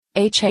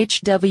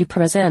HHW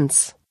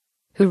presents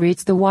Who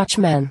Reads the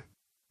Watchmen?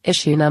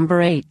 Issue number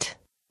 8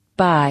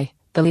 by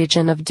the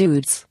Legion of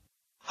Dudes.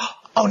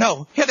 Oh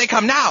no, here they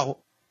come now!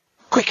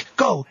 Quick,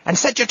 go, and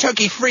set your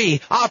turkey free.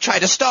 I'll try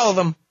to stall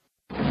them.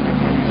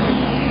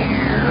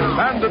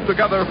 Banded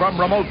together from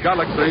remote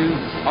galaxies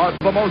are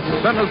the most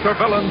sinister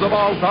villains of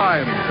all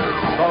time.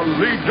 The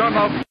Legion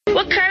of...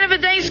 What kind of a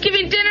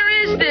Thanksgiving dinner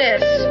is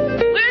this?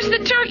 Where's the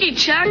turkey,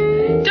 Chuck?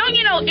 Don't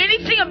you know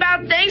anything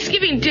about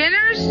Thanksgiving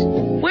dinners?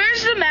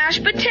 Where's the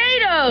mashed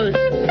potatoes?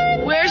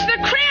 Where's the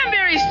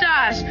cranberry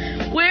sauce?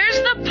 Where's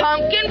the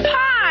pumpkin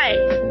pie?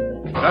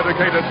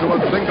 Dedicated to a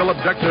single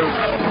objective,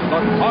 the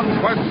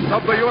conquest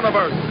of the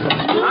universe.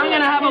 I'm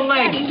going to have a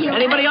leg.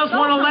 Anybody else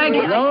want a leg?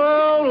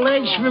 No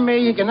legs for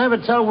me. You can never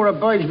tell where a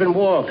bird's been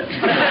walking.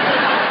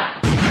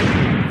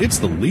 It's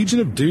the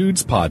Legion of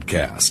Dudes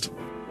podcast.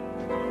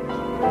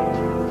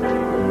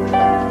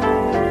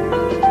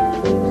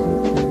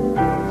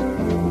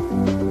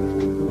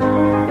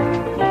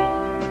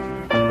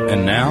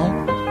 And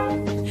now,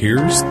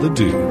 here's the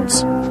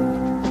dudes.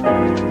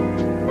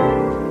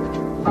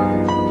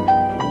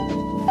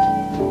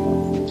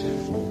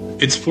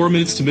 It's 4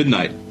 minutes to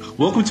midnight.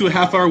 Welcome to A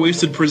Half Hour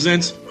Wasted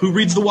presents Who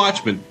Reads the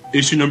Watchmen,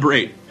 issue number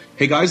 8.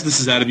 Hey guys, this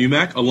is Adam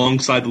Umack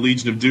alongside the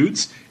Legion of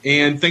Dudes,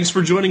 and thanks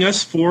for joining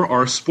us for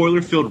our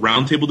spoiler-filled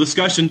roundtable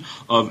discussion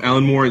of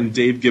Alan Moore and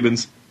Dave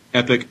Gibbons'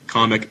 epic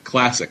comic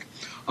classic.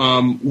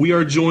 We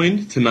are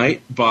joined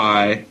tonight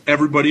by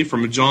everybody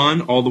from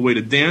John all the way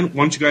to Dan.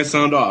 Why don't you guys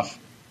sound off?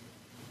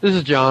 This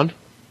is John.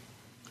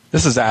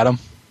 This is Adam.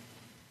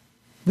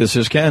 This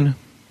is Ken.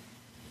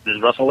 This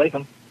is Russell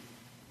Latham.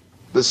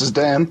 This is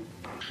Dan.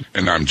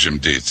 And I'm Jim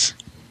Dietz.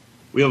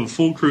 We have a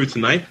full crew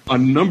tonight. A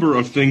number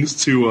of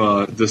things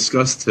to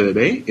discuss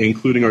today,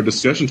 including our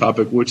discussion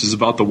topic, which is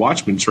about the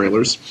Watchmen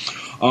trailers.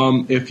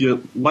 If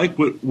you like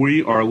what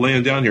we are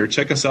laying down here,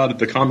 check us out at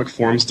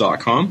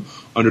thecomicforums.com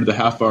under the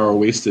Half Hour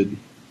Wasted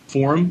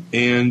forum.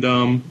 And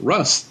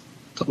Russ,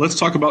 let's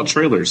talk about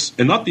trailers,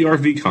 and not the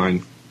RV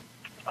kind.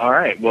 All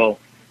right. Well,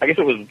 I guess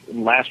it was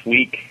last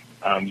week.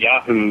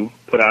 Yahoo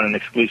put out an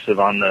exclusive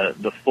on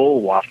the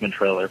full Watchmen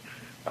trailer,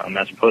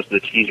 as opposed to the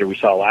teaser we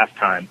saw last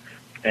time.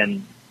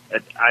 And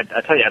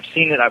I tell you, I've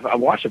seen it. I've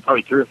watched it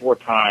probably 3 or 4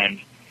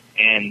 times.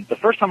 And the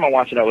first time I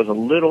watched it, I was a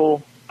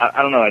little,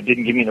 I don't know, it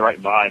didn't give me the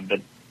right vibe.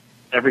 But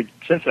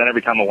since then,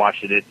 every time I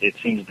watch it, it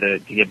seems to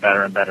get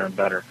better and better and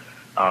better.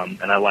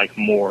 And I like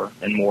more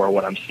and more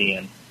what I'm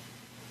seeing.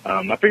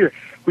 I figure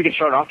we can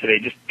start off today,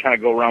 just kind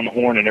of go around the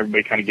horn and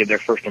everybody kind of give their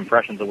first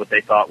impressions of what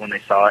they thought when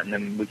they saw it, and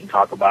then we can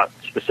talk about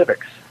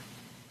specifics.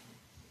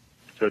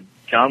 So,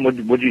 John, what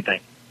do you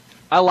think?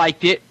 I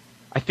liked it.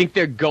 I think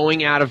they're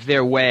going out of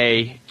their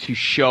way to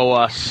show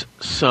us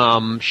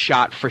some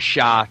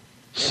shot-for-shot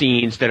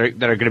scenes that are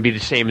going to be the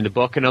same in the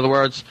book, in other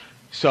words.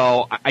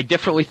 So I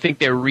definitely think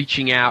they're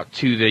reaching out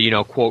to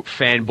the, quote,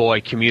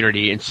 fanboy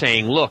community and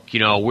saying, look,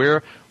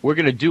 we're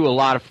going to do a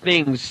lot of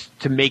things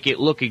to make it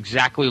look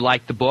exactly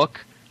like the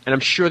book. And I'm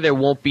sure there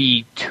won't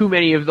be too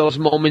many of those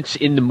moments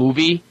in the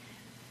movie,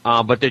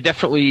 but they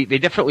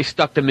definitely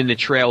stuck them in the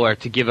trailer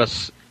to give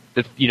us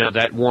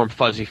that warm,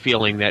 fuzzy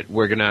feeling that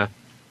we're going to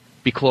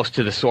be close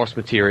to the source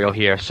material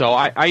here. So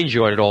I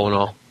enjoyed it all in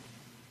all.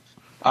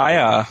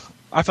 I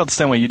felt the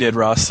same way you did,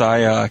 Russ.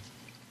 I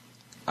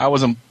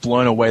wasn't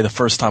blown away the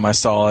first time I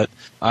saw it.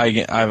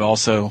 I've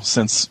also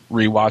since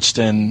rewatched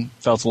and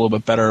felt a little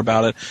bit better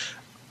about it.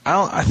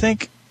 I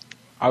think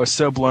I was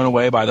so blown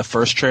away by the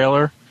first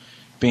trailer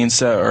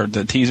or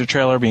the teaser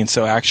trailer being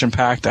so action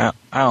packed. I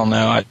don't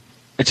know.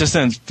 It just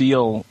didn't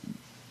feel.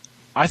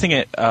 I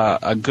think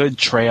a good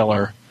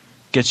trailer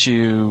gets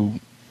you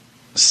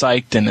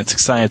psyched and it's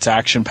exciting. It's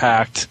action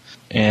packed,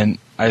 and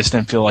I just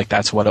didn't feel like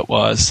that's what it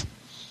was.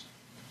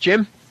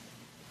 Jim?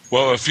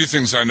 Well, a few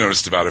things I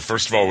noticed about it.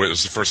 First of all, it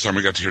was the first time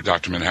we got to hear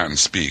Dr. Manhattan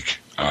speak.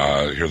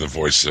 Hear the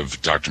voice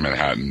of Dr.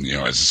 Manhattan,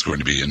 as it's going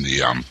to be in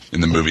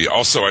the movie.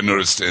 Also, I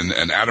noticed,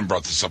 and Adam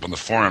brought this up on the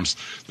forums,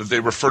 that they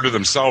refer to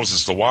themselves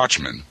as the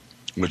Watchmen,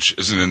 which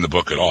isn't in the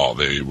book at all.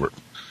 I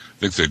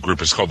think the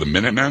group is called the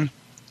Minutemen,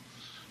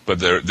 but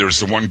there's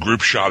the one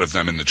group shot of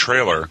them in the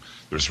trailer.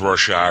 There's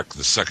Rorschach,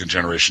 the second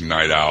generation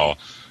Night Owl,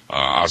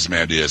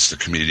 Ozymandias, the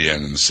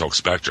comedian, and the Silk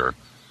Spectre,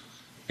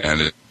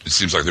 and it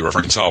seems like they refer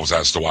to themselves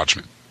as the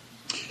Watchmen.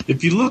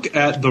 If you look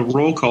at the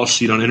roll call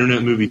sheet on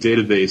Internet Movie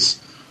Database,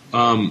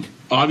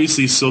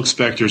 obviously Silk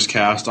Spectre's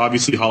cast,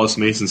 obviously Hollis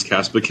Mason's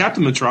cast, but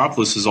Captain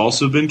Metropolis has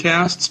also been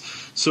cast.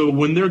 So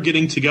when they're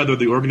getting together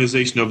the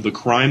organization of the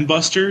Crime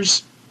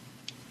Busters,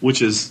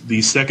 which is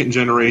the second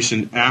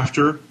generation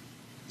after,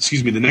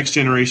 the next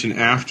generation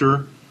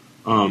after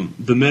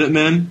the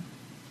Minutemen,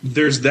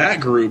 there's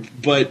that group,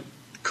 but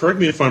correct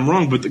me if I'm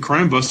wrong, but the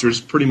Crime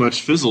Busters pretty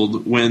much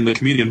fizzled when the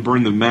comedian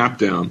burned the map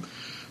down.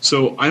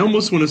 So I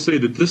almost want to say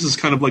that this is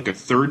kind of like a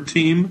third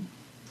team.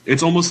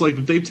 It's almost like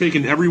they've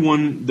taken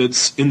everyone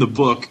that's in the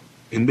book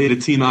and made a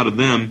team out of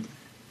them,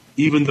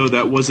 even though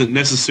that wasn't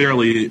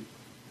necessarily...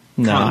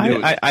 No,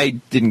 I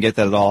didn't get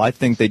that at all. I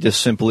think they just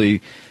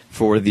simply,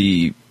 for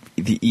the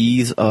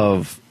ease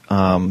of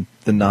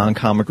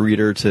non-comic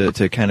reader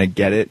to kind of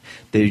get it.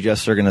 They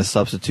just are going to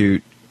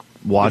substitute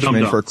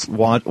Watchmen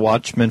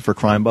for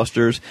Crime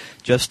Busters,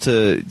 just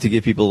to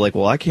give people like,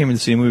 well, I came in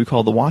to see a movie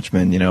called The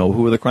Watchmen.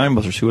 Who are the Crime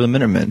Busters? Who are the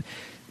Minutemen?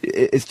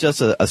 It's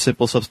just a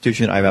simple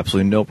substitution. I have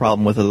absolutely no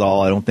problem with it at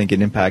all. I don't think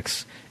it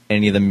impacts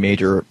any of the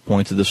major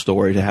points of the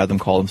story to have them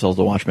call themselves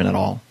The Watchmen at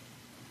all.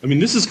 I mean,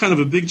 this is kind of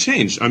a big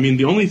change. I mean,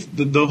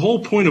 the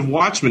whole point of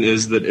Watchmen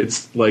is that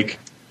it's like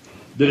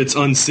that it's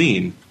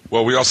unseen.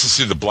 Well, we also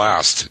see the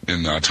blast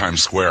in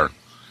Times Square,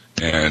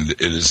 and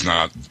it is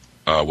not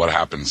what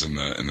happens in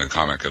the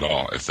comic at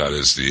all. If that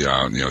is the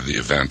the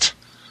event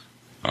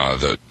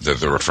that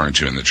they're referring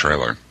to in the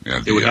trailer,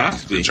 it would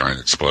have to be the giant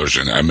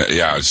explosion.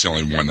 It's the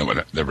only one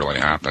that really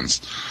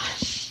happens.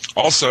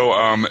 Also,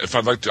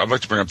 I'd like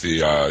to bring up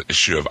the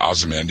issue of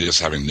Ozymandias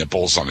having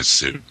nipples on his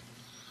suit.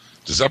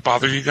 Does that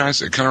bother you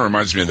guys? It kind of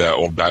reminds me of that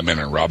old Batman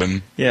and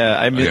Robin. Yeah,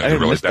 I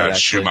really missed that,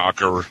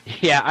 Schumacher.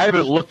 Yeah, I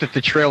haven't looked at the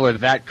trailer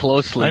that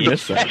closely. I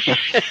missed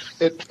that.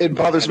 It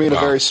bothers me in a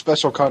very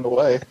special kind of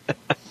way.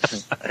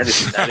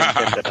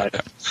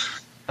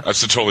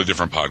 That's a totally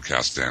different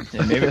podcast, Dan.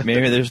 Yeah,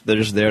 maybe they're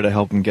just there to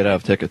help him get out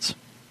of tickets.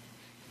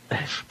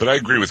 But I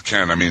agree with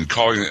Ken. I mean,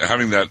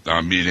 having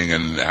that meeting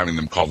and having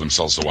them call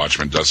themselves the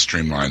Watchmen does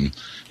streamline,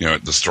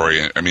 the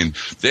story. I mean,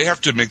 they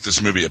have to make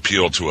this movie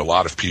appeal to a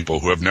lot of people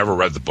who have never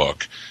read the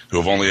book, who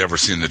have only ever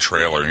seen the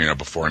trailer,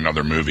 before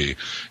another movie,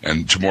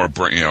 and to more of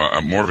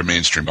a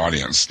mainstream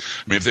audience.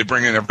 I mean, if they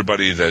bring in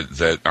everybody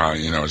that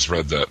has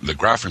read the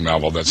graphic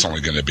novel, that's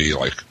only going to be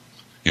like,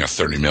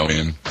 30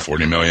 million,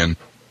 40 million.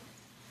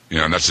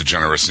 And that's a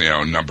generous,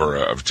 number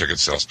of ticket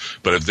sales.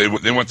 But if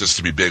they want this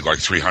to be big, like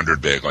 300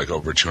 big, like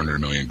over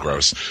 200 million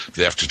gross,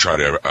 they have to try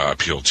to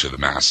appeal to the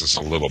masses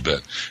a little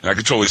bit. And I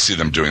could totally see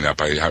them doing that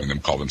by having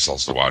them call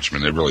themselves the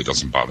Watchmen. It really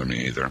doesn't bother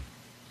me either.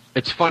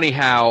 It's funny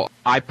how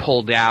I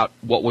pulled out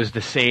what was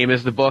the same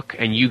as the book,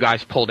 and you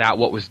guys pulled out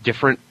what was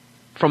different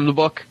from the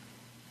book.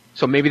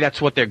 So maybe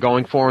that's what they're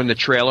going for in the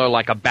trailer,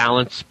 like a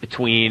balance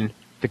between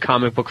the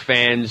comic book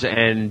fans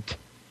and,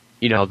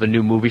 the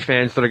new movie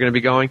fans that are going to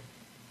be going.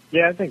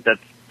 Yeah, I think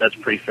that's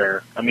pretty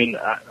fair. I mean,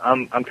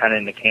 I'm kind of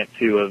in the camp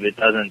too of it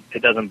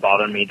doesn't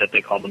bother me that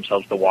they call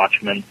themselves the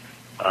Watchmen.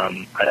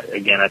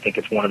 I think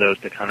it's one of those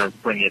to kind of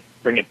bring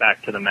it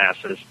back to the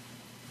masses,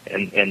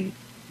 and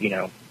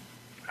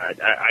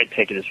I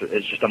take it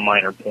as just a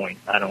minor point.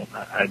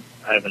 I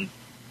haven't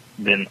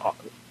been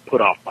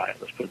put off by it.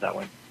 Let's put it that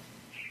way.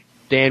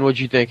 Dan, what'd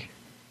you think?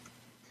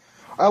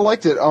 I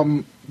liked it.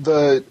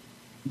 The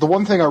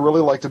one thing I really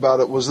liked about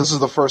it was this is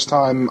the first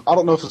time. I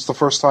don't know if it's the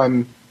first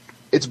time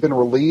it's been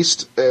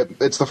released.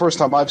 It's the first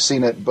time I've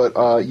seen it,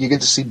 but you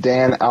get to see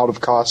Dan out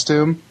of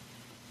costume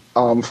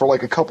for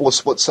like a couple of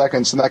split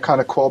seconds, and that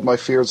kind of quelled my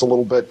fears a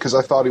little bit because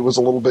I thought he was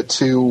a little bit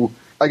too,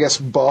 I guess,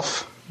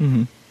 buff.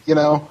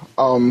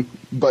 Mm-hmm.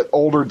 But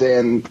older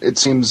Dan, it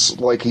seems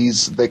like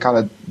they kind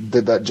of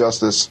did that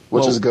justice,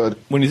 which is good.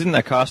 When he's in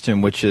that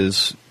costume, which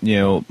is,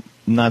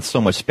 not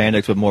so much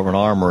spandex but more of an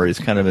armor, it's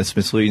kind of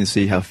misleading to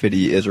see how fit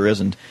he is or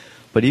isn't.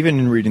 But even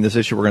in reading this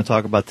issue we're going to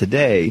talk about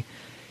today,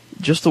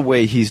 just the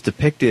way he's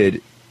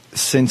depicted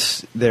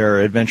since their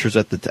adventures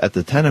at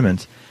the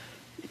tenement,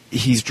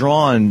 he's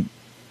drawn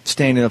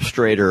standing up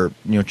straighter,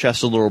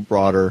 chest a little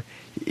broader.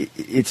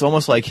 It's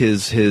almost like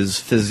his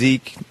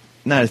physique,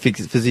 not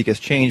his physique has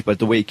changed, but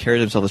the way he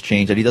carries himself has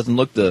changed. That he doesn't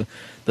look the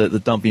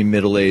dumpy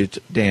middle-aged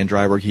Dan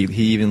Dreiberg.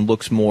 He even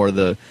looks more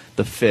the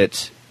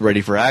fit,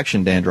 ready for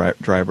action Dan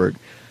Dreiberg.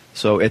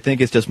 So I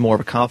think it's just more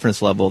of a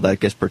confidence level that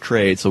gets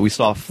portrayed. So we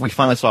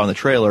finally saw in the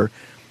trailer,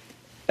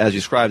 as you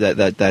described,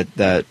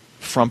 that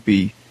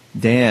frumpy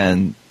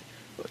Dan,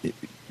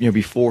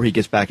 before he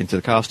gets back into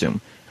the costume.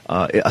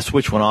 A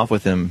switch went off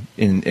with him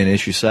in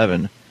issue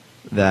 7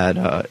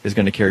 that is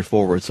going to carry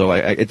forward.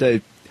 So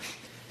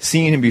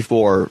seeing him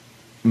before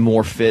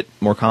more fit,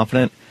 more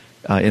confident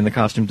in the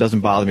costume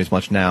doesn't bother me as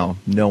much now,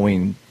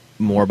 knowing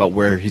more about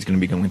where he's going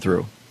to be going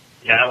through.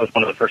 Yeah, that was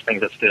one of the first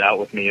things that stood out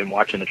with me in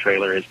watching the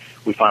trailer is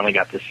we finally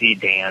got to see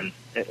Dan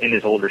in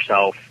his older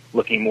self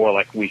looking more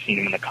like we've seen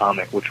him in the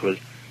comic, which was,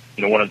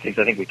 one of the things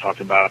I think we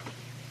talked about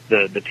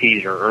the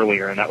teaser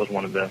earlier, and that was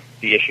one of the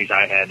issues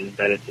I had, is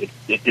that it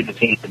didn't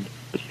seem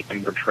to see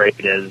him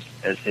portrayed as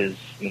his,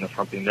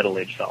 frumpy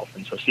middle-aged self.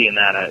 And so seeing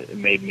that, it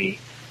made me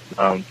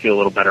feel a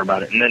little better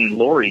about it. And then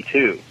Laurie,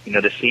 too,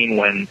 the scene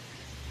when,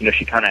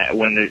 she kind of,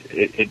 when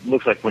it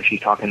looks like when she's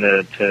talking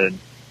to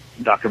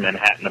Dr.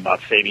 Manhattan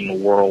about saving the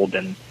world,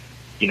 and,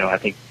 I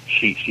think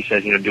she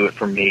says, do it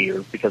for me,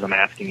 or because I'm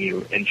asking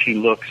you, and she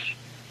looks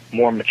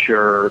more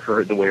mature,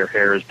 the way her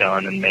hair is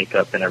done and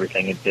makeup and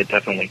everything. It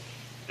definitely,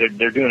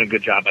 they're doing a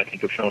good job, I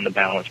think, of showing the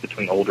balance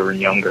between older and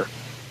younger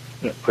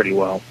pretty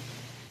well.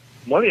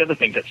 One of the other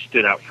things that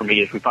stood out for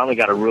me is we finally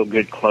got a real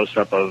good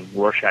close-up of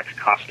Rorschach's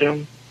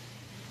costume,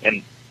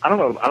 and I don't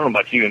know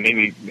about you, and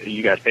maybe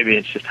you guys, maybe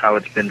it's just how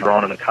it's been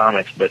drawn in the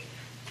comics, but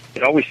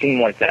it always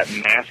seemed like that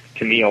mask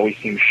to me always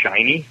seemed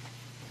shiny,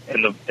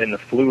 and the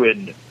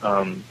fluid,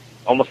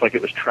 almost like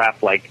it was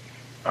trapped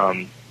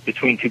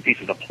between two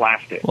pieces of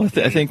plastic. Well,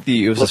 I think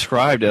it was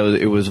described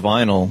it was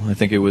vinyl. I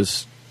think it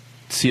was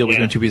sealed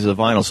between two pieces of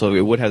vinyl, so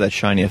it would have that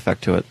shiny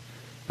effect to it.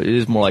 But it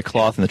is more like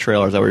cloth in the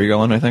trailer. Is that where you're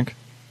going, I think?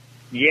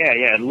 Yeah,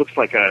 it looks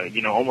like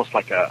almost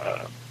like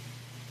a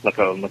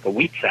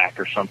wheat sack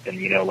or something,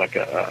 like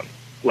a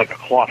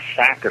cloth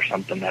sack or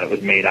something that it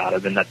was made out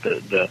of, and that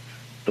the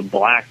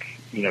black,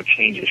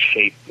 changes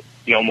shape.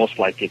 Almost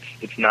like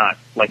it's not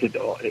like it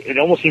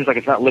almost seems like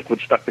it's not liquid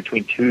stuck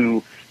between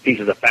two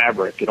pieces of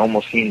fabric. It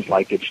almost seems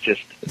like it's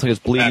just it's like it's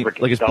bleeding,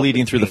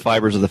 bleeding through the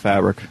fibers of the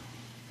fabric.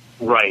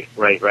 Right.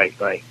 So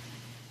I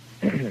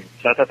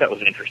thought that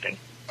was interesting.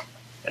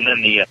 And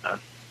then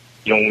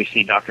when we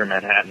see Dr.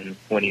 Manhattan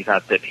when he's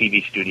at the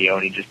TV studio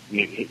and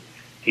he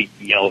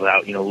yells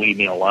out, "Leave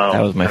me alone!"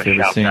 That was my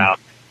favorite scene. Out.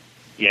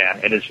 Yeah,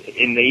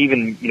 and they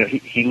even,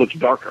 he looks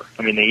darker.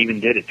 I mean, they even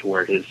did it to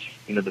where his,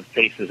 the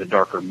face is a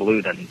darker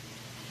blue than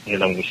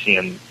we see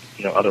him,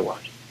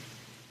 otherwise.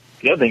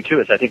 The other thing too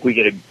is I think we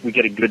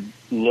get a good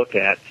look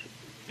at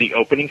the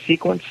opening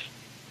sequence,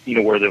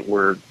 where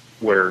the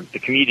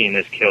comedian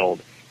is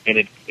killed, and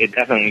it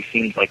definitely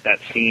seems like that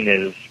scene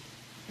is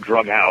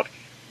drug out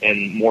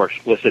and more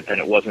explicit than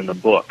it was in the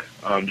book.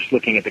 Just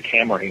looking at the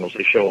camera angles,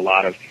 they show a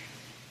lot of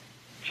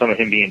some of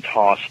him being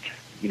tossed,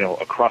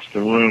 across the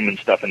room and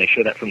stuff, and they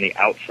show that from the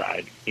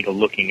outside,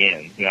 looking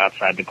in,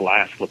 outside the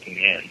glass looking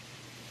in.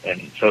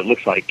 And so it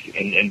looks like,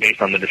 and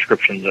based on the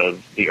descriptions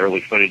of the early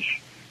footage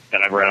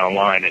that I've read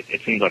online,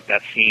 it seems like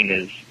that scene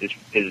is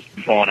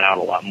drawn out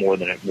a lot more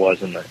than it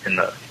was in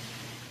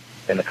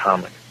the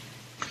comic.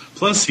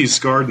 Plus, he's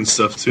scarred and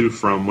stuff too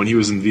from when he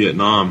was in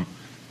Vietnam,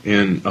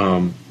 and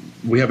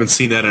we haven't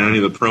seen that in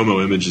any of the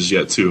promo images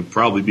yet too.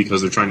 Probably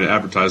because they're trying to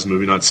advertise the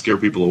movie, not scare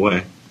people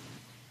away.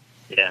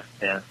 Yeah.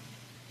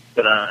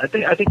 But I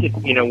think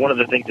one of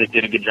the things they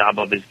did a good job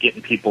of is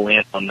getting people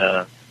in on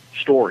the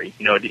story.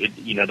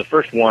 The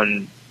first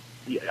one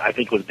I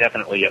think was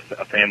definitely a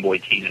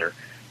fanboy teaser.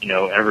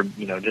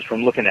 Just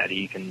from looking at it,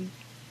 you can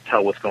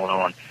tell what's going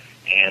on.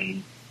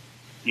 And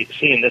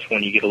seeing this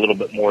one, you get a little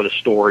bit more of the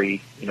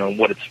story,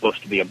 what it's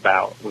supposed to be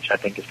about, which I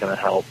think is going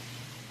to help,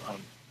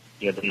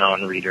 the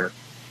non-reader,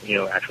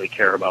 actually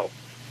care about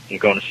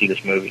going to see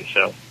this movie.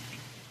 So,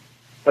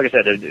 like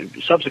I said,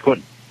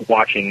 subsequent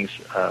watchings,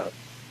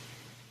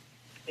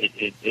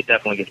 it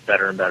definitely gets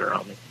better and better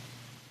on me.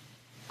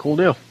 Cool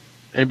deal.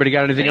 Anybody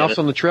got anything else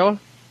on the trailer?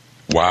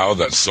 Wow,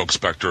 that Silk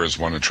Spectre is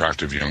one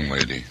attractive young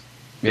lady.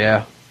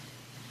 Yeah.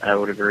 I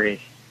would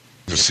agree.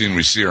 The scene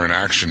we see her in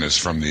action is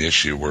from the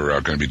issue we're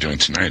going to be doing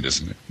tonight,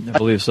 isn't it? I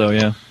believe so,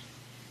 yeah.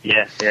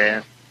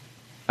 Yeah.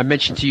 I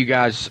mentioned to you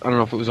guys, I don't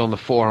know if it was on the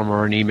forum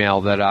or an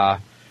email,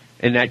 that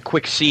in that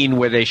quick scene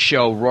where they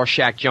show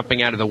Rorschach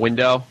jumping out of the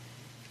window,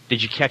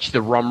 did you catch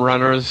the Rum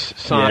Runners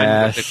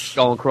sign with the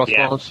skull and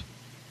crossbones?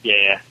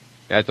 Yeah.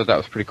 I thought that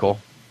was pretty cool.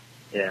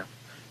 Yeah.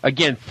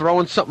 Again,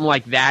 throwing something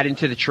like that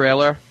into the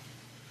trailer,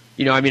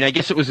 I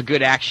guess it was a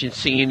good action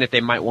scene that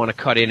they might want to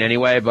cut in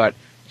anyway, but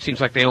it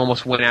seems like they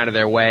almost went out of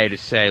their way to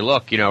say,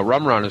 look,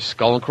 Rum Runners,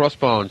 skull and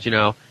crossbones,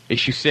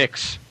 issue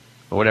 6,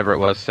 or whatever it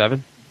was,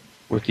 7,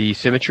 with the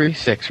symmetry,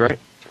 6, right?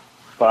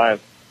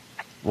 5.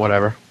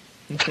 Whatever.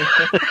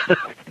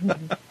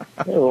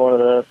 One of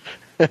those.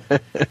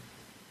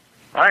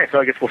 All right, so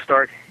I guess we'll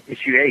start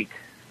issue 8.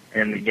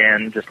 And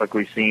again, just like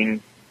we've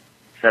seen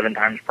 7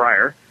 times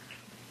prior,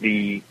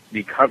 the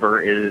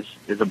cover is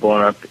a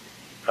blown up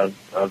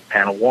of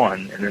panel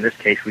 1, and in this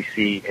case we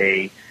see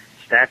a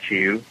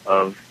statue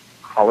of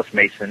Hollis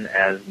Mason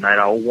as Night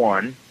Owl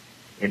 1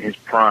 in his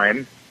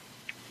prime,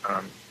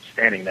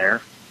 standing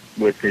there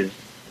with his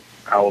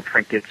owl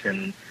trinkets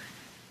and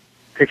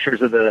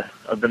pictures of the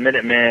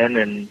Minutemen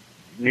and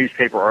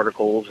newspaper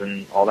articles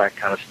and all that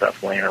kind of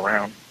stuff laying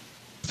around.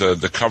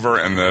 The cover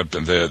and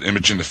the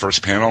image in the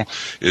first panel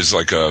is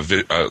like a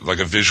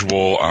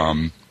visual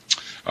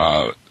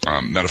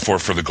metaphor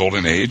for the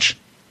Golden Age,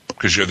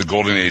 because you have the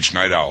Golden Age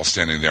Night Owl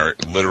standing there,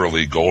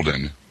 literally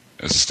golden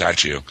as a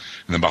statue, and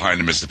then behind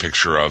him is the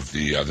picture of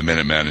the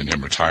Minutemen and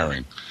him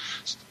retiring.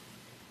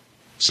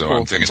 So cool.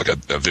 I'm thinking it's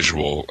like a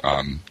visual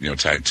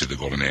tag to the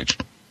Golden Age.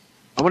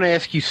 I want to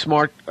ask you,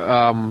 smart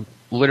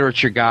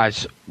literature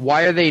guys,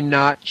 why are they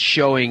not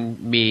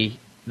showing me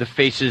the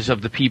faces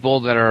of the people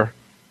that are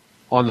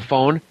on the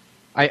phone?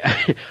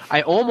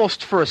 I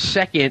almost for a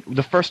second,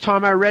 the first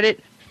time I read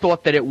it,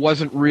 thought that it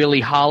wasn't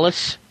really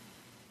Hollis,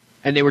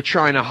 and they were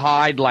trying to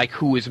hide like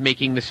who was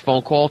making this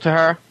phone call to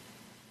her,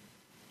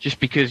 just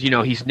because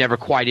he's never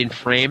quite in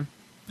frame.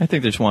 I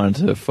think they just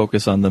wanted to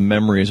focus on the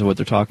memories of what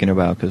they're talking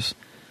about, because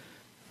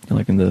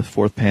like in the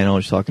 4th panel,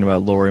 he's talking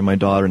about Lori, my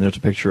daughter, and there's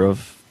a picture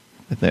of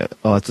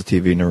that's a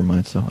TV. Never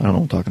mind. So I don't know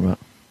what I'm talking about.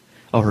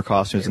 Oh, her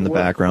costume's in the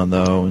background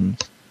though,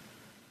 and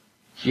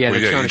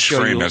each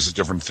frame has a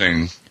different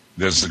thing.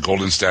 There's the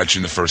golden statue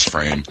in the first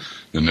frame,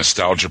 the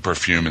nostalgia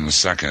perfume in the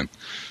second,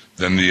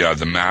 then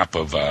the map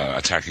of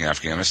attacking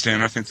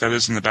Afghanistan. I think that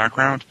is in the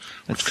background,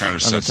 which kind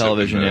of sets on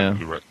the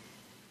television.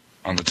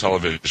 On the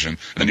television.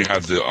 And then you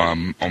have the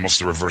almost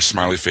the reverse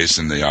smiley face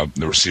in the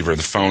receiver of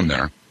the phone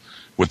there,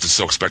 with the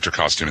Silk Spectre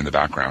costume in the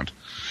background.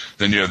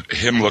 Then you have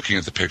him looking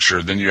at the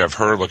picture. Then you have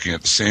her looking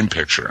at the same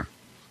picture.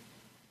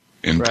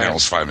 in Right.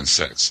 panels 5 and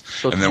 6.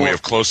 So And then we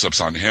have close-ups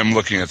on him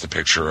looking at the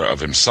picture of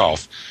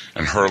himself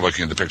and her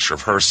looking at the picture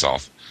of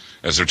herself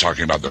as they're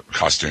talking about their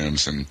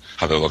costumes and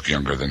how they look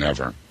younger than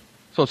ever.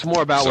 So it's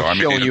more about So, what's I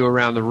mean, showing you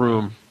around the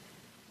room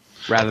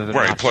rather than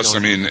Right. not Plus, I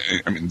showing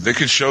mean, they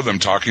could show them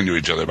talking to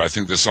each other, but I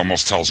think this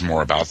almost tells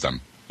more about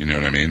them. You know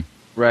what I mean?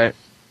 Right.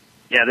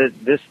 Yeah,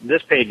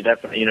 this page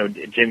definitely,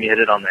 Jim, you hit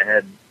it on the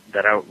head.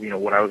 What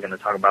I was going to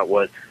talk about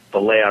was the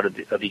layout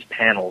of these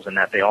panels, and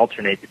that they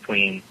alternate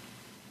between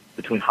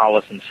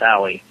Hollis and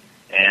Sally,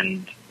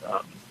 and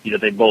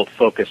they both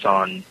focus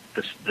on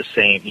the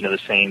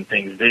same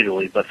things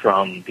visually, but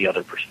from the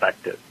other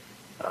perspective.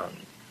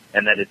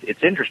 And that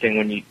it's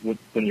interesting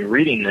when you're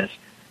reading this,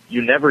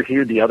 you never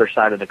hear the other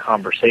side of the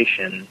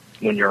conversation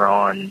when you're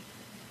on,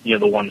 the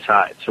one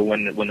side. So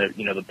when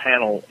the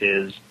panel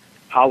is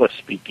Hollis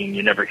speaking,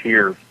 you never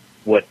hear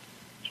what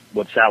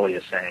Sally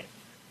is saying.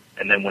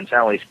 And then when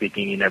Sally's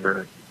speaking, you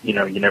never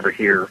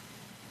hear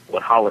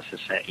what Hollis is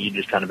saying. You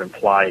just kind of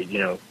imply,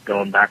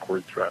 going back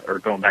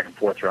and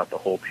forth throughout the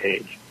whole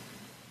page.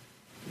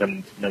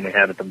 Then we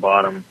have at the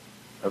bottom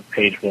of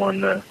page 1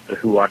 the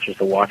Who Watches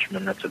the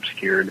Watchmen. That's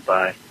obscured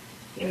by,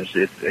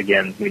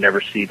 again, we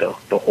never see the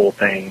whole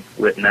thing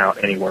written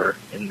out anywhere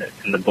in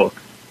the book.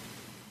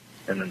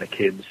 And then the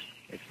kids,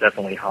 it's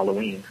definitely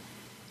Halloween.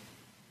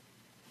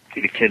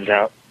 See the kids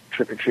out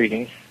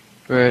trick-or-treating.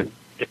 Right.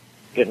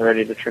 Getting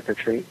ready to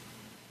trick-or-treat.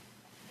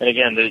 And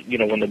again,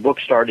 when the book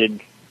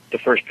started, the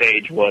first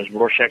page was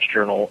Rorschach's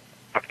Journal,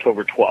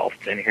 October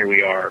 12th, and here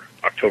we are,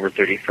 October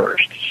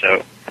 31st.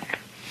 So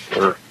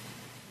we're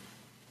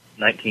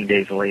 19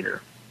 days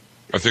later.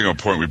 I think a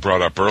point we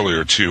brought up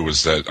earlier, too,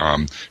 was that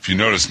if you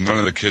notice, none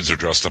of the kids are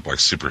dressed up like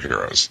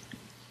superheroes.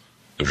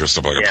 They're dressed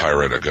up like a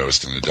pirate, a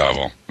ghost, and a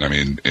devil. I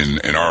mean,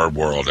 in our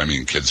world,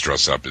 kids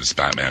dress up as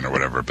Batman or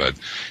whatever, but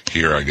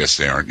here I guess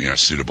they aren't,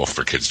 suitable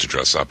for kids to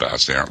dress up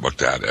as. They aren't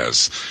looked at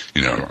as,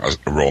 as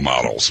role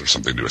models or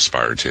something to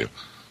aspire to.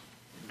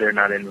 They're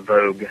not in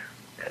vogue,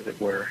 as it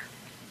were.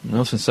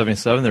 No, since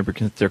 77,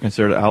 they're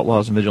considered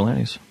outlaws and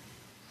vigilantes.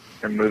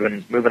 And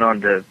moving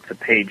on to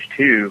page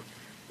 2,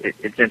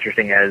 it's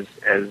interesting as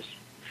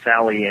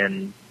Sally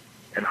and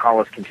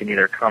Hollis continue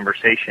their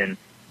conversation.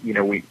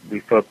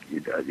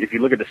 If you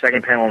look at the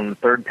second panel and the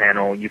third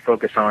panel, you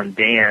focus on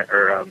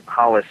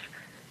Hollis,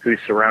 who's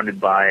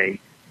surrounded by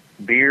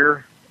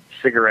beer,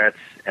 cigarettes,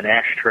 an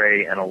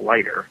ashtray, and a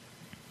lighter.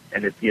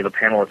 And the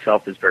panel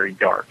itself is very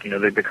dark.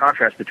 The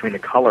contrast between the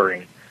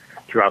coloring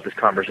throughout this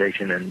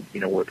conversation and,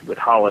 with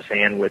Hollis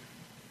and with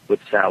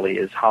Sally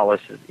is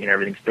Hollis,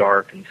 everything's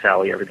dark, and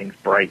Sally, everything's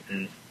bright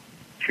and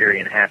cheery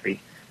and happy.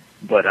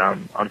 But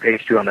on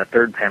page 2, on that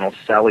third panel,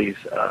 Sally's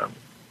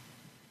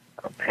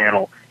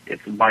panel,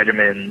 it's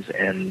vitamins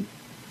and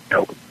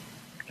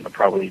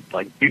probably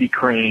like beauty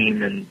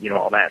cream and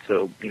all that.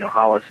 So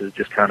Hollis is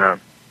just kind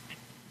of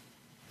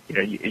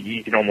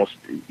you can almost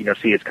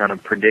see it's kind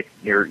of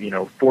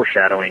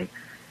foreshadowing.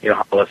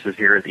 Hollis is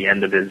here at the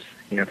end of his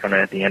kind of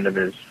at the end of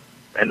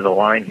the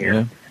line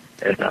here,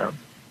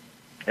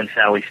 and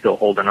Sally's still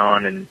holding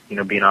on and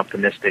being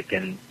optimistic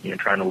and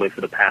trying to live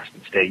for the past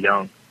and stay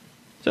young.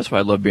 That's why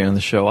I love being on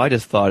the show. I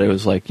just thought it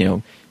was like,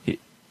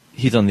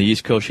 he's on the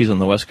East Coast, she's on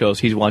the West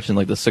Coast. He's watching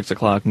like the 6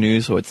 o'clock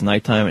news, so it's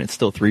nighttime, and it's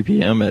still 3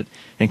 p.m.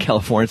 in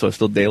California, so it's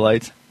still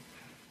daylight.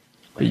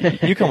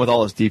 You come with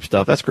all this deep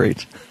stuff. That's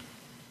great.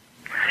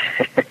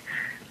 I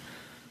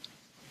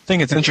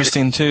think it's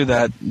interesting too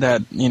that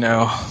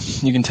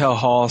you can tell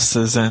Hollis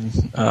is in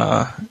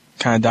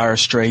kind of dire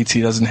straits.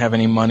 He doesn't have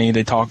any money.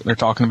 They're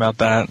talking about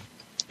that,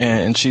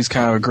 and she's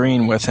kind of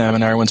agreeing with him,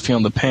 and everyone's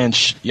feeling the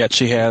pinch. Yet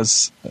she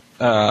has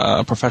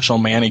a professional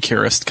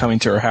manicurist coming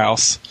to her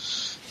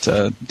house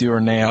to do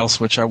her nails,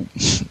 which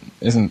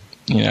isn't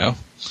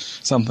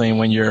something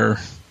when you're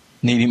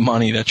needing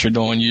money that you're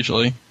doing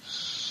usually.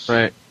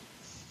 Right.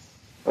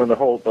 Well, the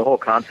whole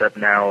concept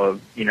now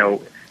of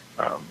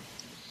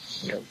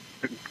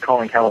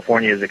calling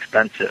California is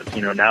expensive.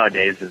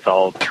 Nowadays it's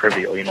all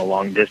trivial.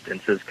 Long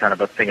distance is kind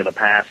of a thing of the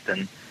past,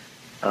 and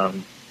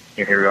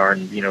here we are.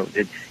 And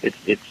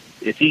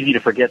it's easy to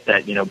forget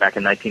that back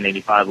in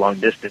 1985, long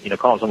distance.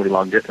 Calling somebody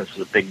long distance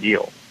was a big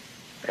deal,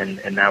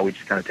 and now we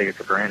just kind of take it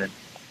for granted.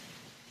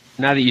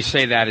 Now that you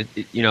say that,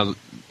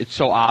 it's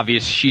so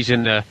obvious. She's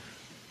in the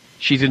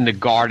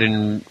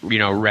garden,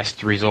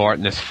 rest resort,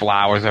 and there's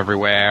flowers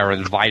everywhere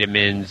and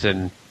vitamins,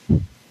 and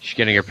she's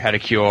getting her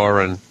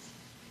pedicure, and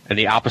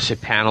the opposite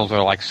panels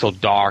are like so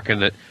dark,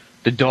 and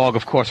the dog,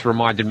 of course,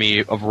 reminded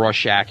me of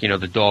Rorschach,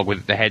 the dog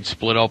with the head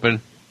split open.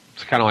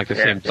 It's kind of like the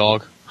same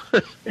dog.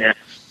 Yeah.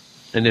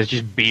 And there's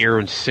just beer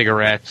and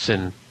cigarettes,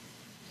 and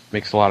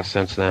makes a lot of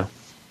sense now.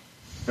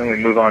 Then we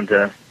move on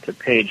to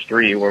page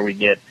 3, where we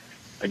get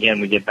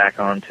back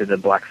onto the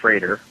Black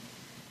Freighter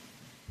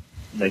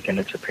making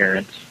its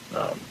appearance.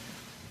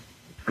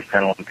 First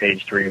panel on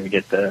page 3, we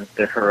get the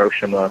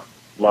Hiroshima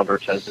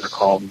lovers, as they're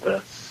called,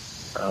 the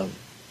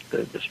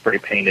spray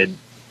painted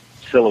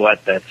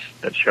silhouette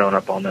that's shown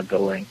up on the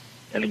building.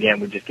 And again,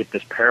 we just get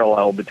this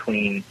parallel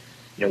between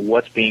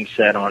what's being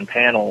said on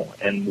panel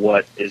and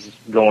what is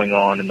going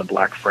on in the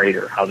Black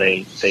Freighter, how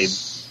they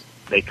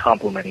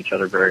complement each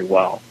other very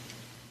well.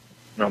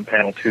 And on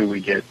panel 2, we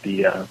get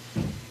the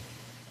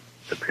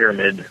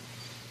pyramid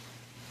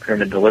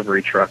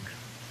delivery truck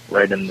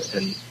right on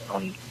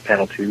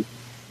panel 2.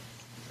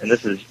 And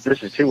this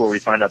is too where we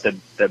find out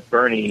that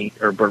Bernie,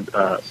 or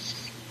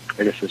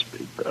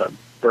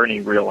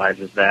Bernie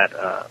realizes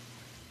that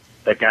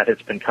that guy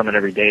that's been coming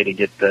every day to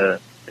get the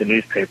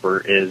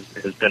newspaper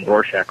has been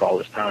Rorschach all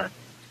this time.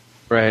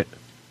 Right.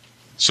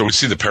 So we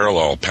see the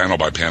parallel panel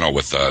by panel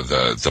with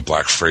the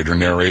Black Freighter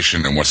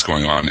narration and what's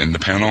going on in the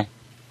panel,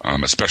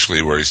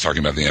 especially where he's talking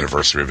about the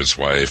anniversary of his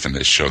wife, and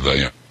they show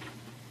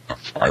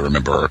I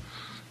remember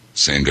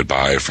saying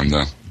goodbye from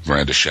the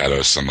veranda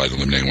shadow, sunlight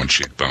illuminating one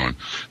cheekbone. And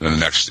then the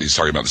next, he's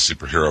talking about the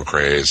superhero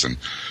craze and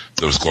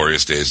those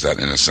glorious days, that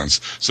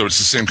innocence. So it's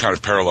the same kind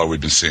of parallel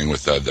we've been seeing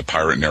with the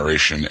pirate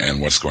narration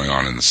and what's going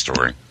on in the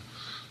story.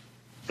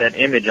 That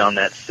image on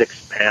that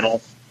 6th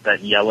panel,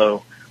 that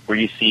yellow, where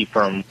you see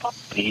from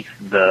beneath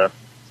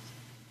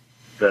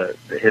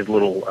his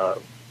little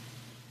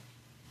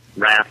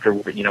raft, or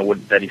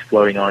that he's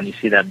floating on, you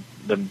see that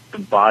the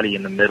body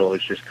in the middle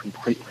is just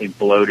completely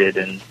bloated,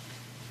 and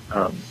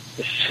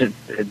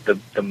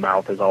the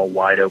mouth is all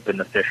wide open,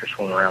 the fish are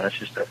swimming around. It's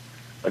just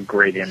a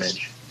great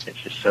image. It's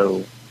just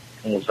so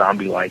almost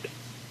zombie-like.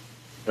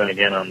 Then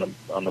again, on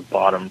the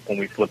bottom, when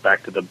we flip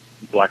back to the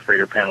Black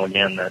Freighter panel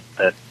again, that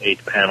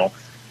 8th panel,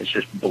 it's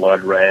just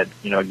blood red.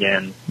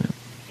 Again,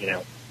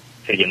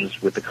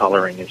 Higgins with the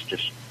coloring is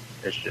just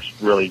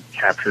really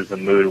captures the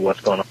mood of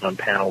what's going on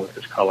panel with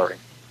his coloring.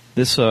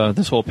 This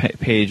whole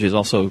page is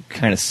also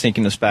kind of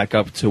syncing us back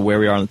up to where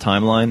we are on the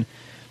timeline.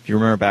 If you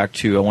remember back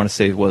to, I want to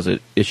say, was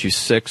it issue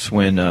 6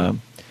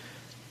 when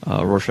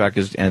Rorschach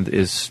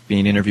is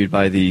being interviewed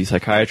by the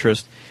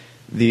psychiatrist?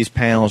 These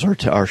panels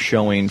are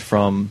showing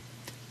from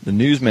the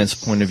newsman's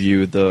point of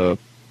view, the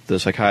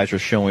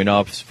psychiatrist showing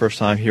up. It's the first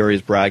time here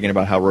he's bragging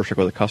about how Rorschach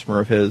was a customer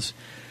of his.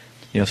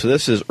 So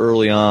this is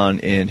early on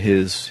in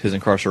his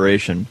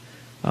incarceration,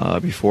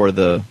 before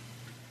the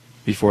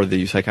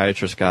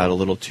psychiatrist got a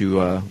little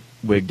too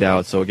wigged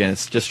out. So again,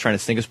 it's just trying to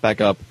sync us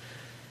back up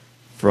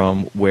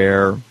from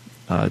where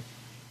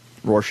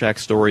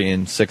Rorschach's story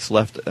in 6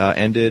 left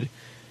ended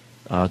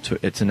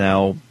to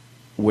now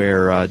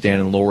where Dan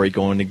and Laurie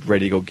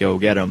ready to go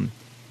get him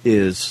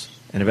is,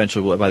 and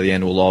eventually by the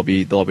end they'll all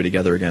be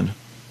together again.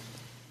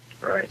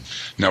 Right.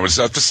 Now, is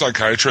that the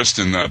psychiatrist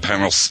in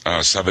panels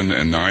 7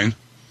 and 9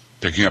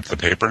 picking up the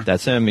paper?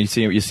 That's him. You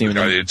see him.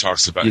 He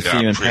talks about. You see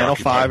him in panel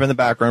 5 in the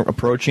background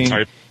approaching.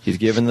 Type. He's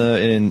given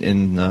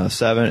in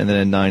 7, and then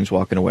in 9 he's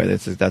walking away.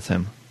 That's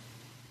him.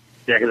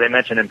 Yeah, because they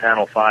mentioned in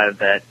panel 5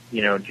 that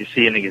did you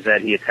see in the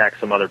Gazette he attacked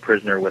some other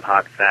prisoner with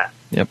hot fat.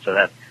 Yep. So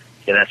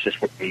that's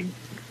just what he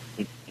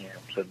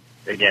so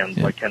again,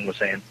 like Ken was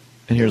saying.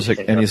 And he's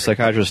a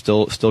psychiatrist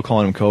still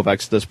calling him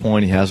Kovacs at this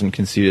point. He hasn't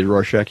conceded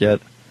Rorschach yet.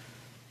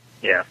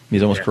 Yeah.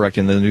 He's almost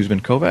correcting the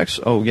newsman. Kovacs?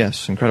 Oh,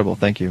 yes. Incredible.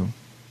 Thank you.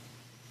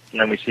 And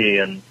then we see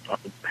on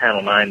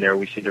panel 9 there,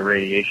 we see the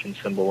radiation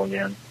symbol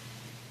again.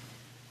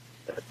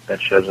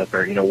 That shows up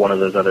there. One of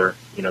those other,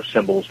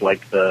 symbols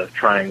like the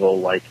triangle,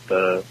 like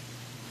the,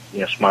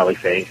 smiley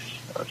face,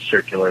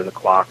 circular, the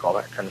clock, all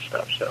that kind of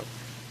stuff. So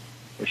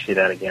we see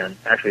that again.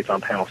 Actually, it's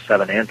on panel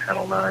 7 and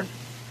panel 9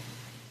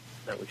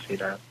 that we see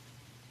that.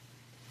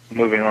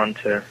 Moving on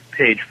to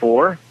page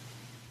 4.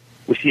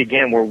 We see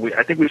again where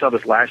I think we saw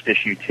this last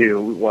issue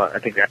too. Well, I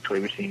think actually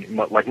we've seen,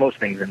 like most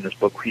things in this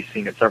book, we've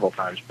seen it several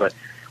times, but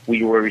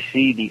where we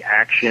see the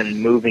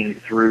action moving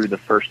through the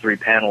first 3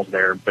 panels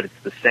there, but it's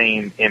the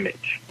same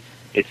image.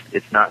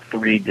 It's not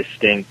 3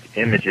 distinct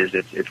images.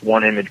 It's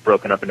one image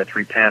broken up into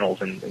 3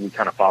 panels, and we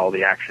kind of follow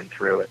the action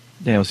through it.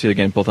 Yeah, we'll see it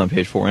again both on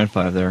page 4 and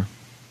 5 there.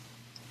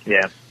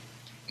 Yeah.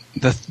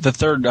 The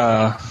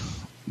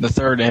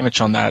third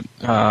image on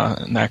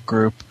that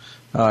group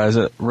is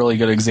a really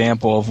good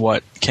example of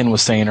what Ken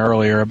was saying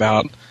earlier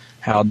about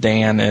how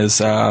Dan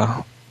is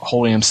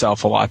holding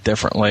himself a lot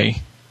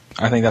differently.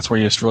 I think that's where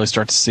you just really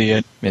start to see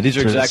it. Yeah, these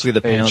are exactly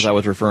the panels I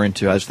was referring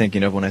to. I was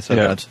thinking of when I said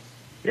that.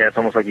 Yeah, it's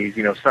almost like he's,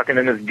 sucking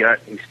in his gut.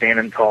 He's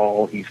standing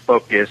tall. He's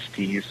focused.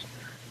 He's,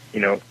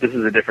 this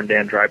is a different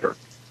Dan Dreiber.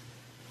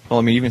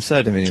 Well, he even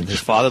said,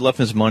 his father left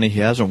him his money. He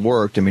hasn't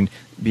worked.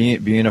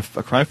 Being a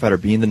crime fighter,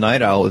 being the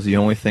Night Owl is the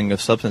only thing of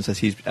substance that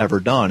he's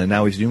ever done, and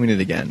now he's doing it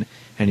again.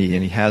 And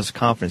he has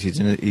confidence.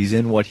 He's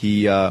in what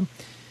he's in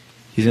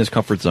his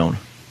comfort zone.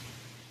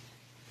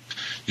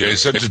 Yeah, he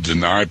said to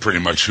deny pretty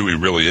much who he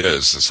really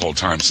is this whole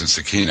time since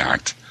the Keene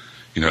Act.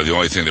 The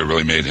only thing that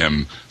really made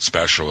him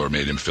special or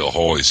made him feel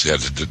whole is he had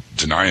to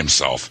deny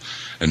himself.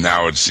 And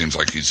now it seems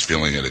like he's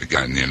feeling it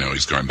again.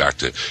 He's going back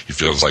to, he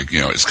feels like,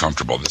 it's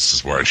comfortable. This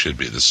is where I should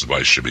be. This is what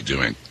I should be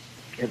doing.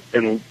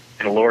 And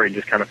Laurie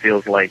just kind of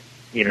feels like,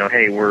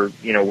 hey, we're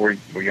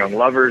young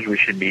lovers. We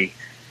should be,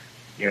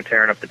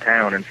 tearing up the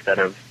town instead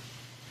of,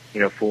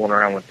 fooling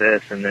around with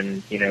this. And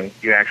then,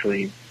 you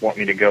actually want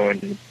me to go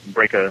and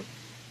break a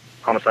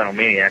homicidal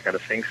maniac out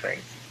of Sing Sing.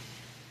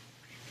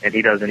 And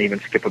he doesn't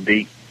even skip a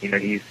beat.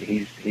 He's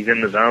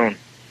in the zone.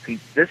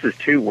 this is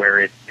too where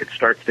it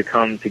starts to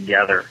come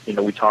together.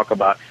 We talk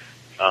about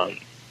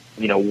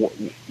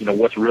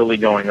what's really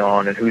going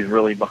on and who's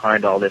really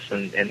behind all this,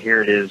 and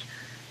here it is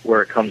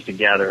where it comes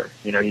together.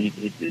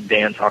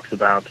 Dan talks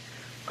about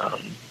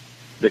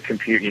the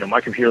computer.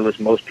 My computer list,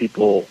 most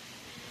people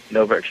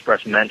Nova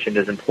Express mentioned,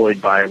 is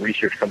employed by a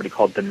research company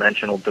called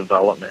Dimensional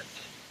Developments.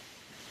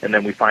 And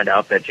then we find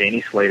out that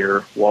Janie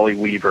Slater, Wally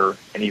Weaver,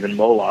 and even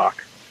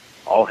Moloch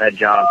all had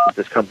jobs with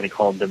this company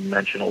called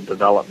Dimensional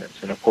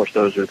Developments. And of course,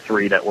 those are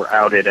three that were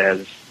outed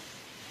as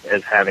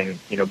having,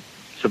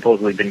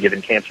 supposedly been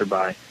given cancer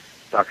by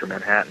Dr.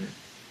 Manhattan.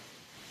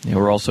 Yeah,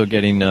 we're also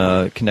getting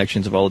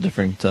connections of all the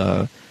different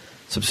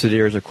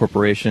subsidiaries of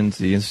corporations,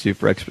 the Institute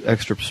for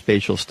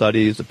Extraspatial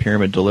Studies, the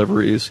Pyramid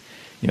Deliveries.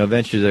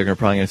 Eventually they're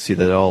probably going to see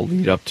that all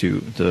lead up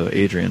to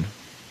Adrian.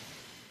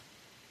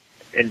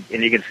 And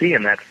you can see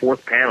in that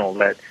fourth panel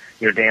that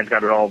Dan's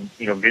got it all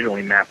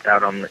visually mapped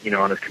out on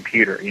on his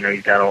computer.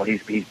 He's got all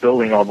he's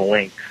building all the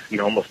links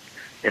almost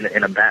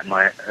in a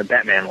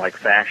Batman like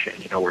fashion.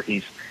 Where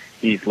he's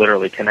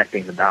literally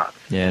connecting the dots.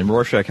 Yeah, and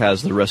Rorschach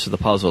has the rest of the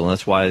puzzle, and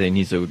that's why he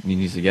needs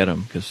to get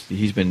him, because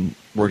he's been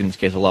working this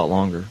case a lot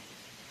longer.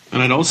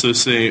 And I'd also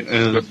say,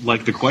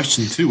 like the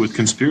question too with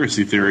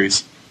conspiracy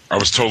theories. I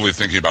was totally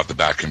thinking about the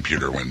Bat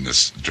computer during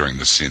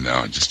this scene,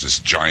 though. Just this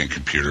giant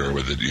computer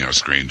with a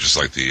screen, just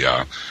like the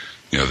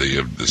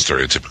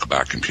stereotypical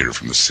Bat computer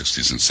from the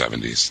 60s and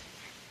 70s.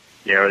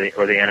 Yeah,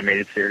 or the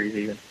animated series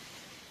even.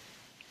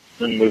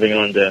 Then moving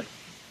on to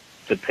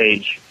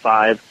page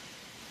 5,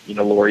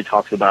 Laurie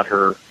talks about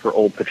her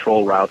old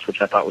patrol routes,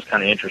 which I thought was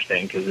kind of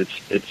interesting because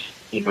it's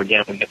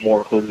again, we get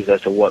more clues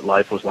as to what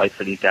life was like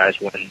for these guys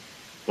when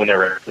they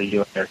were actually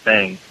doing their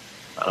thing.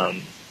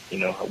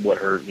 What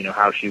her,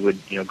 how she would,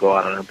 go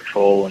out on her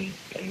patrol and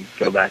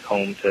go back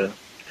home to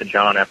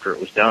John after it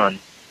was done.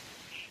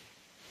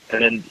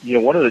 And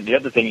then, one of the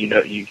other thing,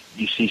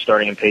 you see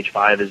starting in page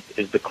 5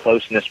 is the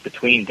closeness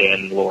between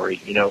Dan and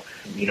Laurie.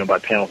 By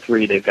panel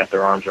 3, they've got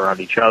their arms around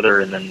each other,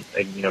 and then,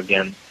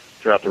 again,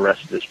 throughout the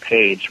rest of this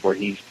page where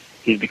he's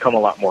become a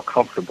lot more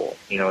comfortable.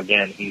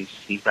 Again,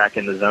 he's back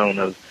in the zone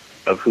of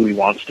who he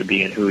wants to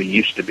be and who he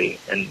used to be.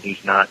 And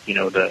he's not,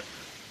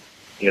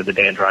 the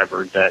Dan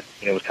Driver that,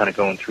 was kind of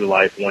going through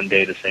life one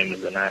day the same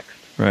as the next.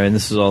 Right, and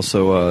this is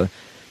also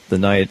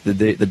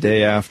the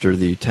day after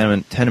the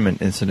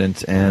tenement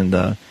incident,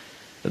 and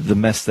the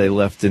mess they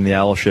left in the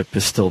owl ship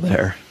is still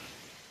there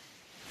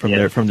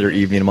from their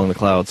evening among the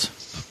clouds.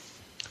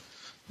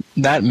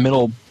 That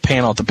middle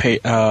panel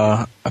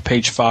at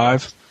page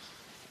 5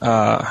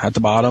 at the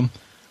bottom,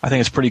 I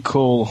think it's pretty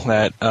cool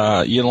that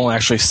you don't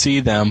actually see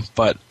them,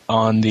 but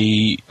on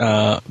the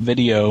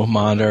video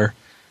monitor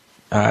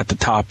at the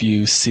top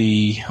you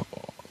see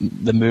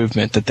the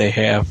movement that they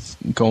have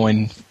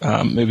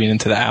moving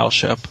into the owl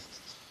ship.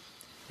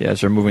 Yeah,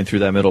 as they're moving through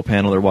that middle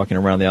panel, they're walking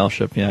around the owl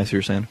ship. Yeah, I see what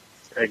you're saying.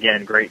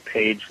 Again, great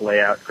page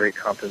layout, great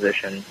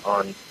composition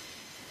on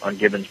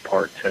Gibbons'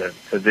 part to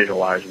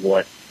visualize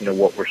what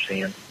we're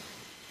seeing.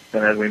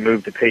 And as we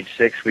move to page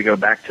 6, we go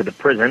back to the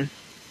prison,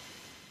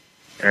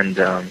 and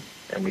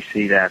we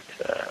see that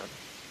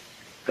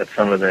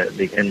some of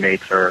the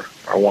inmates are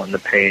wanting to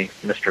pay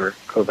Mr.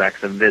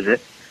 Kovacs a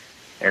visit,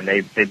 and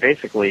they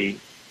basically.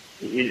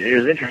 It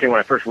was interesting when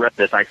I first read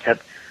this.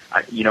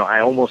 I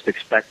almost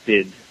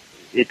expected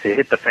it to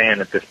hit the fan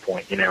at this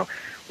point.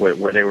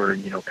 Where they were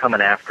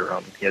coming after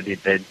him.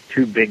 The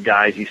two big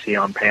guys you see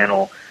on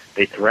panel.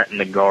 They threaten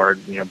the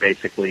guard.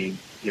 Basically,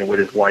 with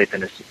his wife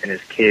and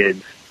his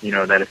kids.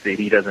 That if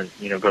he doesn't,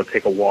 go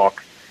take a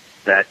walk,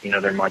 that,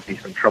 there might be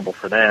some trouble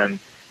for them.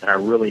 And I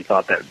really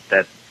thought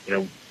that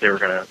they were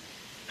going to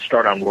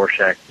start on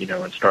Rorschach,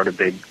 and start a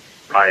big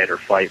riot or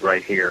fight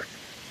right here.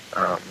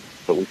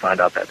 But we find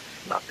out that's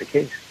not the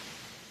case.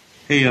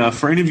 Hey,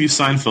 for any of you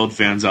Seinfeld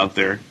fans out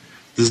there,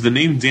 does the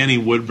name Danny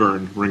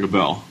Woodburn ring a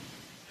bell?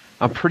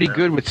 I'm pretty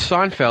good with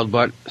Seinfeld,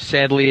 but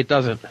sadly it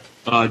doesn't.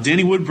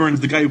 Danny Woodburn's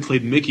the guy who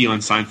played Mickey on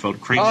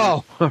Seinfeld. Kramer.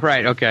 Oh,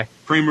 right, okay.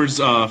 Kramer's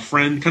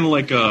friend, kind of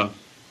like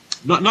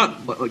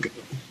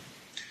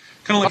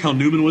how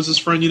Newman was his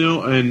friend,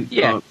 and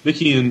yeah.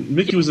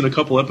 Mickey was in a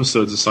couple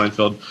episodes of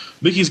Seinfeld.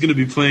 Mickey's going to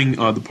be playing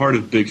the part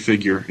of Big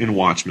Figure in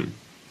Watchmen.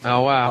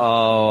 Oh wow!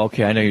 Oh,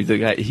 okay. I know the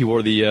guy. He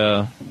wore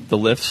the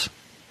lifts.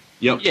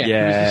 Yep.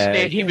 Yeah.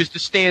 He was the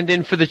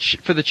stand-in for the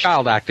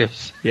child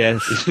actors.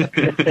 Yes.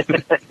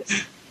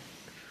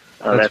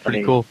 That's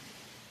pretty cool.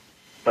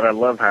 But I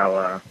love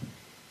how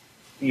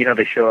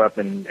they show up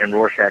and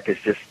Rorschach is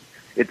just.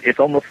 It's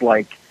almost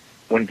like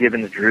when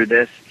Gibbons drew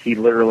this, he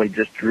literally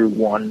just drew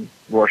one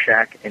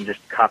Rorschach and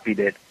just copied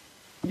it,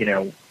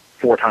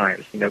 4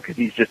 times. Because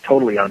he's just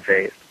totally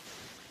unfazed.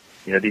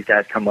 These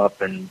guys come up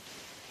and.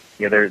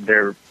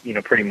 They're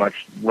pretty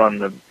much running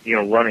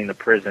the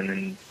prison,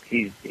 and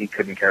he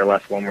couldn't care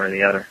less one way or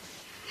the other.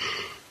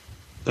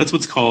 That's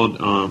what's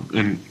called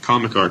in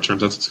comic art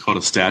terms. That's what's called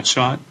a stat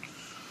shot.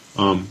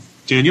 Dan,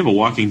 you have a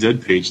Walking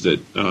Dead page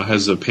that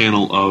has a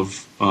panel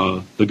of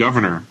the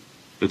governor.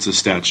 That's a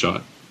stat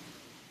shot.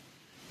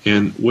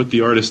 And what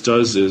the artist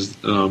does is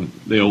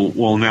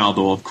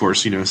they'll of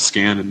course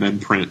scan and then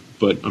print,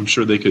 but I'm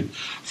sure they could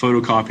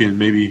photocopy and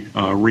maybe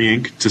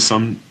re-ink to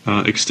some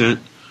extent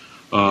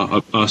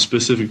a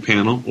specific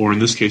panel, or in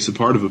this case a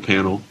part of a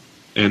panel,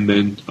 and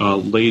then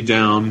lay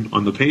down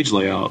on the page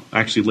layout,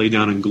 actually lay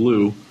down in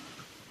glue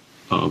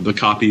the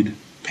copied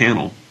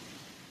panel.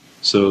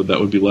 So that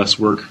would be less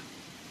work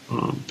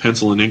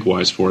pencil and ink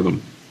wise for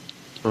them.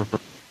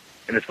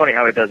 And it's funny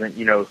how it doesn't,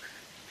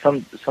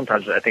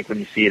 sometimes I think when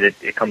you see it,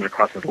 it comes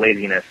across as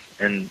laziness,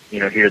 and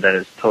here that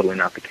is totally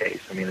not the case.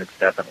 I mean, it's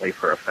definitely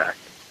for effect.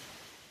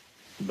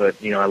 But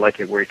I like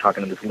it where he's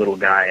talking to this little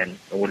guy, and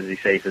what does he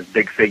say? He says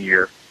big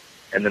figure,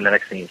 and then the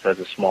next thing he says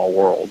is small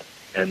world,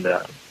 and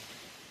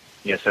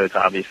so it's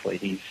obviously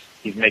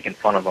he's making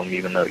fun of him,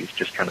 even though he's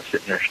just kind of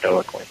sitting there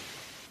stoically.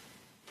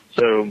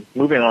 So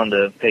moving on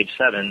to page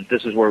 7,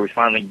 this is where we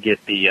finally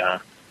get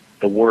the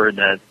word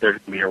that there's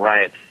going to be a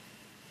riot.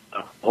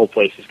 The whole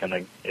place is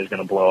going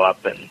to blow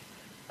up, and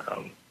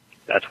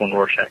that's when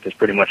Rorschach is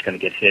pretty much going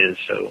to get his.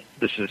 So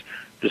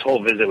this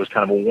whole visit was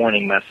kind of a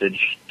warning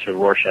message to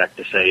Rorschach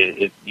to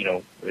say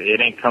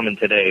it ain't coming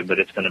today, but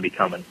it's going to be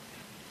coming,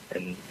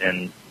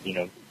 and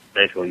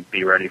basically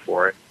be ready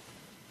for it.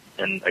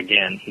 And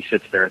again, he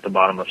sits there at the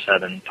bottom of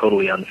 7,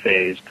 totally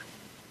unfazed,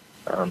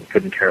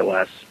 couldn't care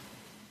less.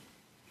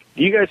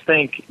 Do you guys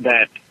think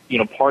that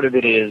part of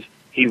it is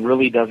he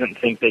really doesn't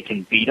think they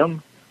can beat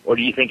him? Or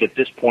do you think at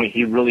this point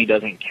he really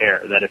doesn't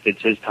care, that if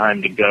it's his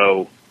time to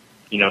go,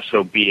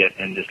 so be it,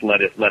 and just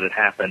let it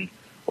happen?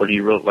 Or do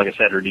you really, like I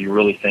said, or do you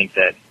really think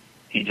that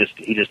he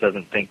just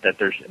doesn't think that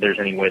there's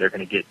any way they're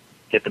going to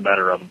get the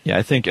better of him? Yeah,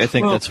 I think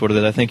that's what it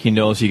is. I think he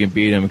knows he can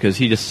beat him because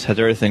he just has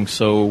everything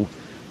so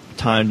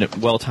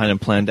well timed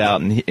and planned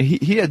out, and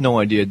he had no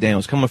idea Dan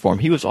was coming for him.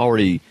 He was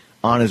already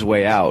on his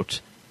way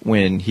out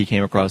when he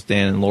came across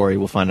Dan and Lori.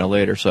 We'll find out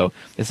later. So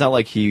it's not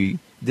like he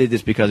did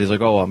this because he's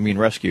like, oh, I'm being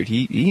rescued.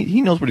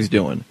 He knows what he's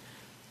doing.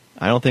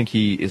 I don't think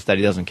it's that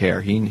he doesn't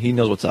care. He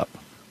knows what's up.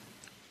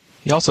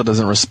 He also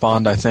doesn't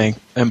respond, I think,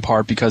 in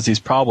part because he's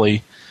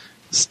probably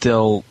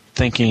still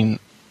thinking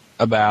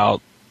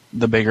about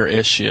the bigger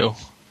issue.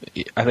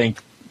 I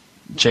think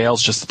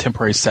jail's just a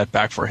temporary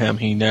setback for him.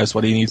 He knows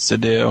what he needs to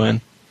do,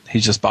 and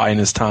he's just biding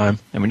his time.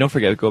 I mean, don't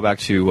forget, go back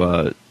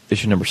to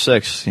issue number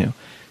 6,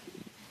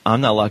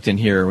 I'm not locked in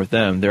here with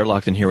them. They're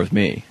locked in here with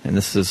me. And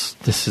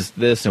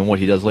this and what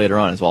he does later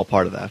on is all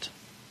part of that.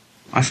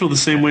 I feel the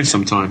same way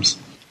sometimes.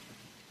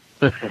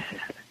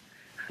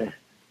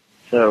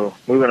 So,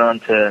 moving on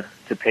to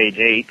page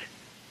 8,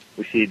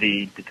 we see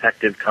the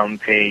detective come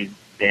pay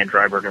Dan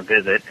Dreiberg a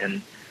visit,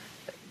 and,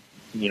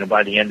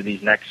 by the end of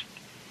these next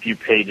few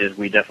pages,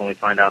 we definitely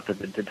find out that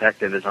the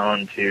detective is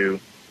on to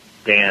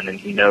Dan, and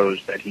he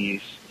knows that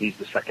he's the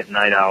second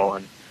Night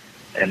Owl,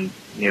 and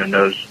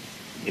knows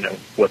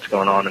what's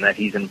going on, and that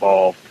he's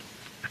involved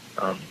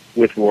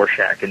with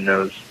Rorschach and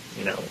knows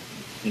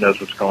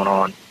what's going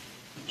on.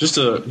 Just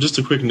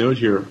a quick note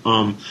here.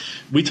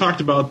 We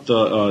talked about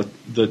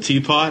the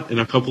teapot in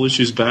a couple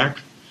issues back,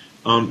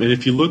 and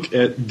if you look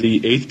at the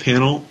 8th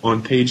panel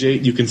on page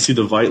 8, you can see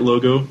the Vite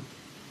logo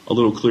a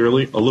little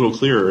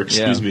clearer.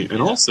 Excuse me.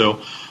 And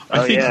also,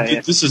 I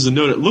think this is a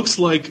note. It looks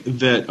like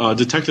that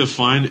Detective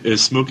Fine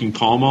is smoking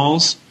Pall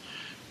Malls.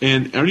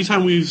 And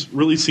anytime we've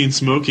really seen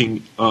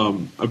smoking,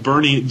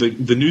 Bernie,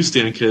 the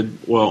newsstand kid,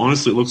 well,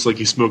 honestly, it looks like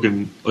he's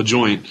smoking a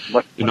joint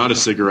and not a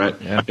cigarette.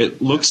 Yeah.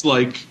 It looks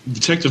like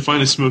Detective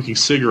Fine is smoking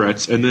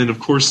cigarettes, and then, of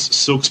course,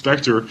 Silk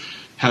Spectre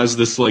has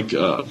this,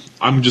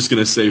 I'm just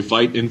going to say,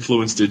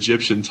 Vite-influenced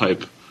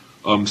Egyptian-type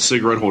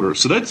cigarette holder.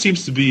 So that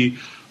seems to be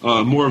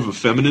more of a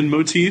feminine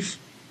motif,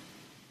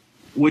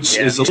 which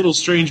is a little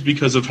strange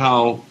because of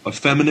how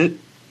effeminate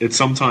it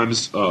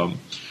sometimes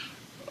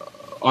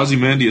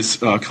Ozymandias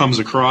comes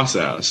across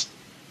as.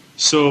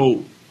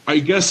 So I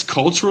guess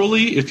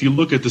culturally, if you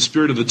look at the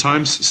spirit of the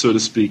times, so to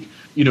speak,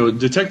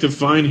 Detective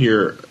Fine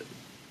here,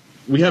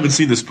 we haven't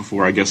seen this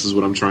before, I guess is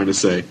what I'm trying to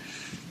say,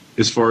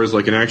 as far as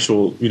like an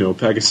actual,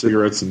 pack of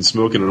cigarettes and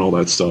smoking and all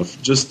that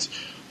stuff. Just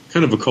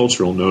kind of a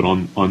cultural note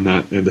on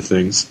that end of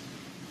things.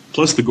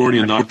 Plus the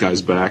Gordian knot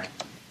guy's back.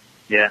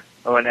 Yeah.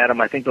 Oh, and Adam,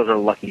 I think those are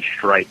Lucky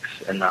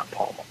Strikes and not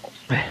Pall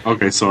Malls.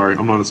 Okay, sorry.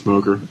 I'm not a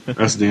smoker.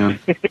 That's Dan.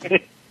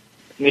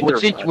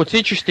 What's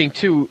interesting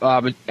too,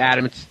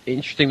 Adam, it's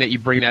interesting that you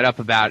bring that up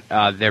about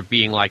there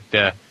being like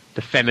the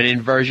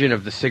feminine version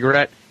of the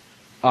cigarette.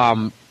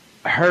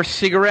 Her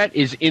cigarette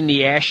is in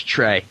the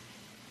ashtray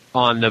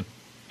on the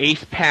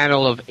 8th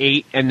panel of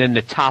 8 and then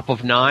the top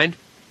of 9.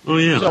 Oh,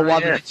 yeah. So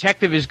while the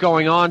detective is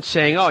going on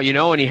saying,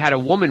 and he had a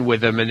woman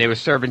with him and they were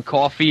serving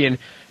coffee and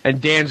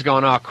Dan's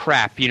going, oh,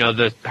 crap,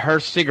 her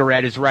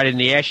cigarette is right in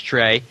the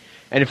ashtray,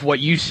 and if what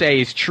you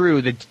say is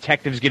true, the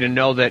detective's going to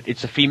know that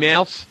it's a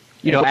female's.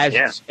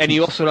 And he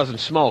also doesn't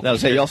smoke. No,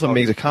 he also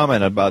makes a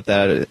comment about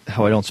that,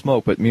 how I don't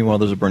smoke, but meanwhile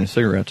there's a burning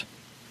cigarette.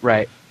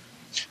 Right.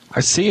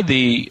 I see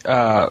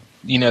the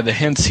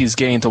hints he's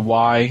getting to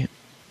why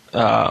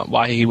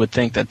he would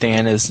think that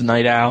Dan is the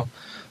Night Owl.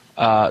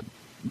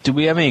 Do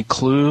we have any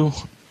clue?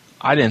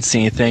 I didn't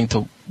see anything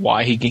to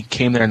why he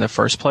came there in the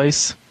first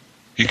place.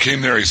 He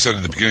came there, he said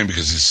at the beginning,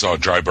 because he saw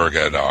Dryburgh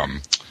at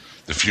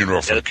the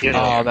funeral for the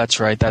comedian. Oh, that's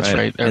right.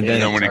 And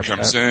then when he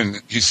comes in,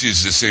 he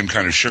sees the same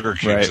kind of sugar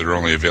cubes that are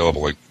only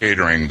available in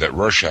catering that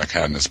Rorschach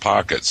had in his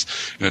pockets.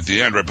 And at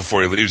the end, right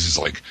before he leaves, he's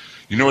like,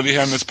 you know what he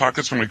had in his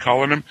pockets when we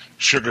called him?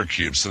 Sugar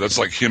cubes. So that's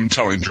like him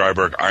telling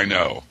Dryburgh, I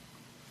know.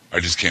 I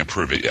just can't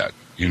prove it yet.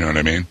 You know what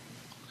I mean?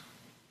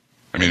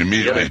 I mean,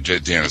 immediately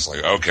Dan is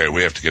like, okay,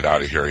 we have to get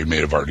out of here. He may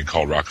have already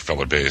called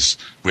Rockefeller Base.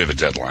 We have a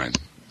deadline.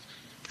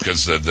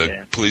 Because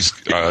the police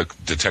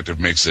detective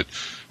makes it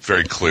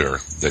very clear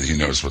that he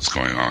knows what's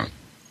going on.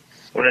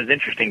 Well, it's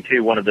interesting,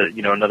 too, one of the,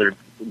 another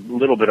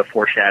little bit of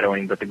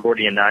foreshadowing, but the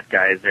Gordian knot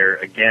guy is there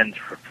again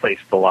to replace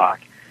the lock.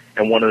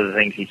 And one of the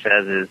things he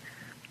says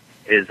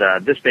is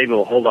this baby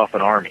will hold off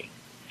an army.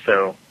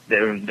 So,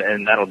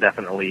 and that'll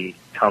definitely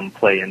come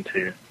play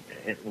into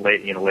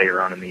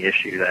later on in the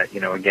issue that,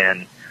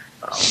 again,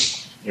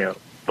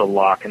 the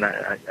lock, and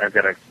I've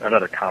got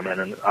another comment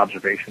and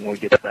observation when we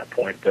get to that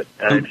point, but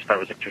I just thought it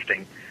was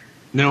interesting.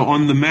 Now,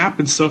 on the map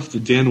and stuff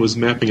that Dan was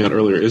mapping out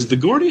earlier, is the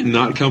Gordian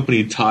Knot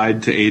Company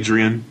tied to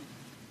Adrian?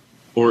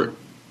 Or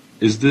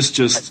is this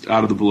just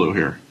out of the blue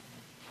here?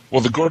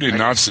 Well, the Gordian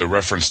Knot's a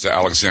reference to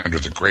Alexander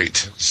the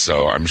Great,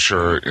 so I'm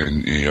sure,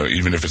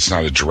 even if it's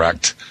not a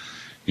direct,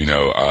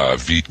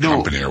 V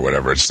company or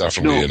whatever, it's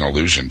definitely an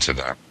allusion to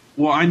that.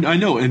 Well, I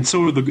know, and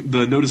so are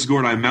the Notus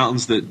Gordi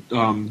Mountains that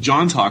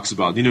John talks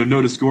about.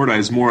 Notus Gordi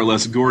is more or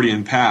less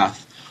Gordian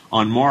path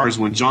on Mars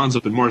when John's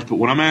up in Mars. But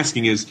what I'm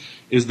asking is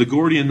the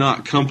Gordian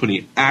Knot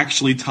Company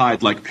actually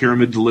tied, like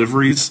Pyramid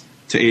Deliveries,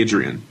 to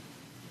Adrian?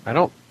 I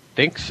don't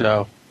think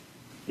so.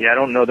 Yeah, I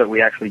don't know that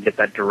we actually get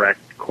that direct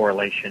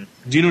correlation.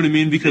 Do you know what I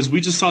mean? Because we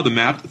just saw the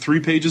map 3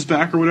 pages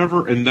back or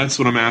whatever, and that's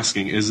what I'm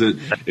asking. Is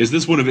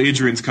this one of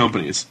Adrian's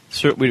companies?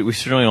 We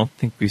certainly don't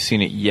think we've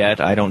seen it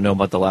yet. I don't know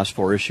about the last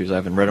 4 issues. I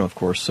haven't read them, of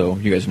course, so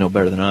you guys know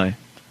better than I.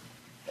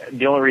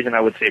 The only reason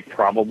I would say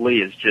probably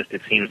is just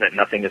it seems that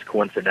nothing is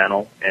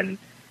coincidental, and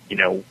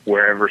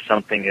wherever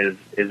something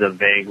is a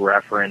vague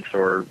reference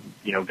or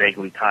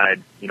vaguely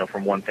tied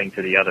from one thing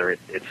to the other,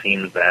 it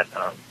seems that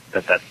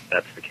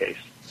that's the case.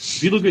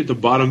 If you look at the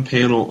bottom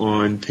panel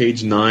on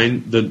page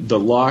 9, the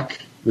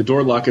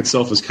door lock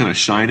itself is kind of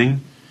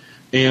shining,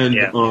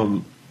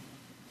 and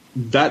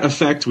that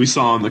effect we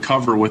saw on the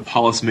cover with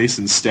Hollis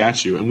Mason's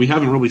statue, and we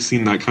haven't really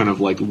seen that kind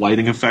of like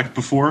lighting effect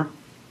before.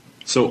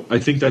 So I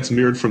think that's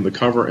mirrored from the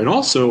cover, and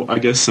also I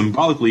guess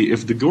symbolically,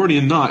 if the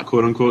Gordian knot,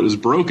 quote unquote, is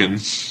broken,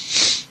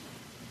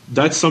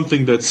 that's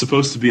something that's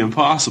supposed to be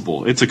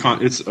impossible. It's a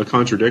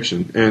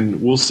contradiction,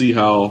 and we'll see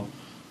how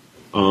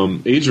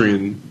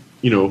Adrian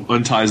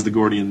unties the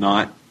Gordian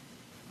knot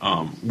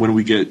when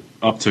we get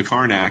up to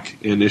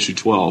Karnak in issue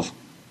 12.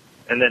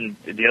 And then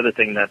the other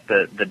thing that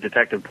the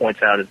detective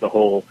points out is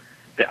the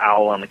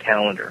owl on the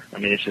calendar. I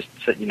mean, it's just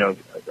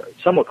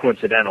somewhat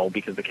coincidental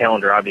because the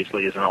calendar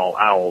obviously isn't all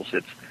owls.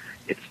 It's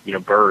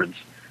birds,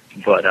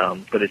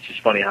 but it's just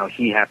funny how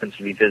he happens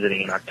to be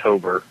visiting in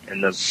October,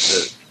 and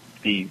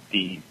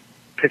the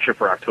picture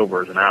for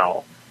October is an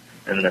owl,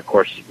 and then of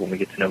course when we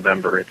get to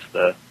November, it's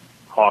the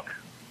hawk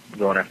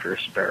going after a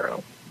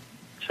sparrow.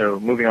 So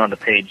moving on to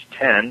page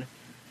 10,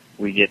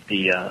 we get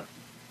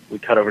we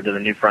cut over to the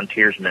New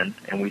Frontiersman,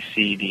 and we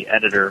see the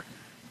editor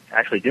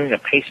actually doing a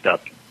paste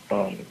up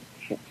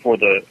for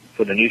the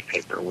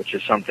newspaper, which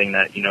is something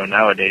that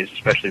nowadays,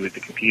 especially with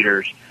the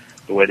computers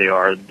the way they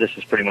are, this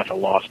is pretty much a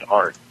lost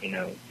art.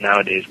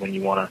 Nowadays when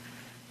you want to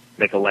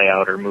make a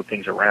layout or move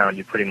things around,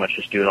 you pretty much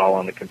just do it all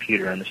on the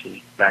computer, and this is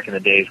back in the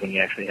days when you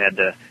actually had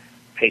to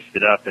paste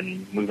it up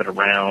and move it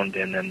around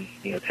and then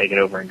take it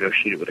over and go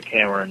shoot it with a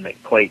camera and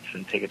make plates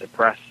and take it to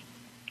press.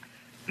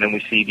 And then we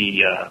see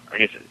the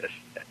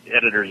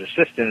editor's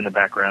assistant in the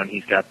background.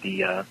 He's got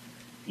the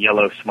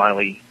yellow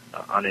smiley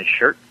on his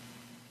shirt,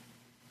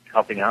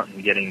 helping out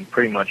and getting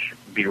pretty much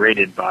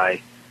berated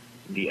by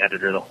the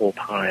editor the whole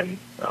time.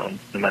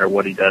 No matter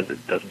what he does,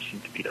 it doesn't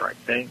seem to be the right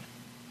thing.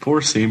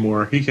 Poor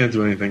Seymour. He can't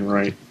do anything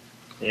right.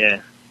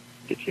 Yeah,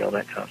 gets yelled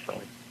at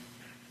constantly.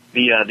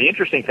 The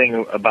interesting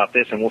thing about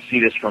this, and we'll see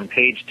this from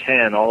page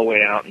 10 all the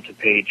way out into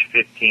page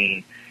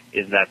 15,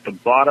 is that the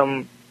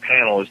bottom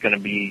panel is going to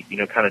be,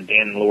 kind of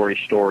Dan and Lori's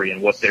story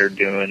and what they're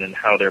doing and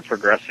how they're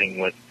progressing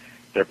with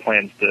their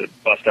plans to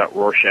bust out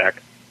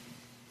Rorschach.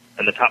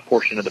 And the top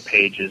portion of the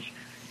page is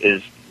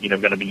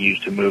going to be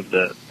used to move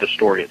the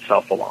story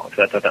itself along.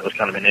 So I thought that was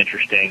kind of an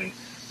interesting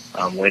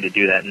way to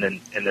do that.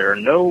 And there are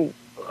no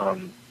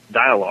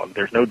dialogue.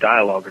 There's no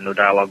dialogue or no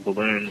dialogue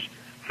balloons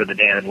for the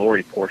Dan and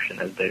Lori portion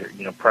as they're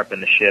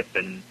prepping the ship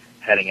and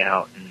heading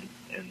out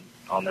and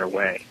on their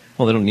way.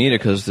 Well, they don't need it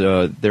because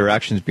their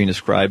actions being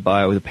described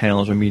by the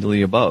panels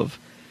immediately above.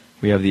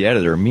 We have the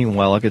editor.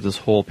 Meanwhile, I'll get this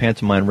whole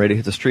pantomime ready to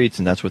hit the streets,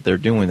 and that's what they're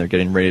doing. They're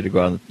getting ready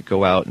to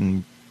go out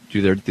and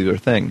do their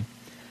thing.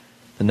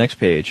 The next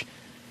page,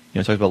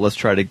 talks about let's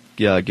try to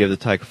give the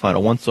Tyke a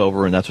final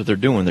once-over, and that's what they're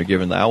doing. They're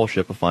giving the Owl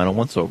ship a final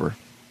once-over.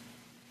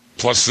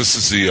 Plus, this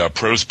is the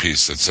prose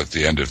piece that's at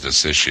the end of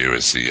this issue,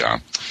 is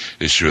the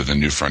issue of the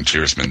New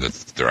Frontiersman that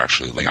they're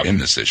actually laying out in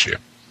this issue.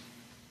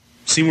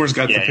 Seymour's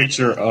got the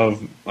picture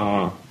of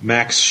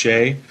Max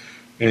Shea,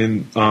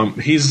 and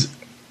he's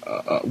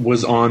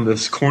was on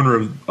this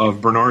corner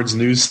of Bernard's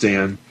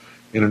newsstand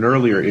in an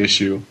earlier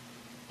issue.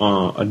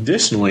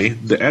 Additionally,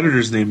 the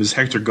editor's name is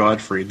Hector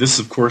Godfrey. This,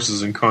 of course,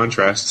 is in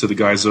contrast to the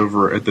guys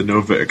over at the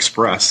Nova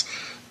Express,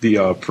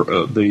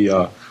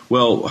 progressive.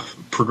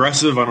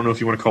 I don't know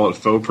if you want to call it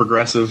faux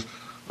progressive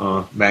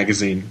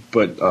magazine,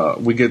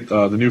 but we get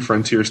the New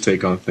Frontiers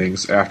take on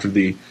things after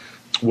the,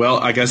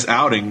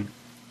 outing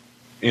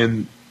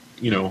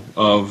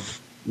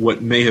of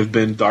what may have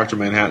been Dr.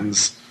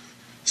 Manhattan's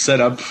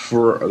setup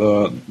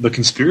for the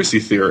conspiracy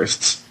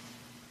theorists.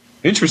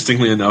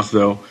 Interestingly enough,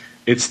 though,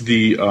 it's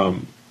the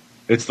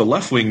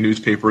left-wing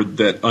newspaper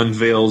that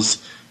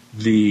unveils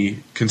the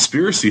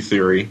conspiracy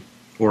theory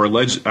or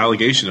alleged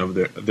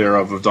allegation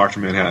thereof of Dr.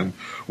 Manhattan,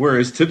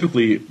 whereas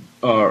typically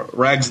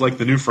rags like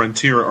the New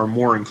Frontier are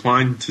more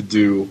inclined to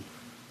do,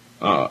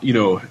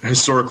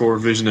 historical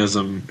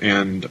revisionism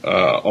and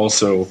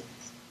also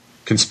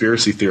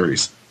conspiracy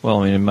theories.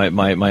 Well, I mean,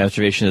 my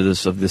observation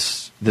of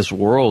this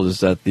world is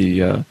that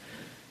the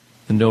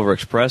Nova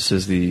Express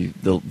is the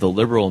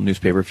liberal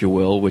newspaper, if you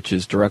will, which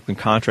is directly in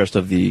contrast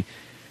of the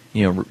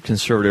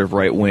conservative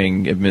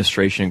right-wing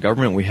administration and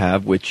government we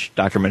have, which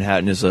Dr.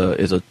 Manhattan is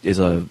a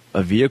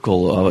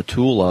vehicle of, a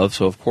tool of.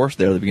 So of course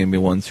they're going to be the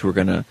ones who are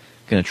going to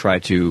try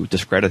to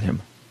discredit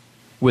him,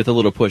 with a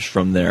little push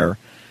from their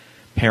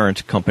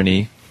parent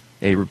company,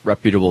 a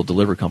reputable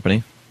delivery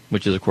company,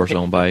 which is of course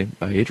owned by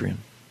Adrian.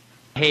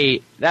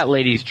 Hey, that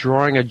lady's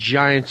drawing a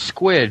giant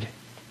squid.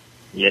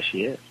 Yes,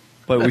 she is.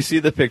 But we see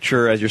the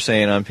picture, as you're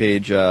saying, on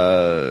page 10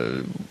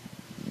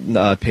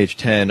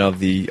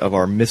 of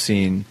our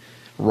missing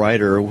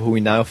writer, who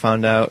we now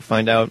find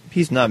out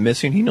he's not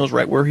missing. He knows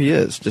right where he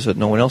is, just that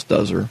no one else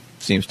does or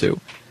seems to.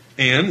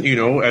 And,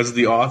 as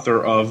the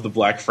author of The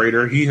Black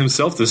Freighter, he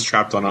himself is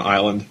trapped on an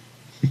island.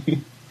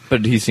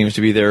 But he seems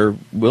to be there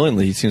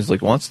willingly. He seems like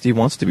he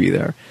wants to be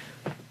there.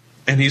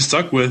 And he's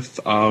stuck with,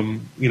 a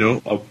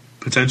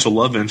potential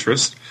love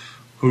interest.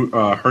 Who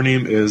her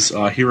name is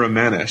Hira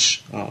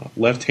Manish,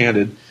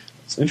 left-handed.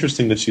 It's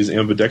interesting that she's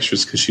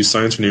ambidextrous because she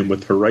signs her name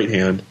with her right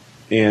hand.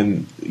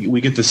 And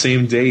we get the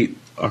same date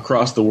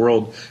across the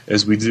world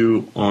as we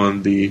do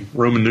on the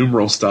Roman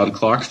numeral-styled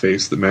clock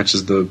face that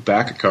matches the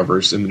back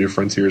covers in the New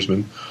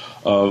Frontiersman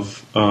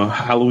of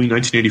Halloween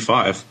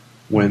 1985,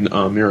 when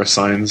Mira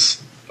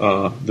signs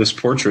this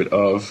portrait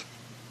of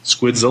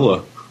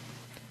Squidzilla.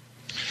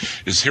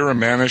 Is Hira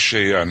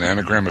Manish an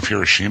anagram of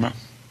Hiroshima?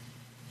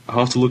 I'll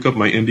have to look up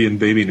my Indian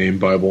baby name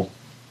Bible.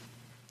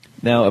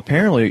 Now,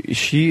 apparently,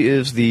 she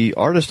is the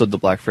artist of the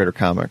Black Freighter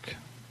comic,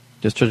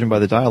 just judging by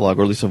the dialogue,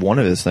 or at least of one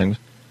of his things.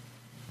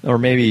 Or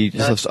maybe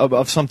just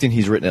of something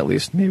he's written, at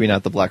least. Maybe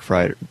not the Black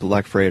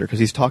Freighter, because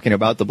he's talking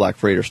about the Black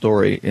Freighter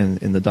story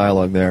in the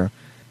dialogue there.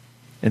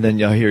 And then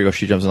here you go,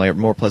 she jumps in, like,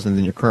 more pleasant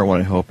than your current one,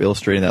 I hope,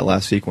 illustrating that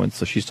last sequence.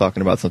 So she's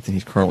talking about something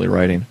he's currently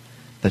writing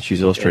that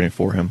she's illustrating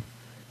for him.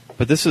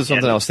 But this is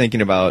something I was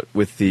thinking about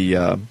with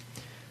the...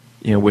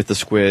 with the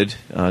squid,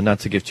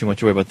 not to give too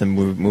much away about the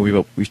movie,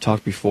 but we've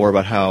talked before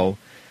about how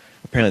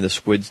apparently the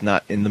squid's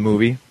not in the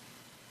movie.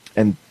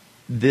 And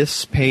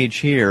this page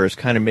here is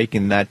kind of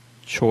making that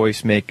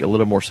choice make a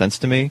little more sense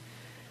to me.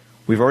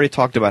 We've already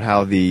talked about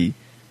how the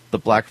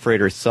Black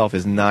Freighter itself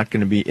is not going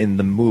to be in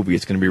the movie.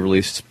 It's going to be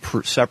released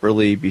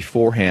separately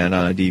beforehand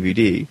on a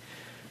DVD.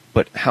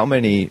 But how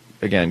many,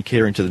 again,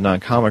 catering to the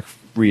non-comic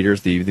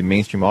readers, the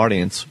mainstream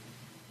audience,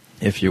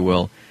 if you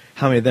will,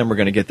 how many of them are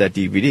going to get that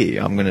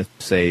DVD? I'm going to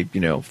say,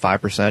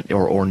 5%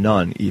 or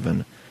none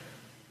even.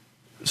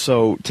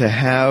 So to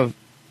have,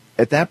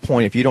 at that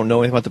point, if you don't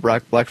know anything about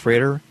the Black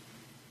Freighter,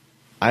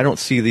 I don't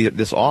see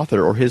this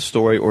author or his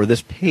story or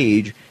this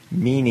page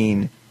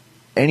meaning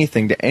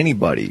anything to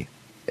anybody.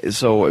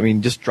 So, I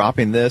mean, just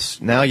dropping this,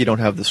 now you don't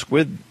have the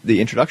squid,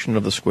 the introduction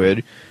of the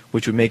squid,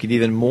 which would make it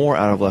even more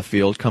out of left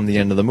field come the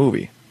end of the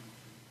movie,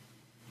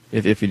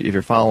 if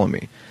you're following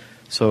me.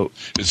 So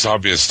it's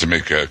obvious to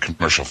make a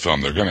commercial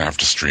film, they're going to have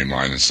to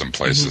streamline in some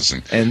places,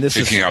 and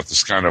taking out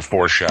this kind of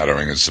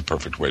foreshadowing is the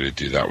perfect way to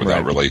do that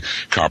without really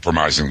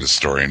compromising the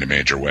story in a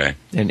major way.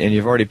 And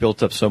you've already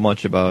built up so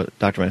much about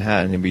Dr.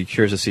 Manhattan, and be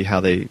curious to see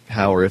how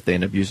or if they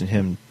end up using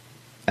him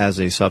as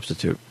a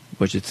substitute,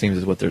 which it seems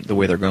is the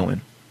way they're going.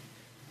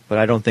 But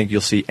I don't think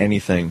you'll see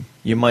anything.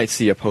 You might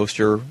see a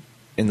poster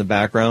in the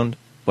background,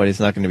 but it's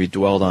not going to be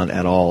dwelled on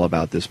at all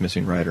about this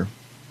missing writer.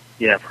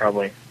 Yeah,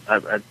 probably.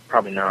 I'd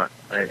probably not.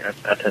 I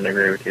tend to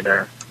agree with you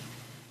there.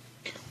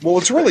 Well,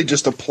 it's really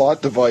just a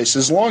plot device.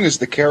 As long as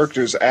the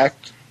characters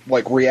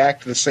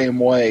react the same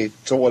way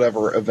to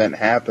whatever event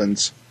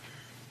happens,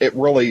 it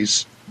really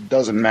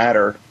doesn't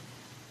matter.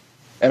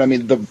 And I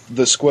mean,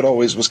 the squid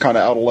always was kind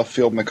of out of left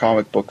field in the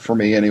comic book for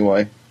me,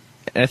 anyway.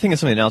 And I think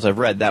it's something else I've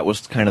read. That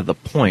was kind of the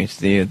point.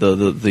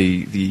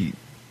 The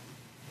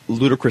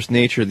ludicrous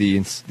nature,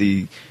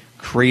 the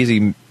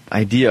crazy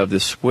idea of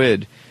this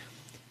squid,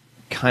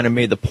 kind of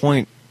made the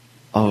point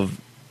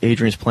of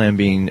Adrian's plan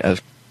being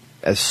as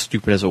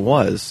stupid as it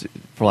was,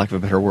 for lack of a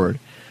better word.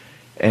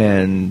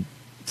 And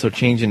so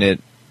changing it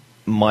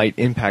might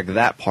impact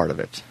that part of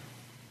it.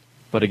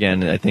 But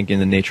again, I think in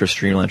the nature of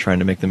Streamline, trying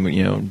to make them,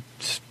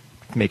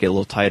 make it a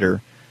little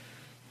tighter,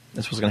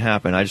 that's what's going to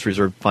happen. I just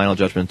reserve final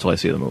judgment until I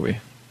see the movie.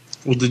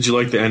 Well, did you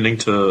like the ending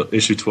to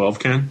issue 12,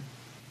 Ken?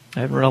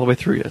 I haven't read all the way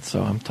through yet,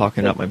 so I'm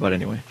talking out my butt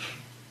anyway.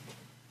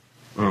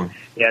 Oh.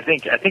 Yeah,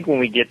 I think when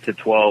we get to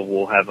 12,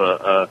 we'll have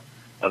a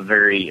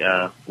very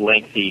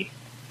lengthy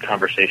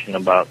conversation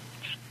about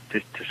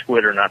to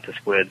squid or not to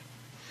squid.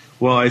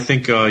 Well, I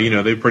think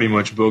they pretty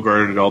much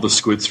bogarted all the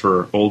squids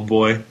for Old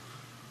Boy.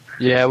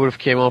 Yeah, it would have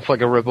came off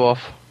like a ripoff.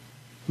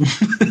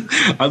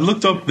 I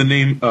looked up the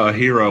name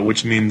Hira,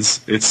 which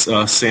means it's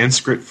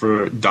Sanskrit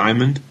for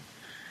diamond,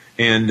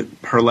 and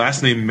her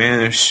last name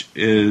Manish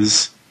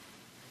is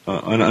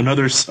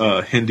another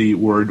Hindi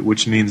word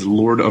which means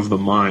Lord of the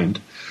Mind,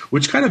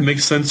 which kind of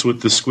makes sense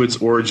with the squid's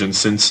origin,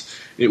 since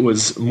it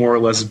was more or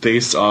less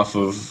based off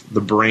of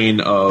the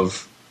brain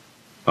of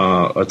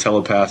a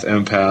telepath,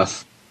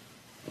 empath,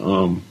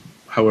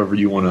 however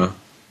you want to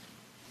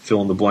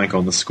fill in the blank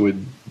on the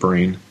squid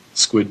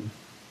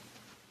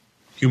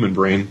human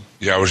brain.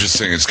 Yeah, I was just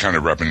saying it's kind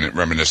of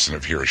reminiscent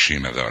of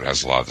Hiroshima, though. It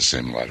has a lot of the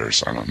same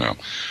letters. I don't know.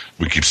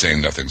 We keep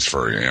saying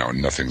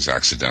nothing's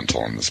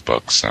accidental in this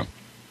book, so.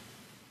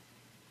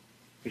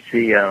 We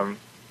see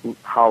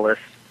Hollis,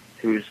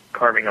 who's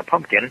carving a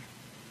pumpkin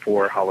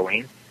for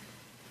Halloween.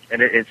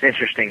 And it's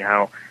interesting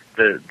how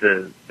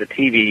the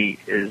TV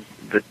is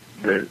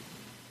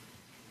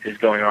is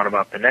going on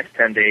about the next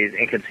 10 days,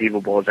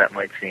 inconceivable as that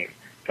might seem.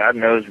 God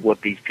knows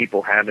what these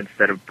people have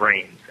instead of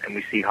brains. And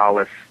we see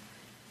Hollis,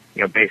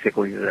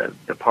 basically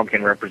the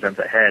pumpkin represents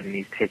a head, and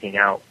he's taking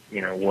out,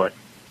 what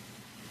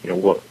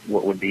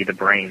would be the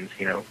brains,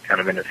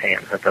 kind of in his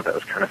hands. I thought that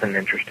was kind of an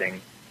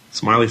interesting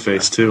smiley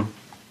face too.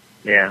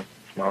 Yeah,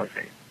 smiley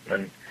face.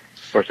 And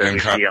of course, and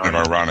kind of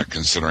ironic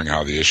considering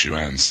how the issue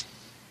ends.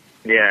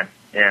 Yeah.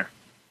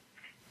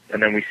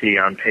 And then we see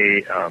on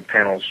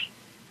panels.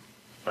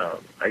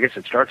 I guess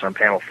it starts on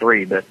panel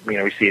 3, but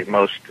we see it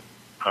most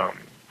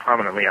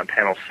prominently on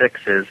panel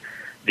 6 is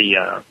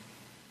the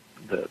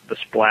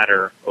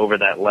splatter over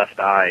that left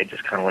eye,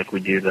 just kind of like we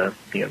do the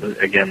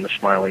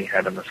smiley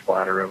head and the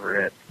splatter over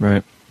it.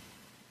 Right.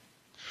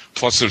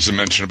 Plus, there's a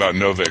mention about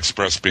Nova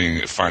Express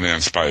being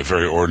financed by a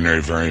very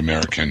ordinary, very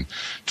American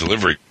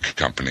delivery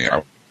company. I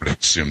would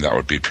assume that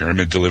would be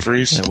Pyramid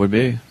Deliveries. That would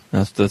be.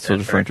 That's what I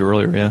was referring to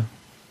earlier, yeah.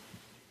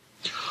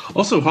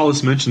 Also,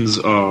 Hollis mentions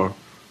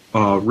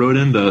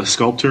Rodin, the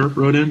sculptor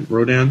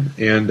Rodin,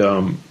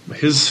 and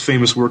his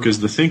famous work is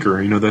The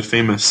Thinker. That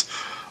famous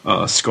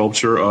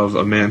sculpture of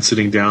a man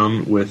sitting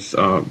down with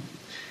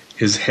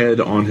his head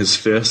on his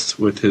fist,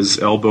 with his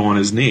elbow on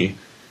his knee.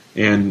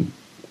 And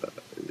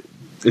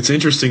it's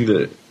interesting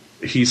that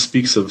he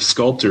speaks of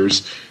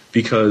sculptors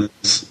because,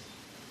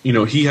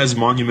 he has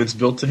monuments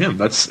built to him.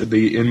 That's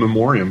the in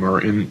memoriam,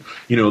 or in,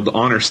 the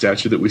honor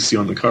statue that we see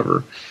on the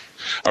cover.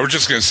 I was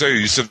just going to say,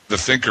 you said The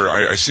Thinker.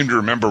 I seem to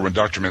remember when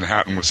Dr.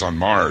 Manhattan was on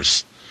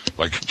Mars,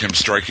 like him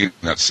striking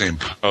that same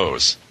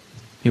pose.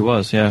 He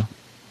was, yeah.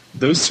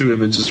 Those two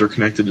images are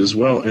connected as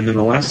well. And then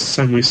the last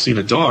time we've seen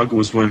a dog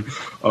was when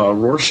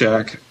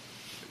Rorschach,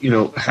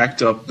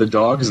 hacked up the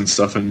dogs and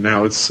stuff, and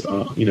now it's,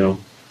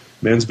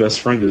 man's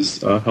best friend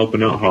is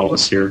helping out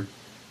Hollis here.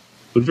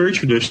 But very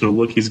traditional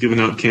look. He's giving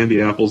out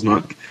candy apples,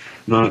 not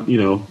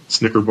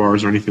Snicker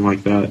bars or anything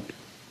like that.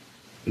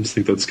 I just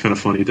think that's kind of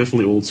funny.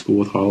 Definitely old school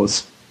with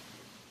Hollis.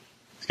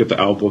 He's got the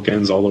owl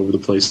bookends all over the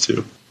place,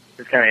 too.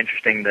 It's kind of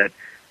interesting that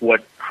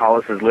what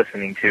Hollis is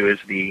listening to is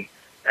the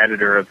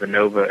editor of the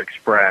Nova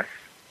Express,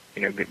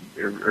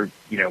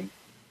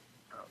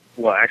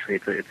 well, actually,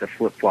 it's a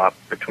flip-flop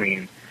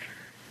between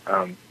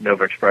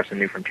Nova Express and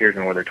New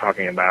Frontiersman, where they're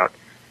talking about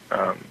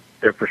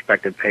their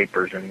respective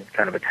papers and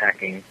kind of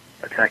attacking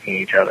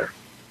each other.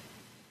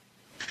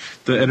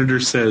 The editor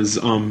says,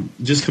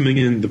 just coming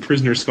in, the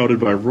prisoner scouted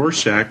by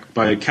Rorschach,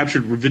 by a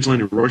captured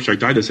vigilante Rorschach,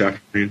 died this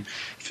afternoon.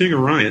 Fearing a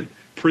riot,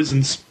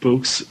 prison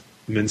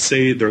spokesmen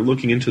say they're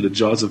looking into the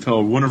jaws of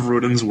hell. One of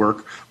Rodin's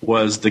work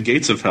was The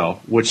Gates of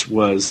Hell, which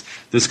was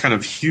this kind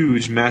of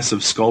huge,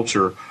 massive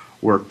sculpture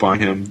work by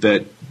him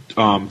that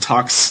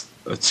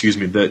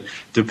that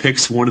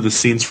depicts one of the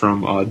scenes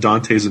from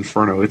Dante's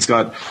Inferno. It's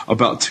got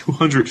about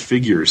 200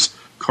 figures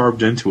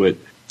carved into it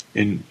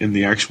in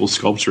the actual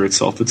sculpture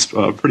itself. It's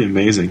pretty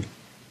amazing.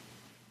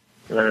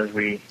 And then as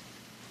we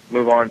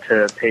move on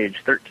to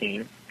page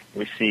 13,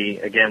 we see,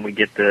 again, we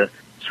get the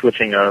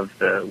switching of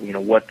the,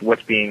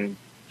 what's being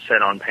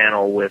said on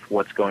panel with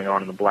what's going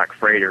on in the Black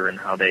Freighter and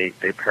how they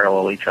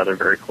parallel each other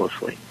very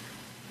closely.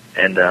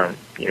 And,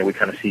 we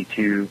kind of see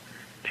two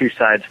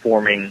sides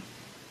forming,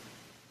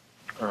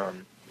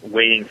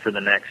 waiting for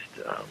the next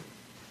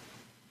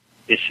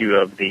issue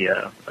of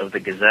the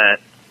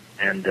Gazette,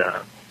 and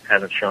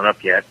hasn't shown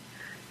up yet,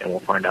 and we'll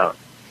find out,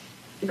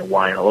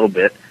 why in a little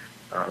bit.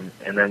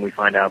 And then we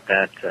find out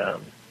that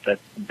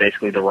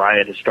basically the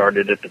riot has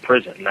started at the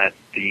prison. That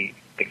the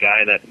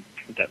guy that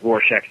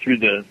Rorschach threw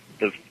the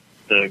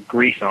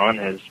grease on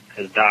has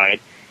died,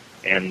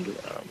 and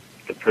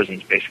the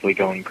prison's basically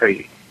going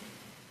crazy.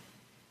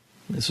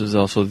 This is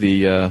also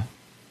the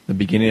the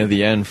beginning of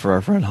the end for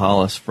our friend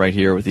Hollis right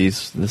here with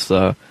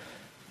the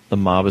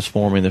mob is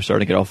forming. They're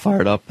starting to get all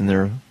fired up, and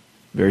they're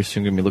very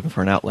soon going to be looking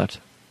for an outlet.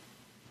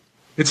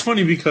 It's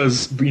funny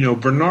because,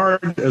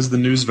 Bernard, as the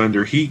news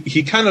vendor,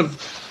 he kind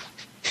of...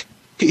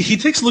 He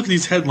takes a look at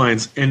these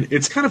headlines, and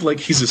it's kind of like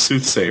he's a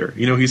soothsayer.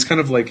 He's kind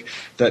of like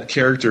that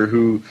character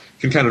who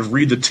can kind of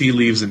read the tea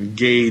leaves and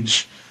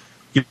gauge,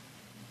 the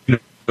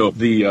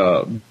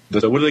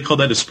what do they call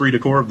that? Esprit de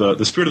corps,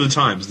 the spirit of the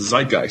times, the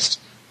zeitgeist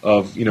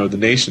of the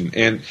nation.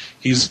 And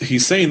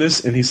he's saying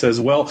this, and he says,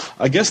 "Well,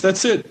 I guess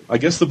that's it. I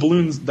guess the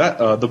balloon's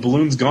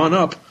gone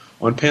up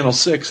on panel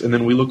 6." And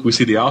then we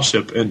see the owl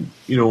ship, and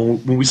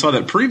when we saw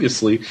that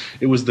previously,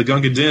 it was the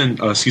Gunga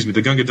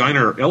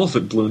Diner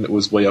elephant balloon that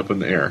was way up in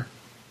the air.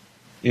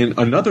 And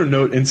another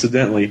note,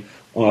 incidentally,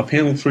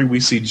 panel 3, we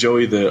see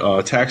Joey,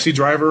 the taxi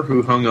driver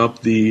who hung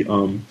up the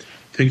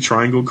Pink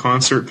Triangle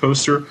concert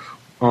poster.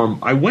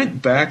 I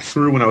went back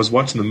through when I was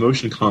watching the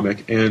motion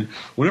comic, and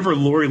whenever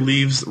Laurie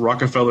leaves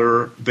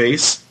Rockefeller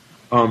Base,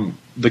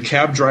 the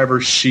cab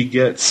driver she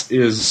gets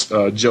is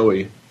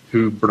Joey,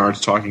 who Bernard's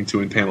talking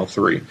to in panel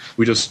 3.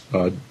 We just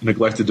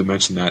neglected to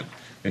mention that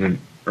in an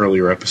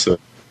earlier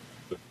episode.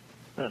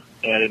 Yeah,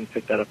 I didn't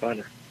pick that up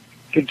either.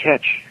 Good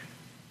catch.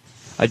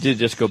 I did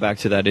just go back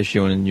to that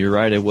issue, and you're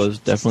right, it was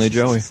definitely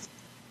Joey.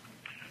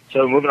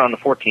 So moving on to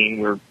 14,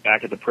 we're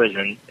back at the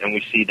prison, and we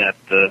see that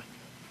the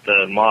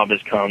mob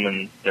has come,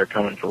 and they're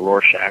coming for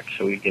Rorschach.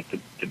 So we get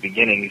the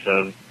beginnings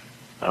of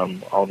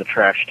all the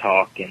trash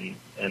talk and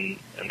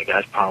the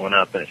guys piling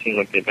up, and it seems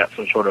like they've got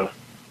some sort of...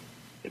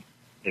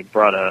 They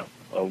brought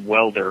a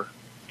welder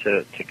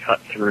to cut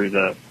through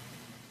the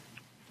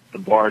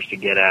bars to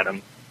get at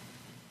him.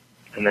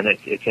 And then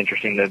it's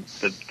interesting that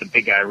the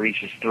big guy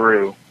reaches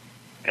through,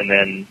 and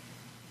then,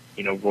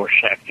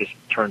 Rorschach just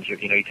turns,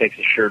 he takes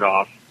his shirt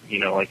off,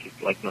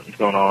 like nothing's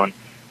going on,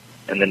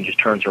 and then just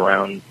turns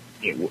around,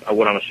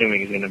 what I'm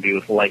assuming is going to be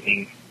with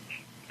lightning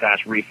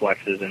fast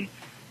reflexes, and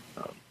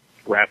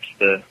wraps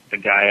the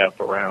guy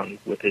up around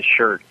with his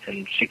shirt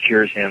and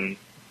secures him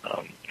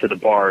to the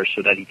bars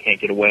so that he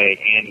can't get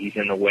away, and he's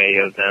in the way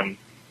of them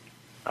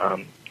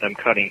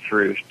cutting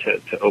through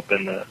to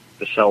open the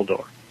cell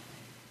door.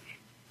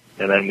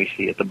 And then we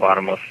see at the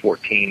bottom of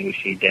 14, we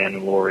see Dan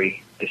and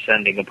Laurie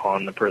descending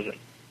upon the prison.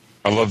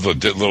 I love the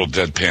little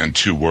deadpan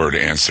 2-word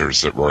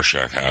answers that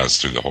Rorschach has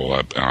through the whole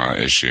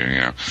issue.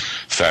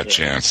 Fat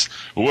chance.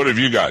 What have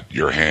you got?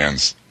 Your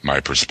hands.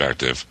 My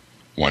perspective.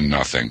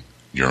 1-0.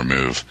 Your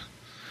move.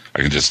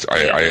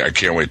 I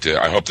can't wait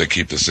I hope they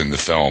keep this in the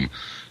film.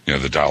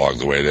 The dialogue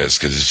the way it is,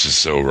 because it's just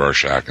so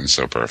Rorschach and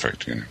so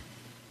perfect. And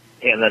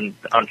then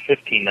on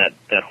 15,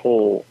 that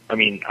whole,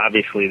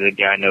 obviously the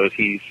guy knows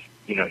he's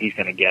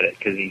going to get it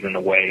because he's in the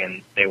way,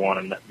 and they want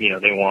him.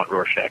 They want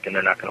Rorschach, and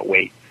they're not going to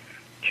wait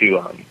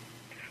to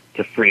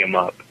free him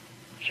up.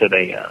 So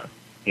they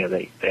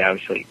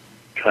obviously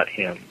cut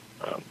him.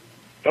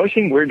 It always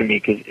seemed weird to me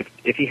because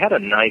if he had a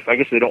knife, I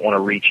guess they don't want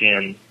to reach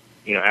in.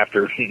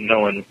 After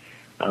knowing.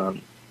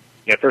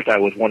 At first, I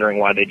was wondering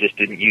why they just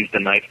didn't use the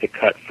knife to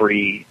cut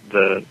free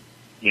the,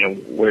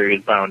 where he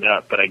was bound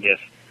up. But I guess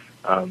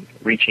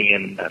reaching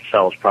in that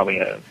cell is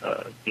probably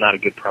not a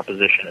good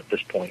proposition at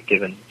this point,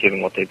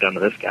 given what they've done to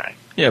this guy.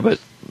 Yeah, but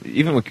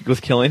even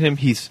with killing him,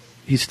 he's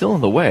still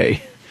in the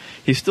way.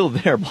 He's still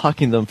there,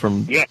 blocking them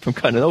from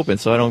cutting it open.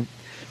 So I don't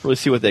really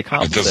see what they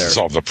accomplished there. It doesn't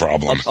solve the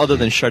problem, other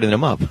than shutting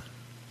him up.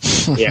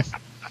 Yeah,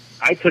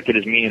 I took it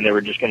as meaning they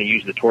were just going to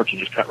use the torch and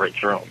just cut right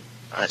through him.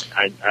 I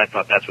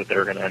thought that's what they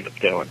were going to end up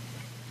doing.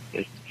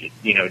 Is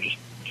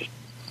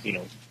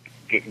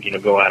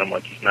go at him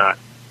like he's not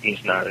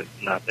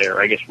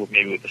there. I guess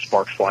maybe with the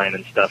sparks flying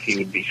and stuff, he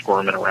would be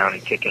squirming around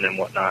and kicking and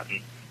whatnot.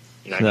 And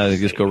no, they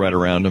just go right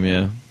around him.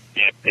 Yeah.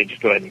 Yeah, if they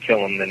just go ahead and kill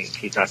him, then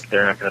they're not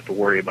going to have to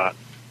worry about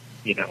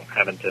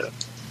having to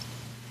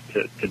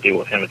deal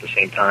with him at the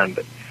same time.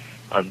 But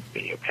on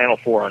panel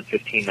 4 on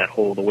 15,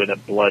 the way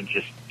that blood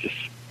just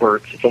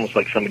spurts, it's almost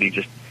like somebody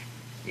just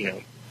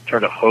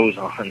turned a hose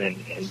on and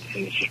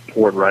it's just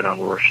poured right on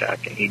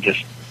Rorschach, and he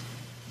just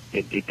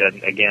it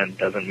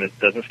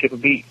doesn't skip a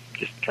beat,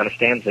 just kind of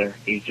stands there.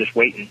 He's just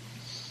waiting.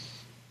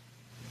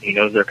 He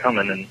knows they're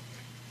coming, and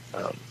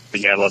but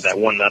yeah, I love that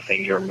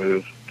 1-0 your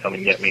move, come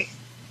and get me.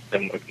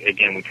 Then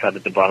again, we cut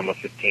at the bottom of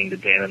 15 to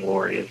Dan and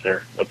Laurie as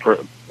they're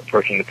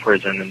approaching the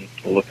prison, and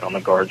look on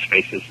the guards'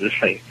 faces as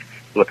they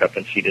look up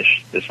and see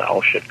this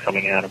owl ship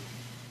coming at them.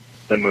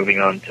 Then moving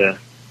on to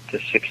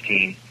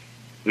 16,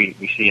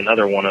 we see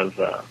another one of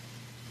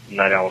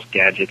Night Owl's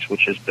gadgets,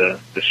 which is the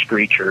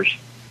screechers,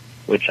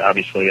 which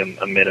obviously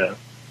emit a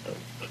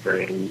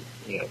very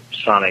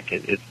sonic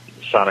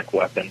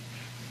weapon.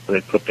 So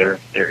they put their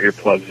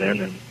earplugs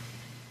in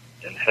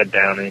and head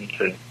down in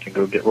to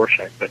go get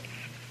Rorschach. But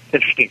it's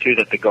interesting too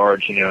that the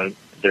guards,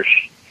 they're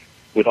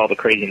with all the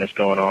craziness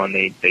going on,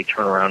 they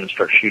turn around and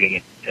start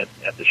shooting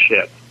at the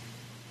ship.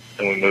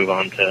 Then we move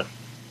on to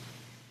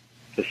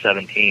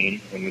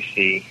 17, and we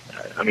see.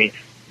 How many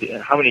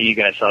of you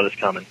guys saw this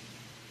coming?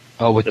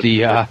 Oh, with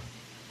the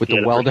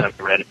welder.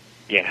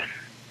 Yeah.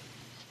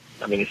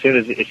 I mean, as soon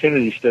as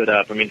he stood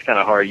up, I mean, it's kind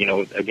of hard, you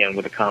know, again,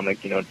 with a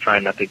comic, you know,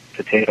 trying not to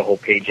take a whole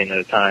page in at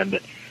a time,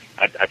 but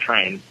I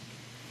try and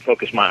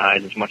focus my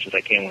eyes as much as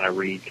I can when I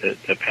read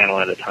to panel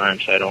at a time,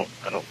 so I don't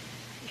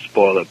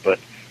spoil it. But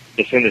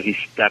as soon as he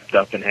stepped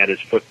up and had his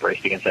foot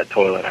braced against that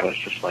toilet, I was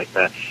just like,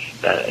 this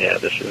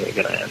isn't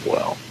going to end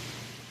well.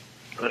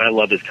 And I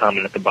love his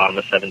comment at the bottom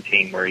of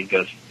 17 where he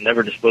goes,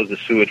 never dispose of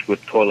sewage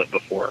with toilet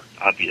before.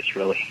 Obvious,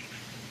 really.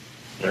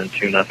 And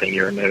 2-0,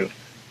 you remove.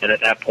 And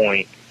at that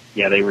point,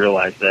 yeah, they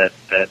realize that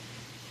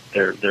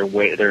they're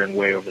in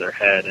way over their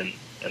head,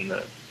 and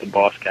the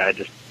boss guy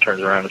just turns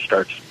around and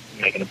starts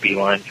making a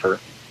beeline for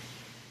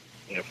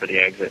the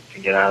exit to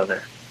get out of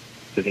there,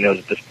 because he knows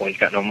at this point he's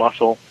got no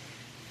muscle,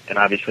 and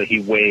obviously he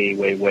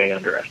way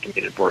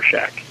underestimated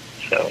Rorschach,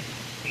 so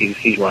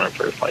he's running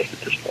for his life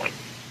at this point.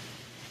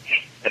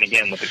 And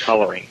again, with the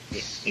coloring,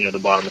 you know, the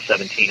bottom of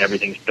 17,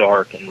 everything's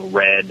dark and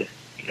red,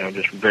 you know,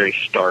 just very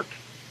stark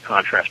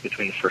contrast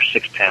between the first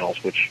 6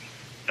 panels, which,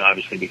 you know,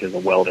 obviously because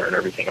of the welder and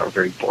everything, are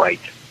very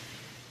bright.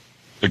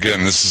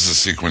 Again, this is a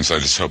sequence I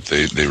just hope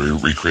they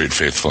recreate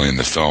faithfully in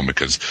the film,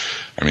 because,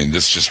 I mean,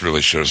 this just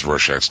really shows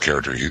Rorschach's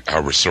character,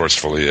 how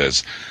resourceful he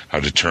is,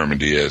 how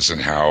determined he is, and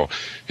how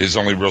his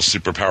only real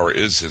superpower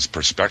is his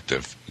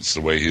perspective. It's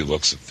the way he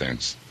looks at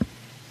things.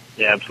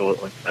 Yeah,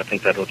 absolutely. I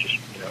think that'll just,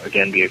 you know,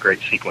 again, be a great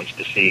sequence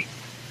to see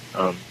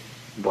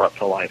brought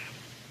to life.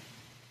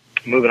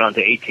 Moving on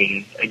to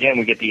 18, again,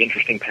 we get the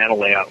interesting panel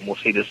layout, and we'll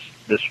see this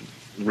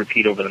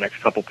repeat over the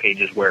next couple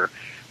pages, where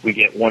we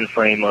get one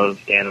frame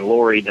of Dan and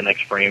Laurie, the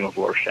next frame of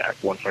Rorschach,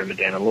 one frame of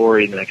Dan and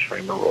Laurie, the next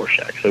frame of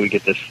Rorschach. So we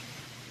get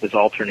this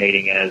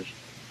alternating as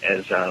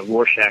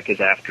Rorschach is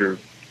after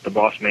the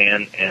boss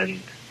man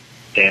and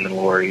Dan and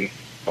Laurie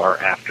are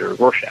after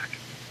Rorschach.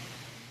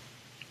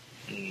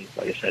 And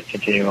like I said,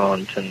 continuing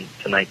on to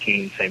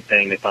 19, same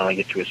thing. They finally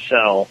get to his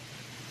cell.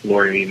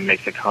 Laurie even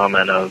makes a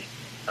comment of,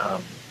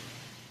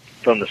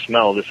 from the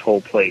smell, this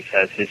whole place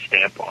has his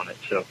stamp on it.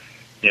 So,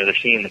 you know, they're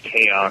seeing the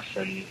chaos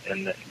and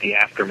the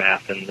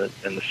aftermath and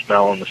the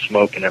smell and the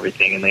smoke and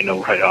everything, and they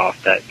know right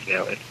off that, you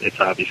know, it's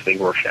obviously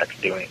Rorschach's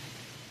doing.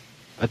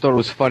 I thought it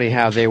was funny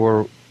how they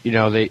were, you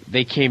know,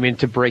 they came in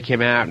to break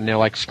him out, and they're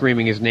like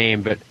screaming his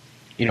name, but,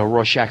 you know,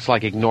 Rorschach's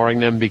like ignoring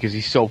them because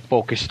he's so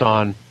focused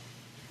on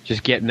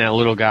just getting that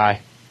little guy.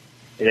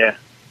 Yeah,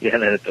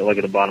 and then look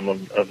at the bottom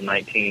of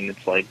 19,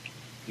 it's like,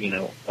 you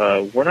know,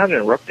 we're not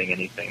interrupting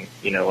anything,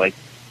 you know, like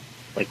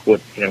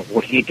what, you know,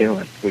 what are you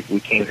doing?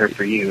 We came here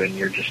for you, and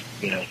you're just,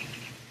 you know,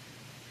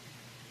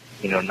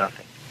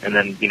 nothing. And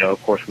then, you know,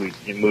 of course,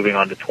 moving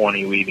on to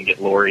 20, we even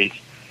get Laurie's,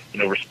 you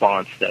know,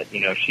 response that, you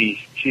know, she's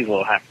a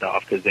little hacked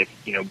off because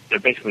they're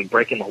basically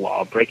breaking the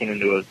law, breaking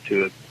into a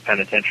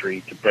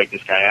penitentiary to break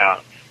this guy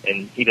out,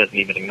 and he doesn't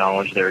even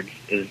acknowledge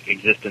his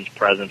existence,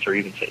 presence, or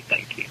even say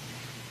thank you.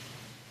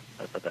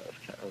 I thought that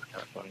was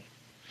kind of funny.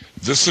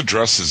 This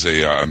addresses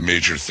a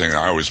major thing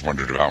I always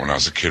wondered about when I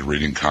was a kid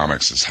reading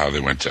comics, is how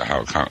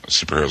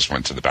superheroes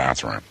went to the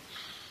bathroom.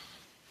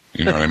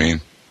 You know what I mean?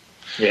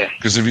 Yeah.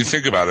 Because if you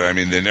think about it, I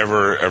mean, they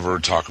never ever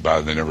talk about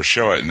it, they never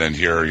show it, and then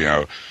here, you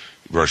know,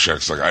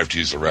 Rorschach's like, I have to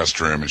use the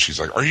restroom, and she's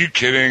like, are you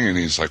kidding? And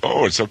he's like,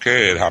 oh, it's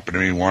okay, it happened to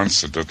me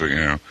once, you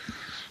know,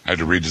 I had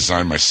to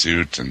redesign my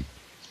suit. And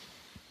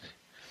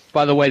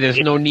by the way, there's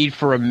no need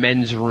for a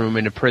men's room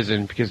in a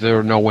prison because there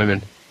are no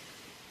women.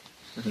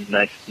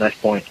 Nice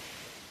point.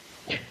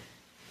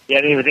 Yeah,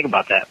 I didn't even think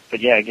about that,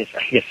 but yeah, I guess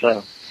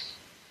so.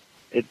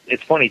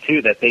 It's funny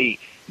too that they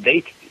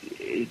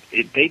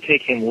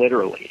take him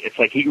literally. It's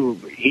like he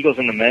goes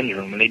in the men's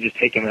room and they just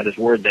take him at his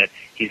word that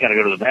he's got to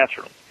go to the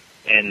bathroom.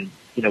 And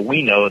you know,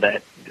 we know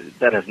that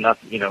has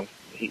nothing. You know,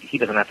 he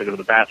doesn't have to go to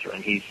the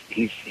bathroom.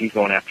 He's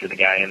going after the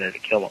guy in there to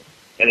kill him.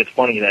 And it's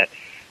funny that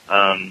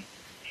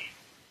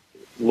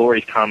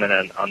Laurie's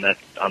comment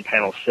on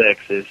panel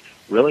 6 is,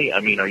 really? I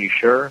mean, are you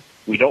sure?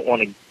 We don't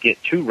want to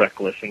get too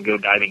reckless and go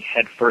diving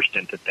head first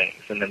into things.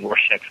 And then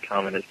Rorschach's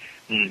comment is,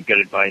 good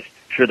advice.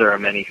 Sure, there are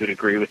many who'd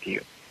agree with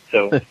you.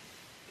 So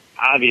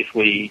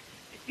obviously,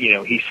 you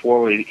know, he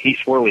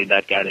swirled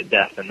that guy to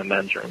death in the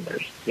men's room.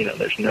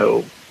 There's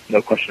no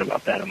question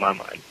about that in my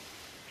mind.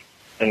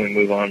 Then we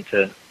move on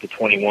to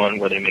 21,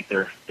 where they make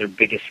their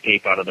big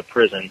escape out of the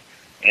prison.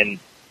 And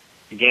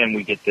again,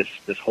 we get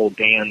this whole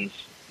Dan's,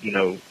 you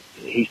know,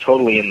 he's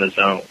totally in the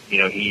zone.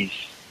 You know, he's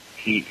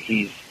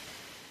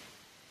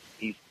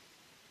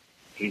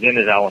in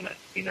his element,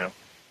 you know,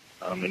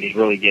 and he's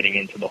really getting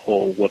into the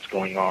whole what's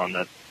going on.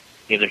 That,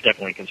 you know, there's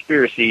definitely a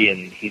conspiracy,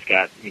 and he's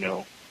got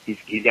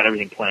got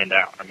everything planned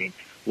out. I mean,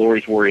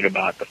 Laurie's worried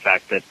about the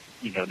fact that,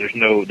 you know, there's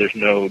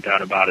no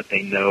doubt about it.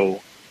 They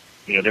know,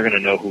 you know, they're going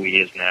to know who he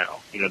is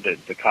now. You know,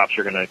 the cops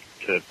are going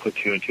to put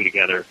 2 and 2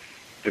 together.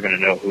 They're going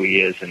to know who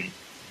he is, and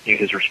you know,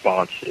 his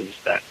response is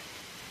that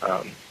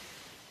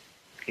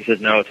he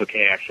says, "No, it's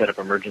okay. I set up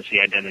emergency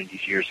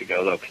identities years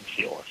ago. They'll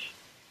conceal us.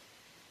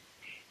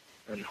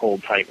 And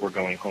hold tight, we're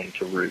going home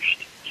to roost."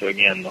 So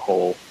again, the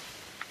whole,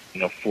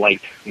 you know,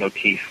 flight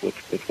motif with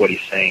what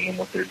he's saying and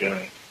what they're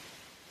doing.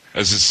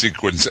 as this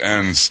sequence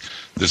ends,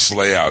 this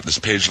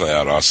page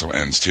layout also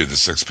ends too. The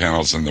 6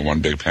 panels and the one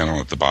big panel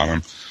at the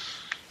bottom.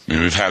 I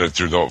mean, we've had it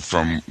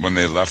from when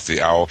they left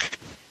the Owl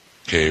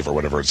Cave or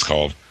whatever it's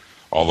called,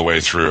 all the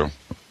way through.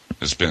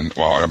 It's been,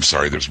 well, I'm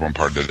sorry, there's one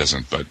part that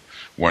isn't, but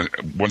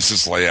once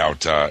this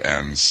layout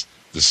ends,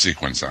 the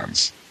sequence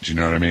ends. Do you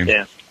know what I mean?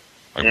 Yeah.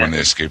 Like when they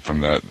escape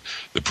from the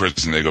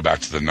prison, they go back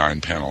to the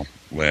 9-panel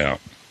layout.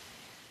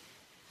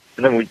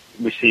 And then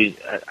we see,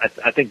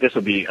 I think this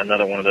will be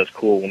another one of those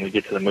cool when we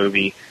get to the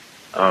movie,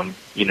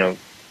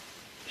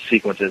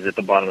 sequences at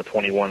the bottom of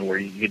 21 where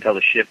you can tell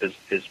the ship is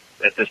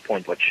at this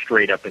point like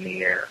straight up in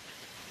the air.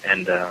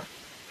 And,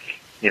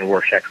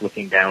 Rorschach's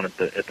looking down at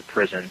the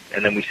prison.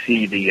 And then we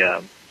see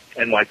the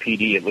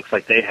NYPD, it looks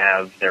like they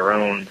have their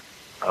own,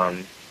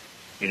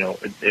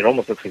 it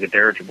almost looks like a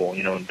dirigible,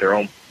 their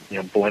own,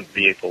 blimp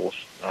vehicles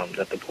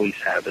that the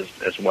police have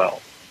as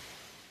well.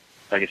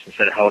 I guess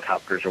instead of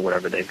helicopters or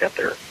whatever, they've got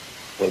their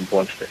little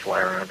blimps that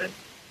fly around. And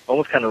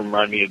almost kind of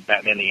remind me of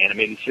Batman the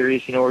Animated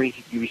Series, where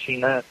you've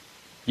seen that?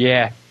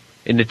 Yeah,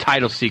 in the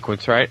title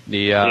sequence, right?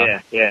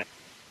 Yeah.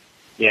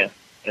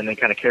 And then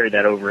kind of carried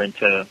that over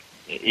into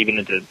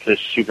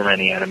Superman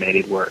the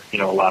Animated, where,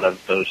 a lot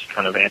of those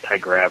kind of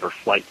anti-grav or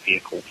flight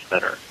vehicles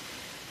that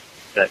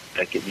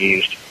get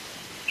used.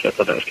 So I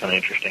thought that was kind of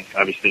interesting.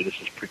 Obviously,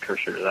 this is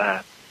precursor to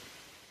that.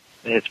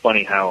 And it's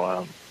funny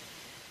how,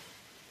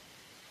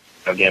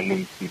 again,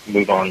 we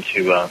move on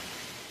to,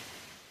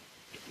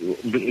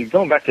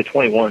 going back to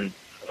 21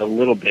 a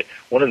little bit,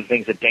 one of the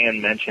things that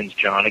Dan mentions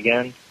John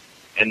again,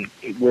 and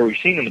where we've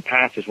seen in the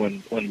past is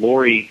when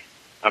Laurie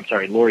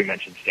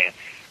mentions Dan,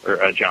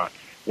 or John.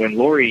 When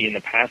Laurie in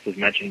the past has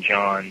mentioned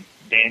John,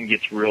 Dan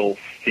gets real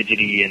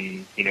fidgety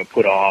and,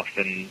 put off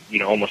and,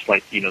 almost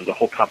like, the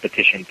whole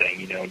competition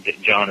thing,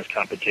 John is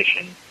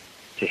competition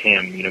to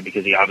him,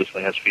 because he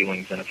obviously has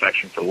feelings and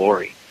affection for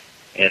Laurie.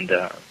 And,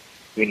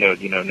 we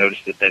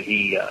noticed that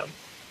he,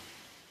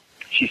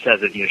 she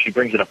says that, she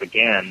brings it up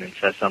again and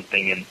says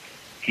something and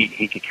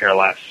he could care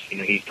less,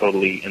 he's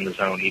totally in the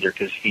zone either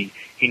because he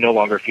no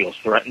longer feels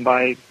threatened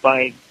by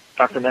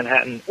Dr.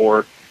 Manhattan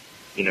or,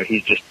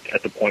 he's just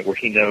at the point where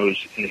he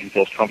knows and he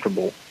feels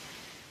comfortable,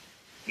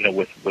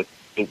 with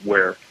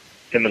where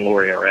him and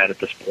Laurie are at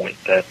this point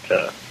that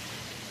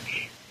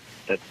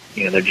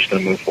they're just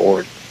going to move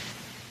forward.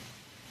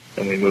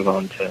 And we move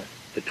on to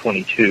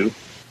 22.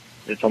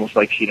 It's almost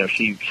like, she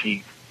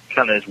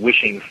kind of is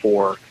wishing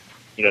for,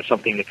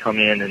 something to come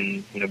in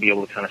and, be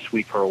able to kind of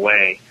sweep her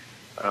away,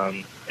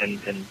 and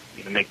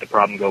make the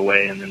problem go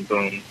away. And then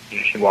boom,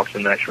 she walks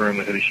in the next room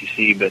and who does she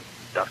see but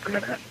Dr.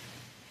 Manhattan?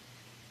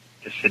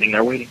 Just sitting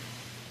there waiting.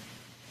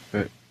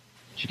 With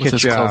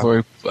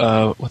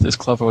his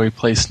cleverly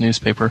placed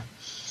newspaper.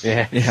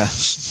 Yeah.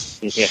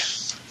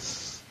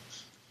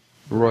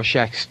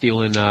 Rorschach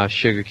stealing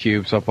sugar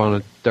cubes up on the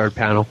third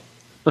panel.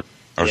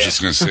 I was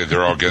just going to say,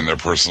 they're all getting their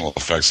personal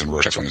effects and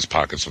Rorschach in his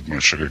pockets with more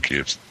sugar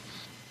cubes.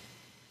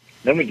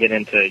 Then we get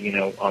into,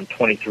 on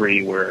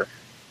 23 where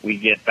we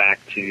get back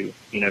to,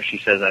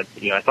 she says, I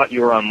thought you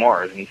were on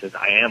Mars. And he says,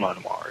 I am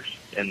on Mars.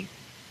 And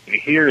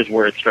here is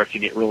where it starts to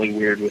get really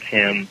weird with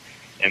him.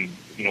 And,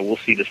 we'll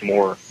see this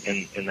more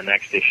in the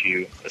next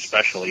issue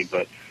especially.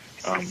 But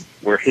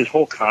where his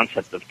whole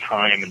concept of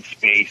time and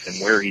space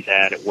and where he's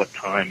at what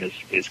time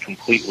is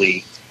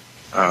completely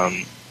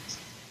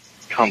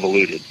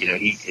convoluted.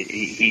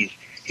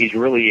 He's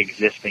really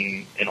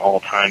existing in all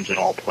times and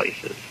all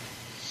places.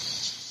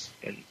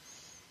 And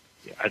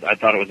I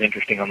thought it was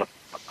interesting on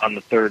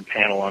the third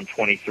panel on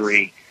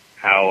 23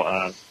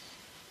 how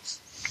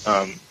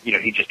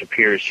he just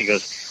appears. She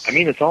goes,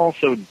 it's all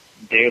so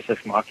Deus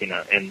Ex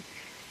Machina, and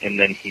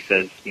then he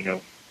says,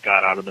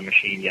 God out of the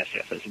machine. Yes,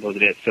 I suppose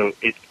it is. So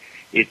it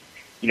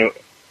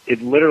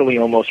literally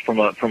almost from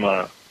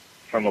a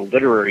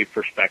literary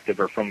perspective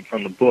or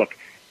from the book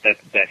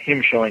that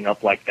him showing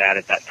up like that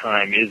at that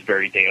time is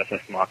very Deus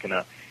Ex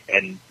Machina,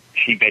 and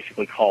she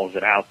basically calls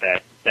it out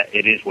that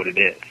it is what it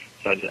is.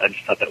 So I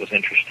just thought that was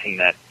interesting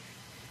that,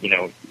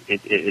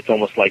 it's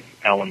almost like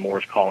Alan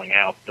Moore's calling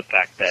out the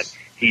fact that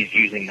he's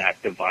using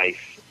that device.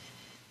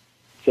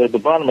 So at the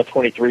bottom of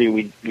 23,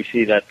 we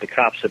see that the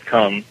cops have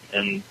come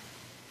and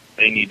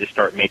they need to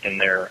start making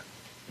their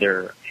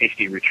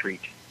hasty retreat.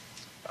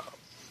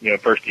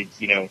 First,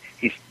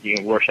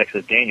 Rorschach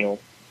says, Daniel,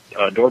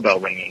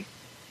 doorbell ringing.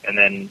 And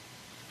then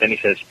he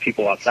says,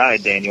 people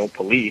outside, Daniel,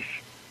 police.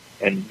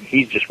 And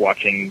he's just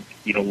watching,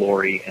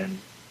 Laurie and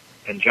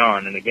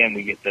John. And again,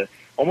 we get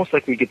almost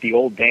like we get the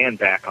old Dan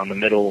back on the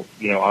middle,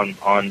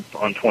 on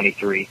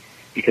 23,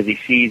 because he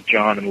sees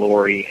John and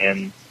Laurie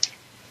and,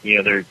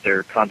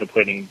 they're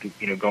contemplating,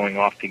 going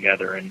off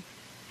together. And,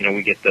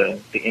 we get the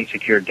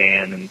insecure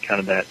Dan and kind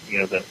of that,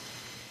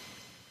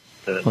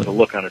 the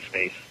look on his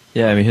face.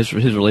 Yeah, I mean, his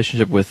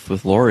relationship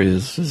with Laurie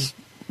is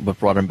what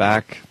brought him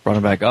back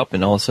up,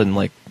 and all of a sudden,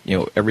 like,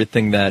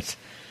 everything that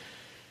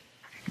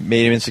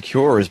made him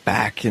insecure is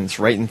back, and it's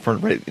right in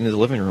his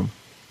living room.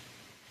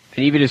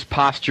 And even his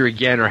posture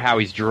again, or how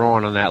he's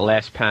drawn on that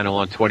last panel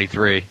on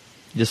 23. He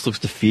just looks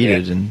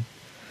defeated, and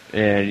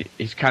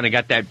he's kind of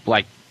got that,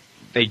 like,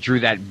 they drew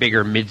that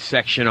bigger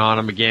midsection on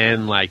him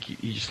again. Like,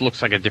 he just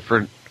looks like a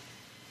different,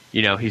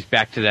 he's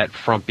back to that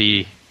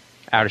frumpy,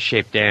 out of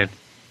shape Dan.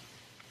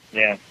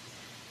 Yeah.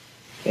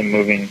 And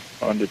moving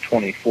on to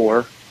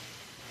 24,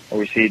 where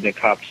we see the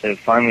cops have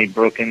finally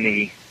broken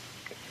the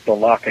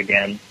lock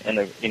again, and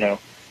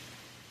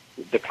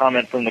the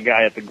comment from the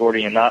guy at the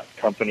Gordian Knot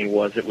Company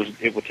was it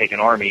would take an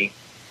army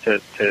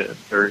the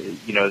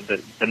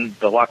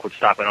lock would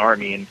stop an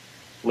army, and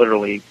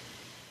literally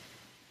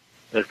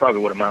there's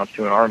probably what amounts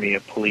to an army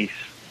of police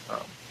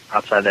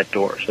outside that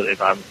door. So they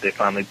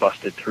finally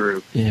busted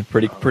through. Yeah,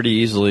 pretty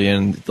easily,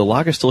 and the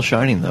lock is still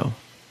shining though.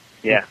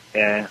 Yeah,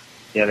 the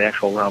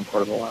actual round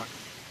part of the lock.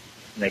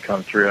 And they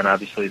come through, and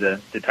obviously the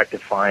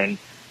detective find,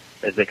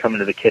 as they come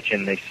into the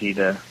kitchen, they see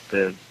the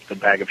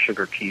bag of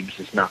sugar cubes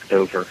is knocked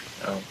over.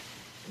 And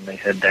they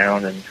head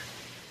down and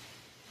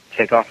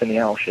take off in the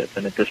owl ship.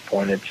 And at this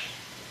point,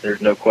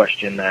 there's no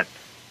question that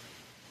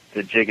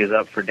the jig is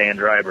up for Dan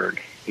Dreiberg.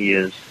 He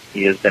has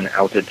been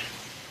outed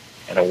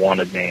and a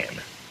wanted man.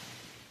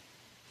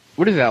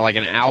 What is that, like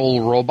an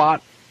owl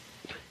robot?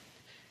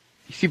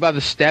 You see by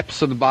the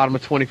steps on the bottom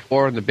of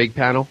 24 in the big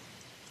panel?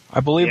 I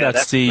believe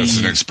that's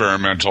an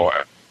experimental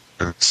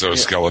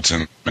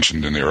exoskeleton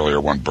mentioned in the earlier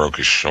one. Broke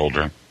his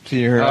shoulder.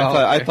 See,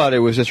 I thought it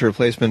was just a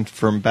replacement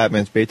from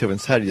Batman's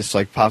Beethoven's head. He just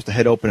like pops the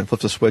head open and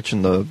flips a switch,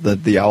 and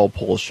the owl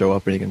poles show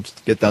up, and he can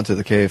get down to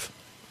the cave.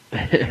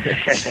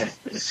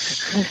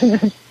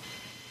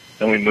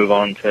 Then we move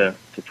on to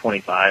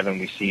 25, and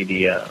we see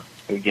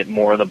we get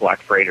more of the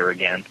Black Freighter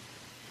again,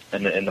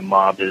 and the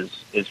mob is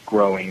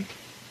growing,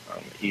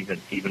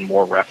 even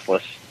more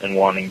restless and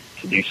wanting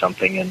to do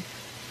something, and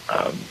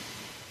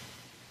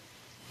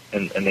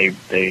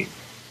they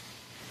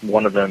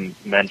one of them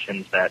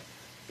mentions that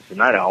it's a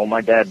night owl.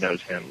 My dad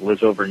knows him.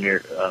 Lives over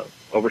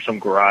some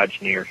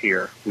garage near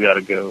here. We ought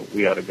to go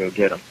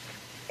get him.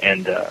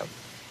 And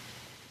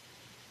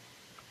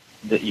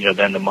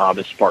then the mob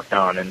is sparked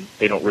on, and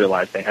they don't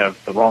realize they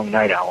have the wrong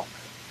night owl.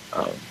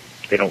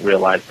 They don't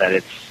realize that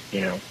it's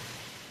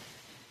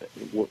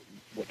what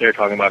they're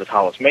talking about is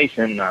Hollis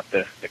Mason, not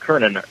the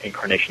current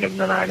incarnation of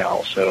the night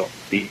owl. So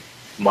the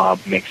mob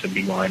makes a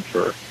beeline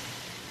for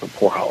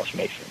poor Hollis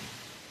Mason.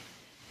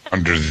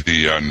 Under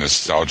the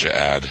nostalgia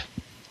ad,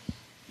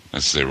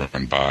 as they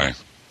run by,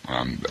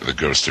 the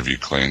ghost of you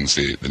clings.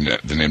 The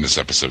name of this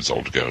episode is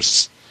Old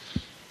Ghosts.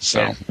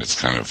 So it's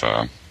kind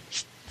of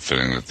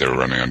fitting that they were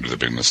running under the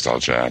big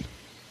nostalgia ad.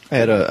 I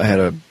had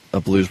a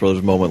Blues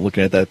Brothers moment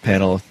looking at that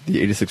panel,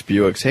 the 86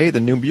 Buicks. Hey, the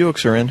new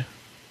Buicks are in.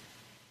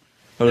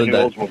 The new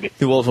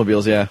Oldsmobiles. New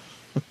Oldsmobiles, yeah.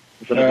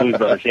 So the Blues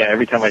Brothers, yeah.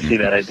 Every time I see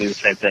that, I do the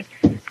same thing.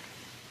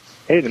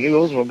 Hey, the new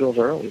Oldsmobiles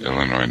are early.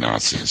 Illinois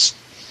Nazis.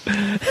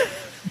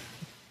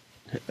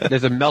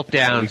 There's a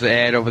Meltdowns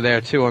ad over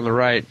there too on the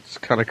right. It's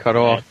kind of cut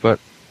off, but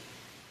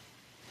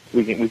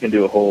we can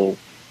do a whole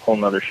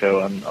nother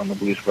show on the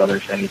Blues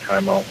Brothers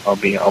anytime. I'll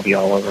be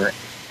all over it.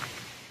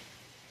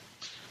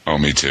 Oh,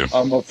 me too.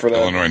 I'm up for that.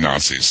 Illinois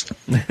Nazis.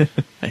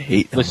 I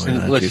hate Illinois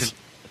Nazis. Listen.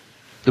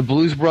 The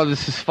Blues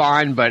Brothers is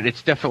fine, but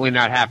it's definitely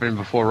not happening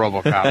before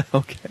RoboCop.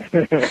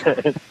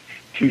 Okay.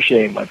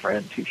 Touché, my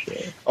friend.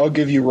 Touché. I'll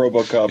give you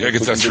RoboCop. Yeah,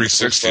 get that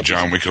 360,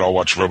 John. We could all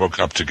watch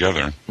RoboCop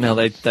together. No,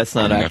 that's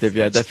not active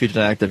yet. That feature's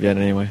not active yet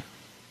anyway.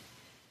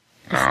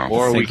 Oh.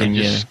 Or we can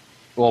just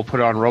all put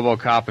on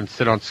RoboCop and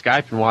sit on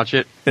Skype and watch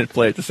it. And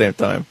play at the same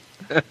time.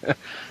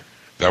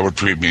 That would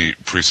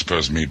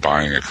presuppose me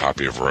buying a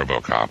copy of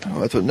RoboCop. Oh,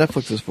 that's what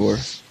Netflix is for.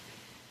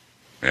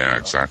 Yeah,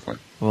 exactly.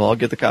 Well, I'll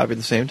get the copy at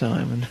the same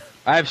time. And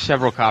I have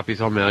several copies.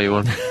 I'll mail you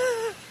one.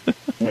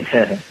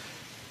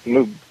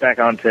 Move back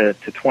on to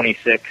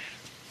 26,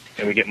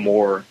 and we get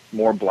more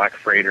Black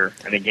Freighter.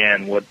 And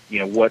again,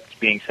 what's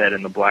being said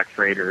in the Black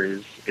Freighter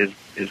is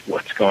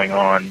what's going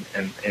on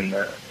in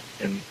the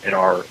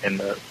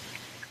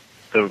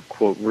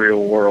quote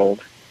real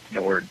world.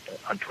 Where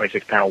on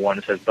 26 panel 1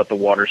 it says, "But the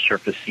water's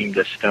surface seemed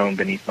as stone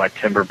beneath my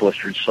timber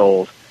blistered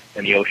soles,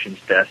 and the ocean's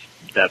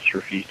depths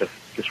refused to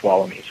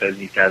swallow me." So as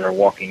these guys are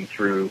walking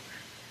through,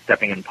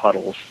 stepping in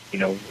puddles,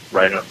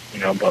 right up,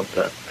 above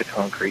the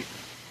concrete.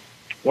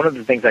 One of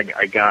the things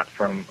I got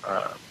from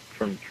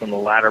the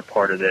latter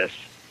part of this,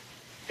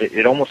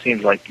 it almost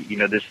seems like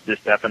this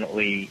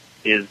definitely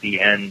is the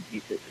end.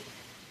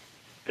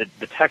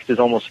 The text is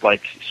almost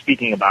like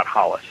speaking about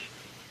Hollis,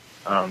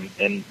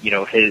 and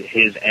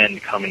his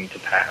end coming to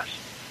pass.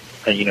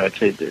 And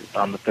it's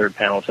on the third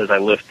panel it says, "I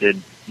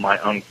lifted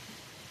my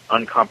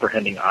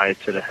uncomprehending eyes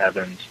to the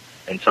heavens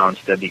and saw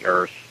instead the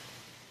earth.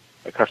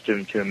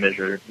 Accustomed to a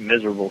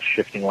miserable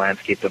shifting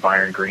landscape of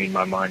iron green,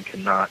 my mind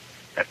could not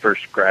at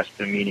first grasp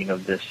the meaning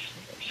of this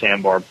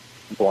sandbar,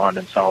 blonde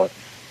and solid."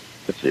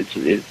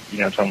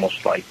 It's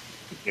almost like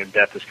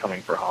death is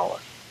coming for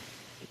Hollis.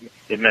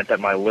 It meant that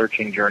my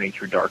lurching journey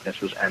through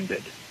darkness was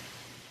ended.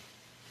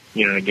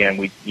 And again,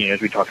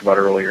 as we talked about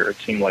earlier, it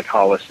seemed like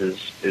Hollis is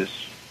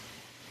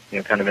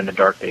kind of in the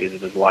dark days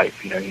of his life.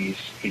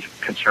 He's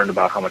concerned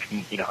about how much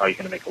how he's going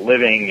to make a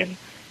living, and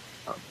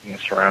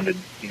surrounded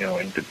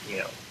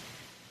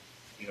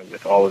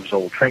with all of his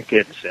old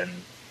trinkets and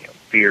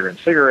beer and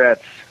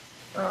cigarettes,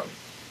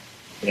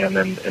 And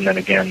then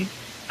again,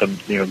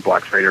 the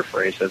Black Freighter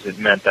phrase says it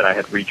meant that I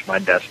had reached my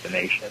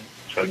destination.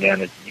 So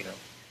again,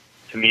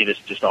 to me, this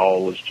just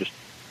all was just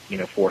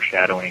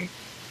foreshadowing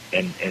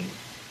and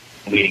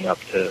leading up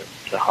to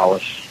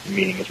Hollis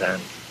meeting his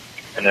end.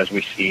 And as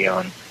we see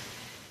at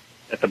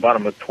the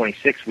bottom of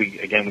 26, we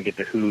get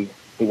to who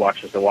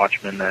watches the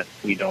Watchmen that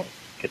we don't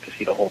get to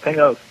see the whole thing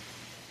of.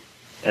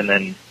 And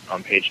then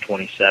on page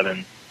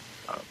 27,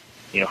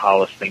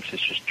 Hollis thinks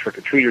it's just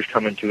trick-or-treaters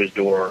coming to his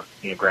door,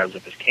 grabs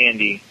up his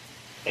candy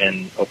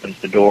and opens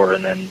the door,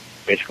 and then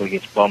basically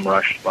gets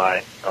bum-rushed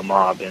by a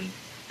mob and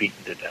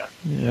beaten to death.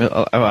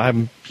 Yeah,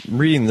 I'm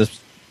reading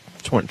this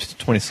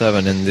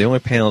 27, and the only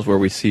panels where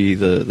we see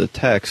the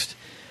text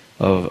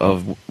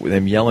of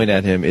them yelling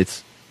at him,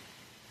 it's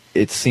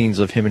scenes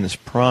of him in his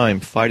prime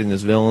fighting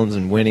his villains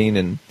and winning.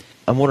 And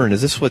I'm wondering,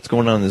 is this what's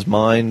going on in his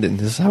mind, and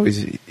this is how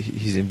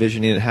he's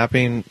envisioning it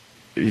happening?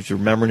 He's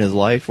remembering his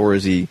life, or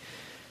is he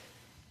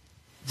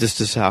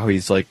just how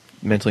he's like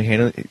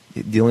mentally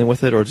dealing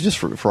with it, or just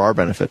for our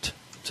benefit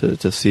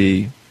to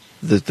see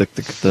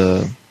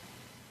the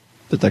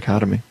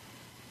dichotomy?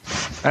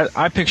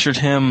 I pictured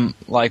him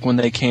like when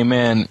they came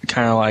in,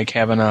 kind of like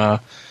having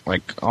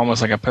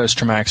almost like a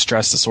post-traumatic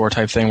stress disorder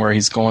type thing, where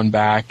he's going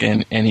back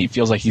and he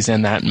feels like he's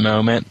in that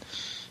moment.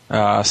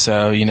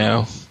 So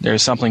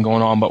there's something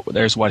going on, but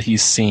there's what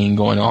he's seeing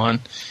going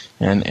on,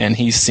 and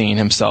he's seeing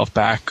himself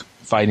back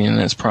fighting in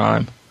his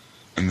prime.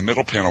 In the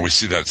middle panel, we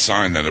see that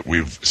sign that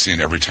we've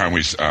seen every time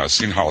we've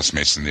seen Hollis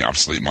Mason, the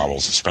obsolete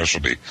models of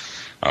specialty.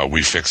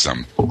 We fix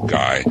them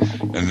guy.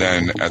 And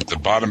then at the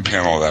bottom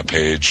panel of that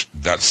page,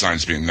 that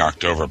sign's being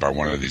knocked over by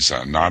one of these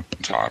knot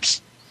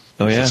tops.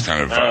 Oh, yeah. It's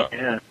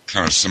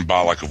kind of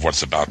symbolic of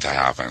what's about to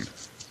happen.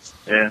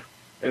 Yeah.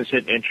 It was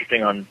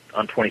interesting on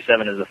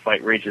 27 as the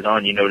fight rages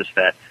on, you notice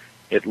that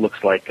it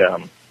looks like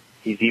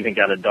he's even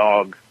got a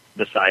dog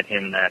beside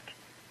him that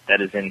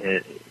is in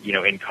his,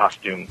 in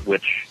costume,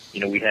 which,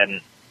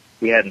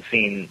 we hadn't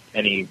seen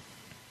any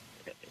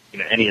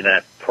of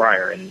that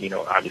prior, and,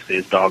 obviously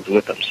his dog's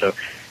with him. So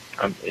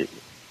I'm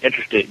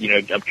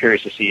interested, I'm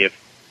curious to see if,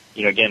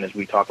 again, as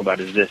we talk about,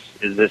 is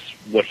this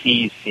what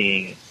he's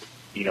seeing,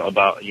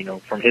 about,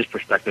 from his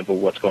perspective of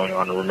what's going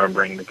on and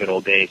remembering the good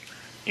old days,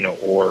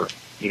 or,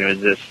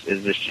 is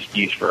this just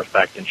used for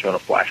effect and showing a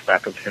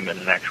flashback of him in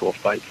an actual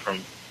fight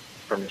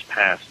from his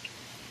past,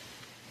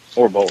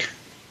 or both?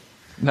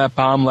 That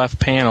bomb left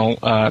panel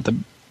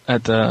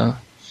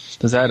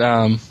does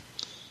that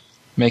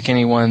make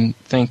anyone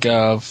think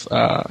of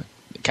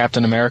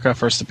Captain America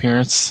first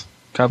appearance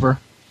cover?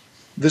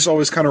 This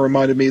always kind of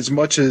reminded me, as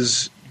much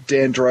as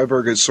Dan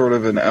Dreiberg is sort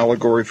of an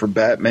allegory for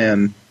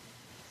Batman,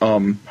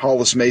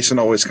 Hollis Mason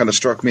always kind of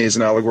struck me as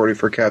an allegory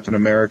for Captain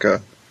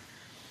America.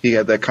 He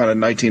had that kind of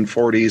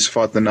 1940s,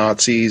 fought the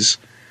Nazis,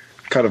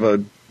 kind of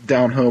a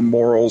down-home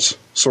morals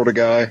sort of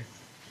guy.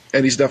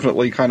 And he's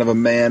definitely kind of a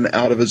man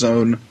out of his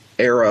own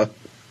era,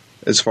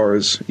 as far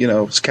as,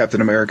 as Captain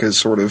America is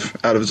sort of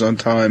out of his own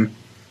time.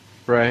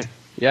 Right.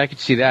 Yeah, I could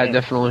see that,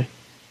 definitely.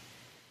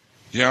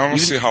 Yeah, I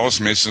almost see Hollis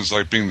Mason as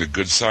like being the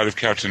good side of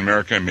Captain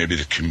America, and maybe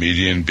the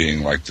comedian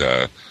being like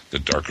the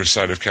darker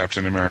side of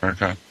Captain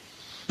America.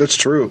 That's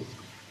true.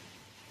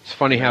 It's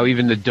funny how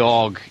even the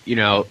dog, in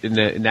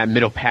that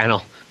middle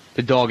panel,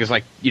 the dog is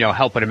like,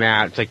 helping him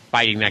out. It's like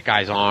biting that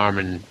guy's arm,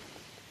 and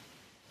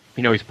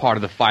he's part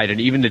of the fight.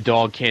 And even the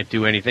dog can't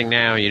do anything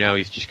now.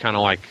 He's just kind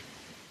of like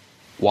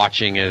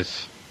watching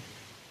as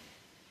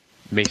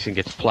Mason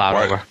gets plowed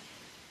over.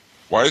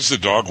 Why is the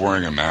dog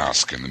wearing a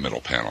mask in the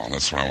middle panel?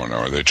 That's what I want to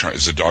know.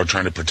 Is the dog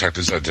trying to protect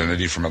his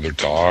identity from other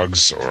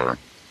dogs, or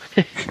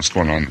what's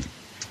going on?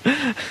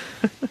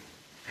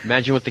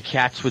 Imagine what the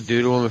cats would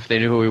do to him if they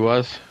knew who he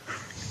was.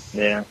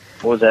 Yeah.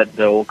 What was that,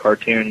 the old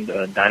cartoon,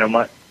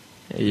 Dynamite?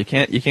 You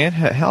can't.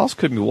 Hollis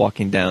could be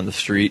walking down the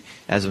street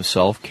as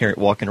himself,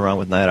 walking around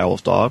with Night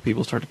Owl's dog.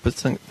 People start to put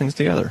things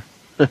together.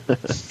 Well,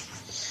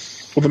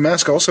 the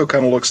mask also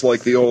kind of looks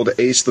like the old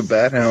Ace the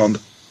Bat Hound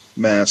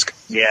mask.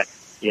 Yeah.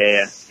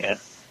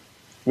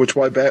 Which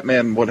why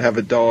Batman would have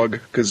a dog,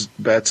 because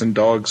bats and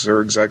dogs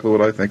are exactly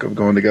what I think of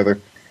going together.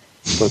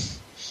 But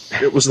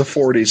it was the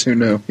 40s, who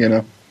knew,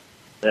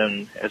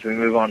 Then as we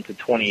move on to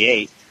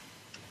 28,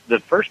 the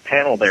first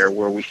panel there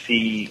where we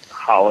see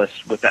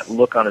Hollis with that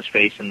look on his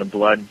face and the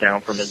blood down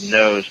from his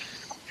nose,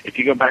 if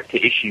you go back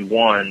to issue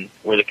 1,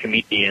 where the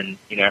comedian,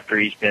 after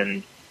he's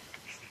been,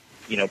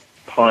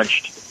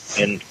 punched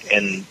and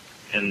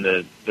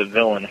the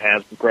villain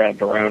has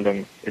grabbed around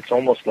him, it's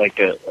almost like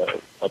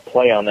a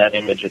play on that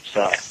image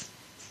itself.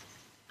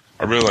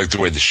 I really like the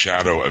way the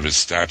shadow of his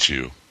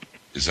statue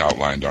is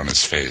outlined on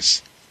his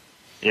face.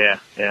 Yeah,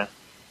 the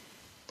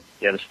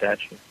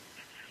statue.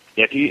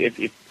 Yeah,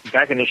 if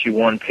back in issue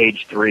 1,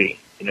 page 3,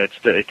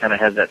 it kind of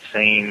has that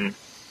same,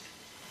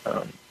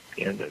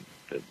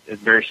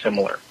 it's very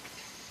similar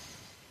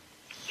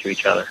to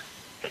each other.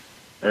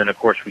 And then, of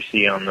course, we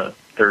see on the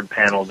third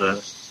panel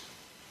the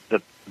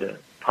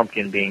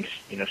pumpkin being,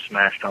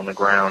 smashed on the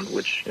ground,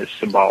 which is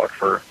symbolic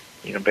for,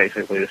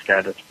 basically this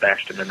guy that's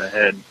bashed him in the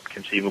head,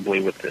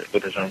 conceivably with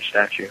his own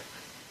statue.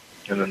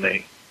 and then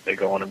they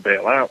go on and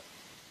bail out.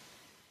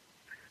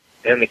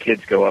 And the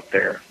kids go up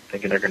there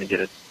thinking they're going to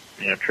get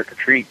a trick or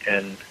treat,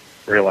 and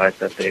realize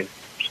that they've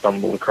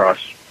stumbled across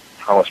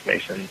Hollis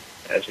Mason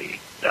as he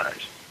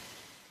dies.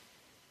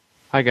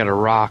 I got a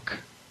rock.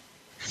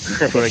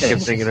 That's what I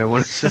kept thinking I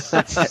wanted to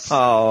say.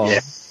 Oh.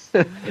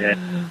 Yeah.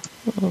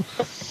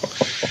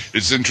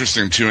 It's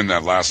interesting, too, in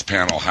that last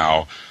panel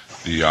how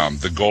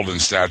the golden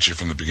statue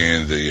from the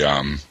beginning of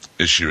the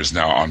issue is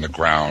now on the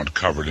ground,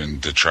 covered in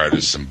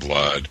detritus and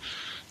blood.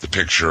 The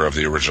picture of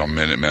the original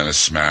Minutemen is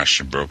smashed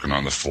and broken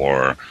on the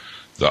floor.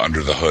 The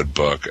Under the Hood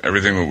book,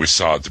 everything that we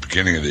saw at the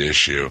beginning of the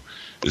issue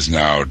is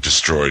now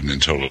destroyed and in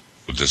total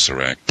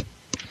disarray.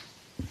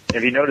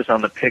 Have you noticed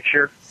on the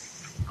picture,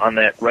 on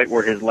that right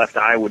where his left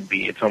eye would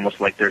be, it's almost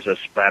like there's a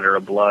spatter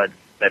of blood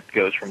that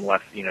goes from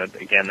left,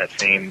 again,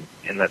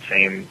 in that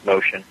same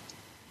motion.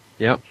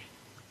 Yep.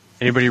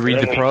 Anybody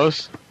read the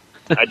prose?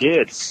 I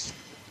did.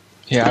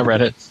 Yeah, I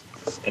read it.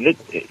 And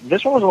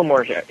this one was a little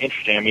more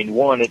interesting. I mean,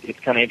 one, it's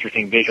kind of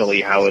interesting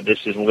visually how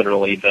this is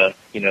literally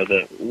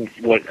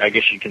what I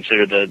guess you'd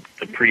consider the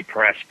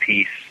pre-press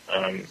piece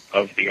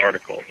of the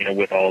article,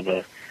 with all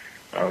the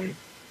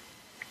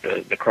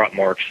crop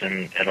marks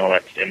and all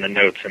that, and the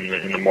notes and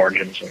the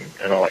margins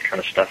and all that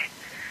kind of stuff,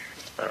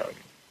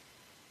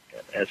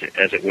 as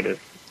it would have,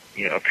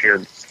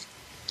 appeared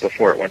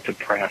before it went to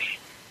press.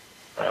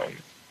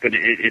 But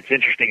it's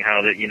interesting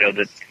how that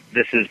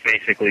this is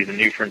basically the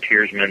New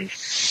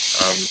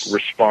Frontiersman's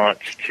response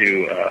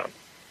to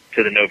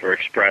the Nova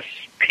Express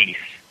piece,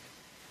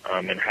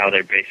 and how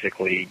they're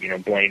basically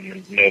blame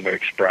the Nova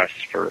Express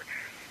for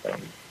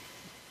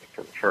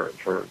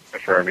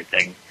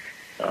everything,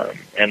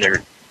 and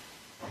they're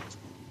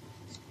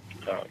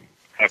how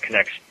it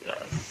connects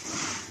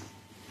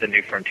the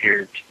New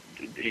Frontier,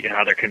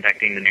 how they're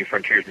connecting the New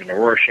Frontiersman to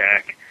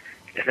Rorschach,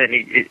 and then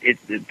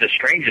the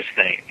strangest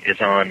thing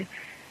is on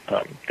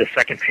the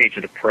second page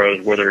of the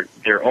prose, where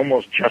they're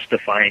almost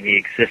justifying the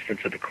existence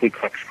of the Ku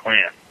Klux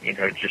Klan.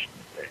 Again,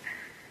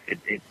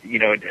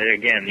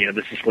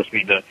 this is supposed to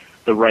be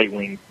the right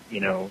wing,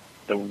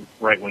 the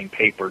right wing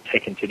paper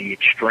taken to the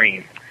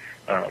extreme.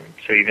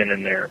 So even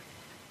in there,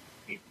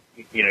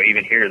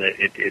 even here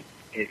that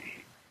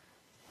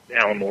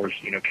Alan Moore's,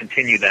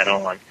 continue that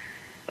on,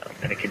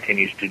 and it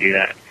continues to do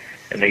that.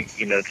 And they,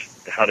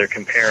 it's how they're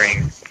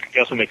comparing. He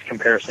also makes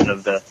comparison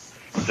of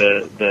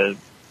the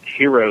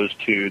heroes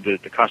to the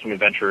costume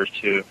adventurers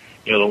to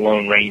the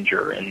Lone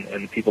Ranger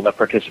and people that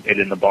participated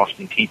in the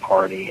Boston Tea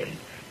Party,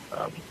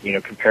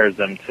 and compares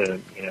them to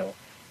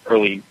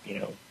early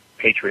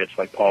patriots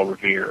like Paul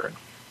Revere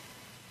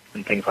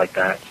and things like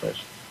that. So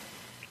it's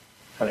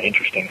kind of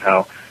interesting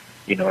how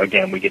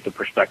again we get the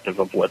perspective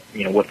of what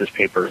what this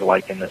paper is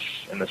like in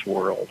this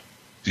world.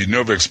 The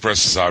Nova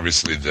Express is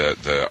obviously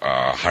the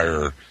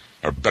higher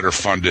or better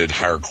funded,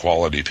 higher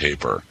quality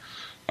paper.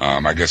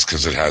 I guess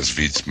because it has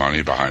Veit's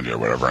money behind it or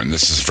whatever. And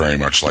this is very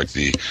much like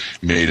the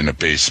made in a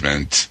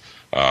basement,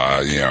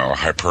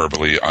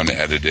 hyperbole,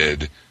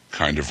 unedited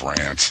kind of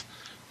rant.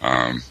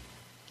 I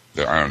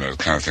don't know, the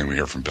kind of thing we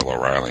hear from Bill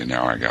O'Reilly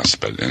now, I guess.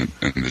 But in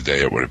the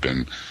day, it would have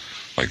been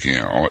like,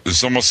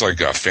 it's almost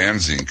like a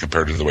fanzine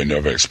compared to the way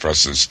Nova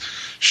Express is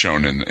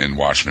shown in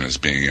Watchmen as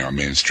being a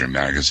mainstream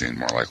magazine,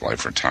 more like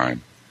Life or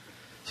Time.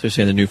 So you're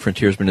saying the New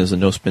Frontiersman is a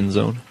no-spin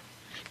zone?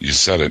 You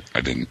said it. I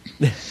didn't.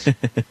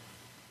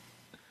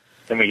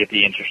 Then we get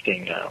the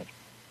interesting,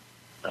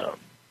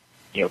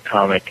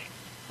 comic,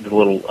 the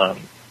little,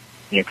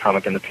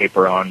 comic in the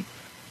paper on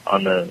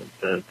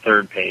the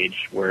third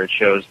page where it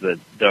shows that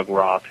Doug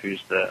Roth,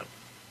 who's the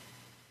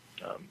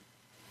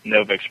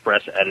Nova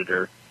Express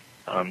editor,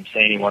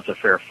 saying he wants a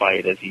fair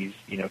fight as he's,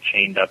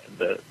 chained up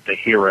the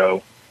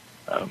hero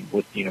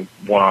with,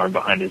 one arm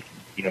behind his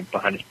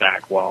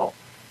back while,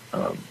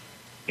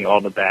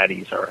 all the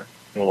baddies are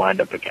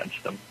lined up against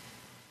him.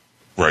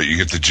 Right, you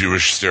get the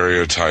Jewish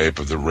stereotype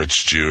of the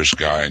rich Jewish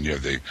guy, and you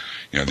have the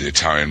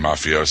Italian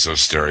mafioso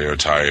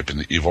stereotype and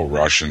the evil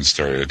Russian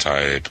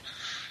stereotype.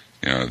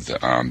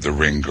 The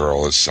ring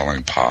girl is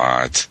selling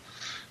pot.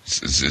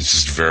 It's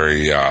just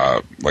very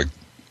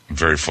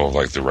very full of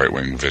like the right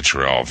wing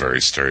vitriol, very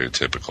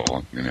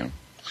stereotypical, And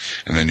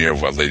then you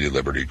have Lady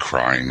Liberty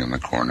crying in the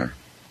corner.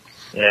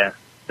 Yeah.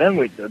 Then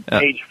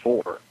page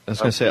 4. I was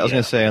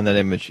gonna say on that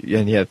image,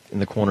 and you have in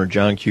the corner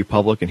John Q.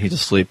 Public, and he's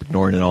asleep,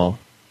 ignoring it all.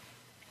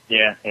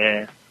 Yeah,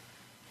 and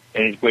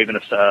he's waving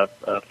a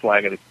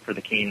flag for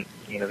the Keene,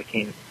 the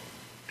Keene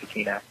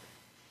Act.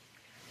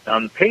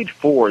 On page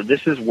 4,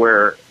 this is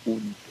where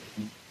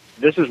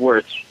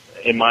it's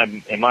in my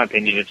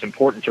opinion, it's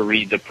important to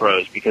read the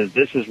prose, because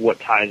this is what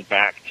ties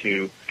back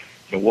to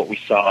what we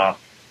saw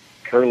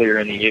earlier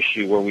in the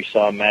issue, where we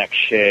saw Max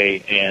Shea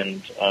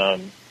and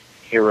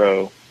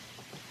Hero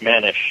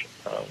Manish,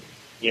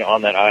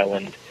 on that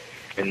island,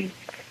 and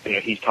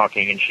he's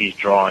talking and she's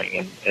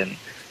drawing, and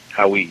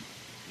how we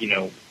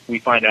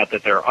find out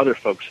that there are other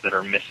folks that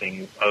are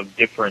missing of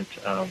different,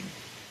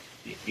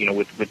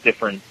 with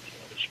different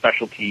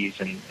specialties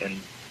and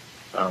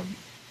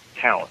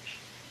talents.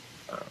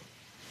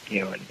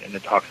 And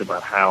it talks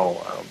about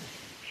how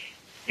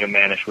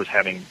Manish was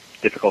having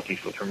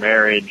difficulties with her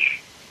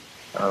marriage,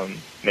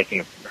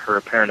 making her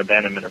apparent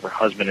abandonment of her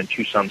husband and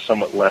 2 sons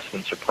somewhat less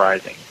than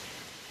surprising.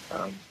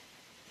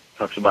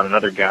 Talks about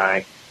another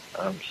guy,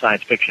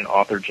 science fiction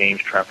author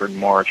James Trafford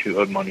March, who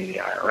owed money to the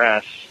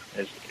IRS.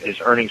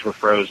 His earnings were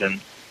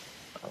frozen.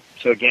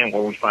 So again,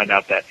 where we find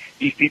out that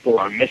these people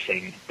are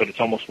missing, but it's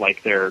almost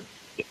like they're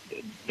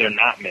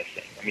not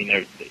missing. I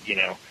mean,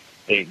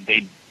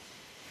 they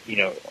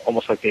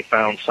almost like they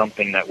found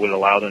something that would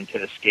allow them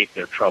to escape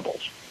their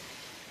troubles.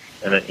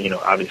 And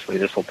obviously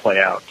this will play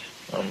out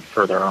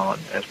further on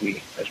as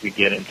we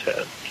get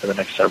into the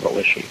next several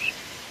issues.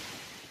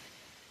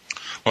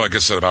 Well, I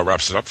guess that about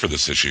wraps it up for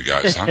this issue,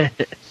 guys, huh?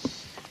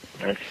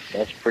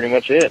 That's pretty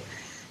much it.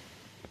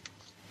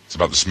 It's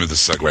about the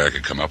smoothest segue I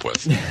could come up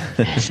with.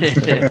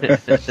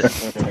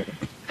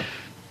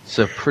 It's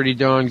a pretty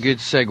darn good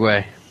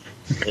segue.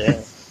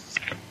 Yeah.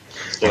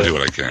 I'll do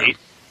what I can.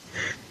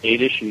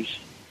 8 issues.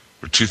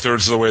 We're 2/3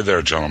 of the way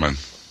there, gentlemen.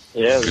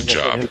 Yeah, good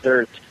job.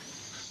 2/3.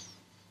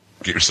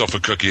 Get yourself a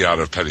cookie out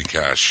of petty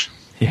cash.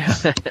 Yeah.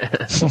 4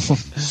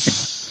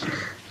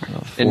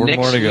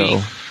 more to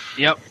go.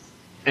 Yep.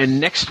 And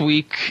next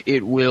week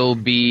it will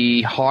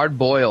be Hard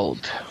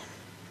Boiled,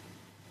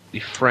 the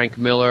Frank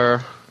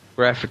Miller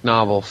graphic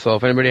novel. So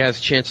if anybody has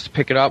a chance to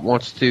pick it up,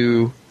 wants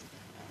to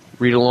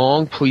read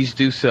along, please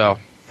do so.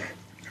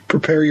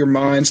 Prepare your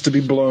minds to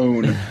be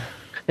blown.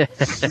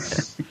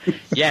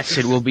 Yes,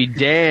 it will be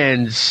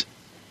Dan's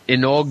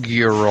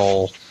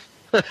inaugural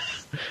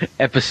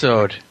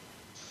episode.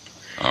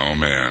 Oh,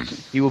 man.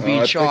 He will be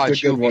in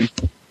charge. He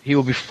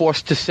will be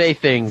forced to say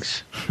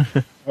things.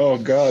 Oh,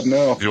 God,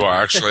 no. You will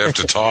actually have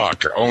to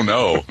talk. Oh,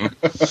 no.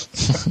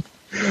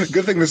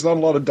 Good thing there's not a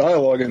lot of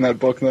dialogue in that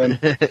book, then.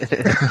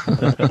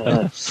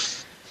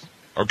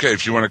 Okay,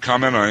 if you want to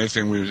comment on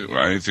anything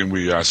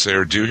we say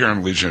or do here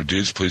on Legion of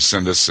Dudes, please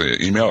send us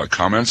an email at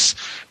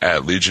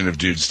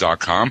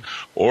comments@legionofdudes.com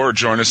or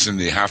join us in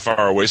the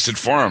half-hour wasted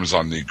forums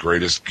on the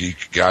greatest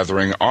geek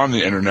gathering on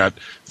the internet,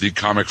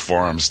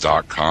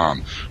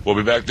 thecomicforums.com. We'll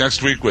be back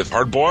next week with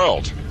Hard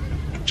Boiled.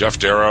 Jeff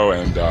Darrow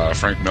and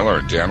Frank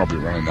Miller. Dan will be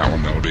running that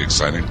one. That'll be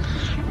exciting.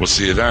 We'll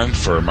see you then.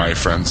 For my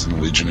friends in the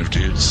Legion of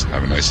Dudes,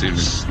 have a nice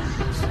evening.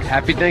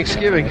 Happy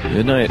Thanksgiving.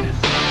 Good night.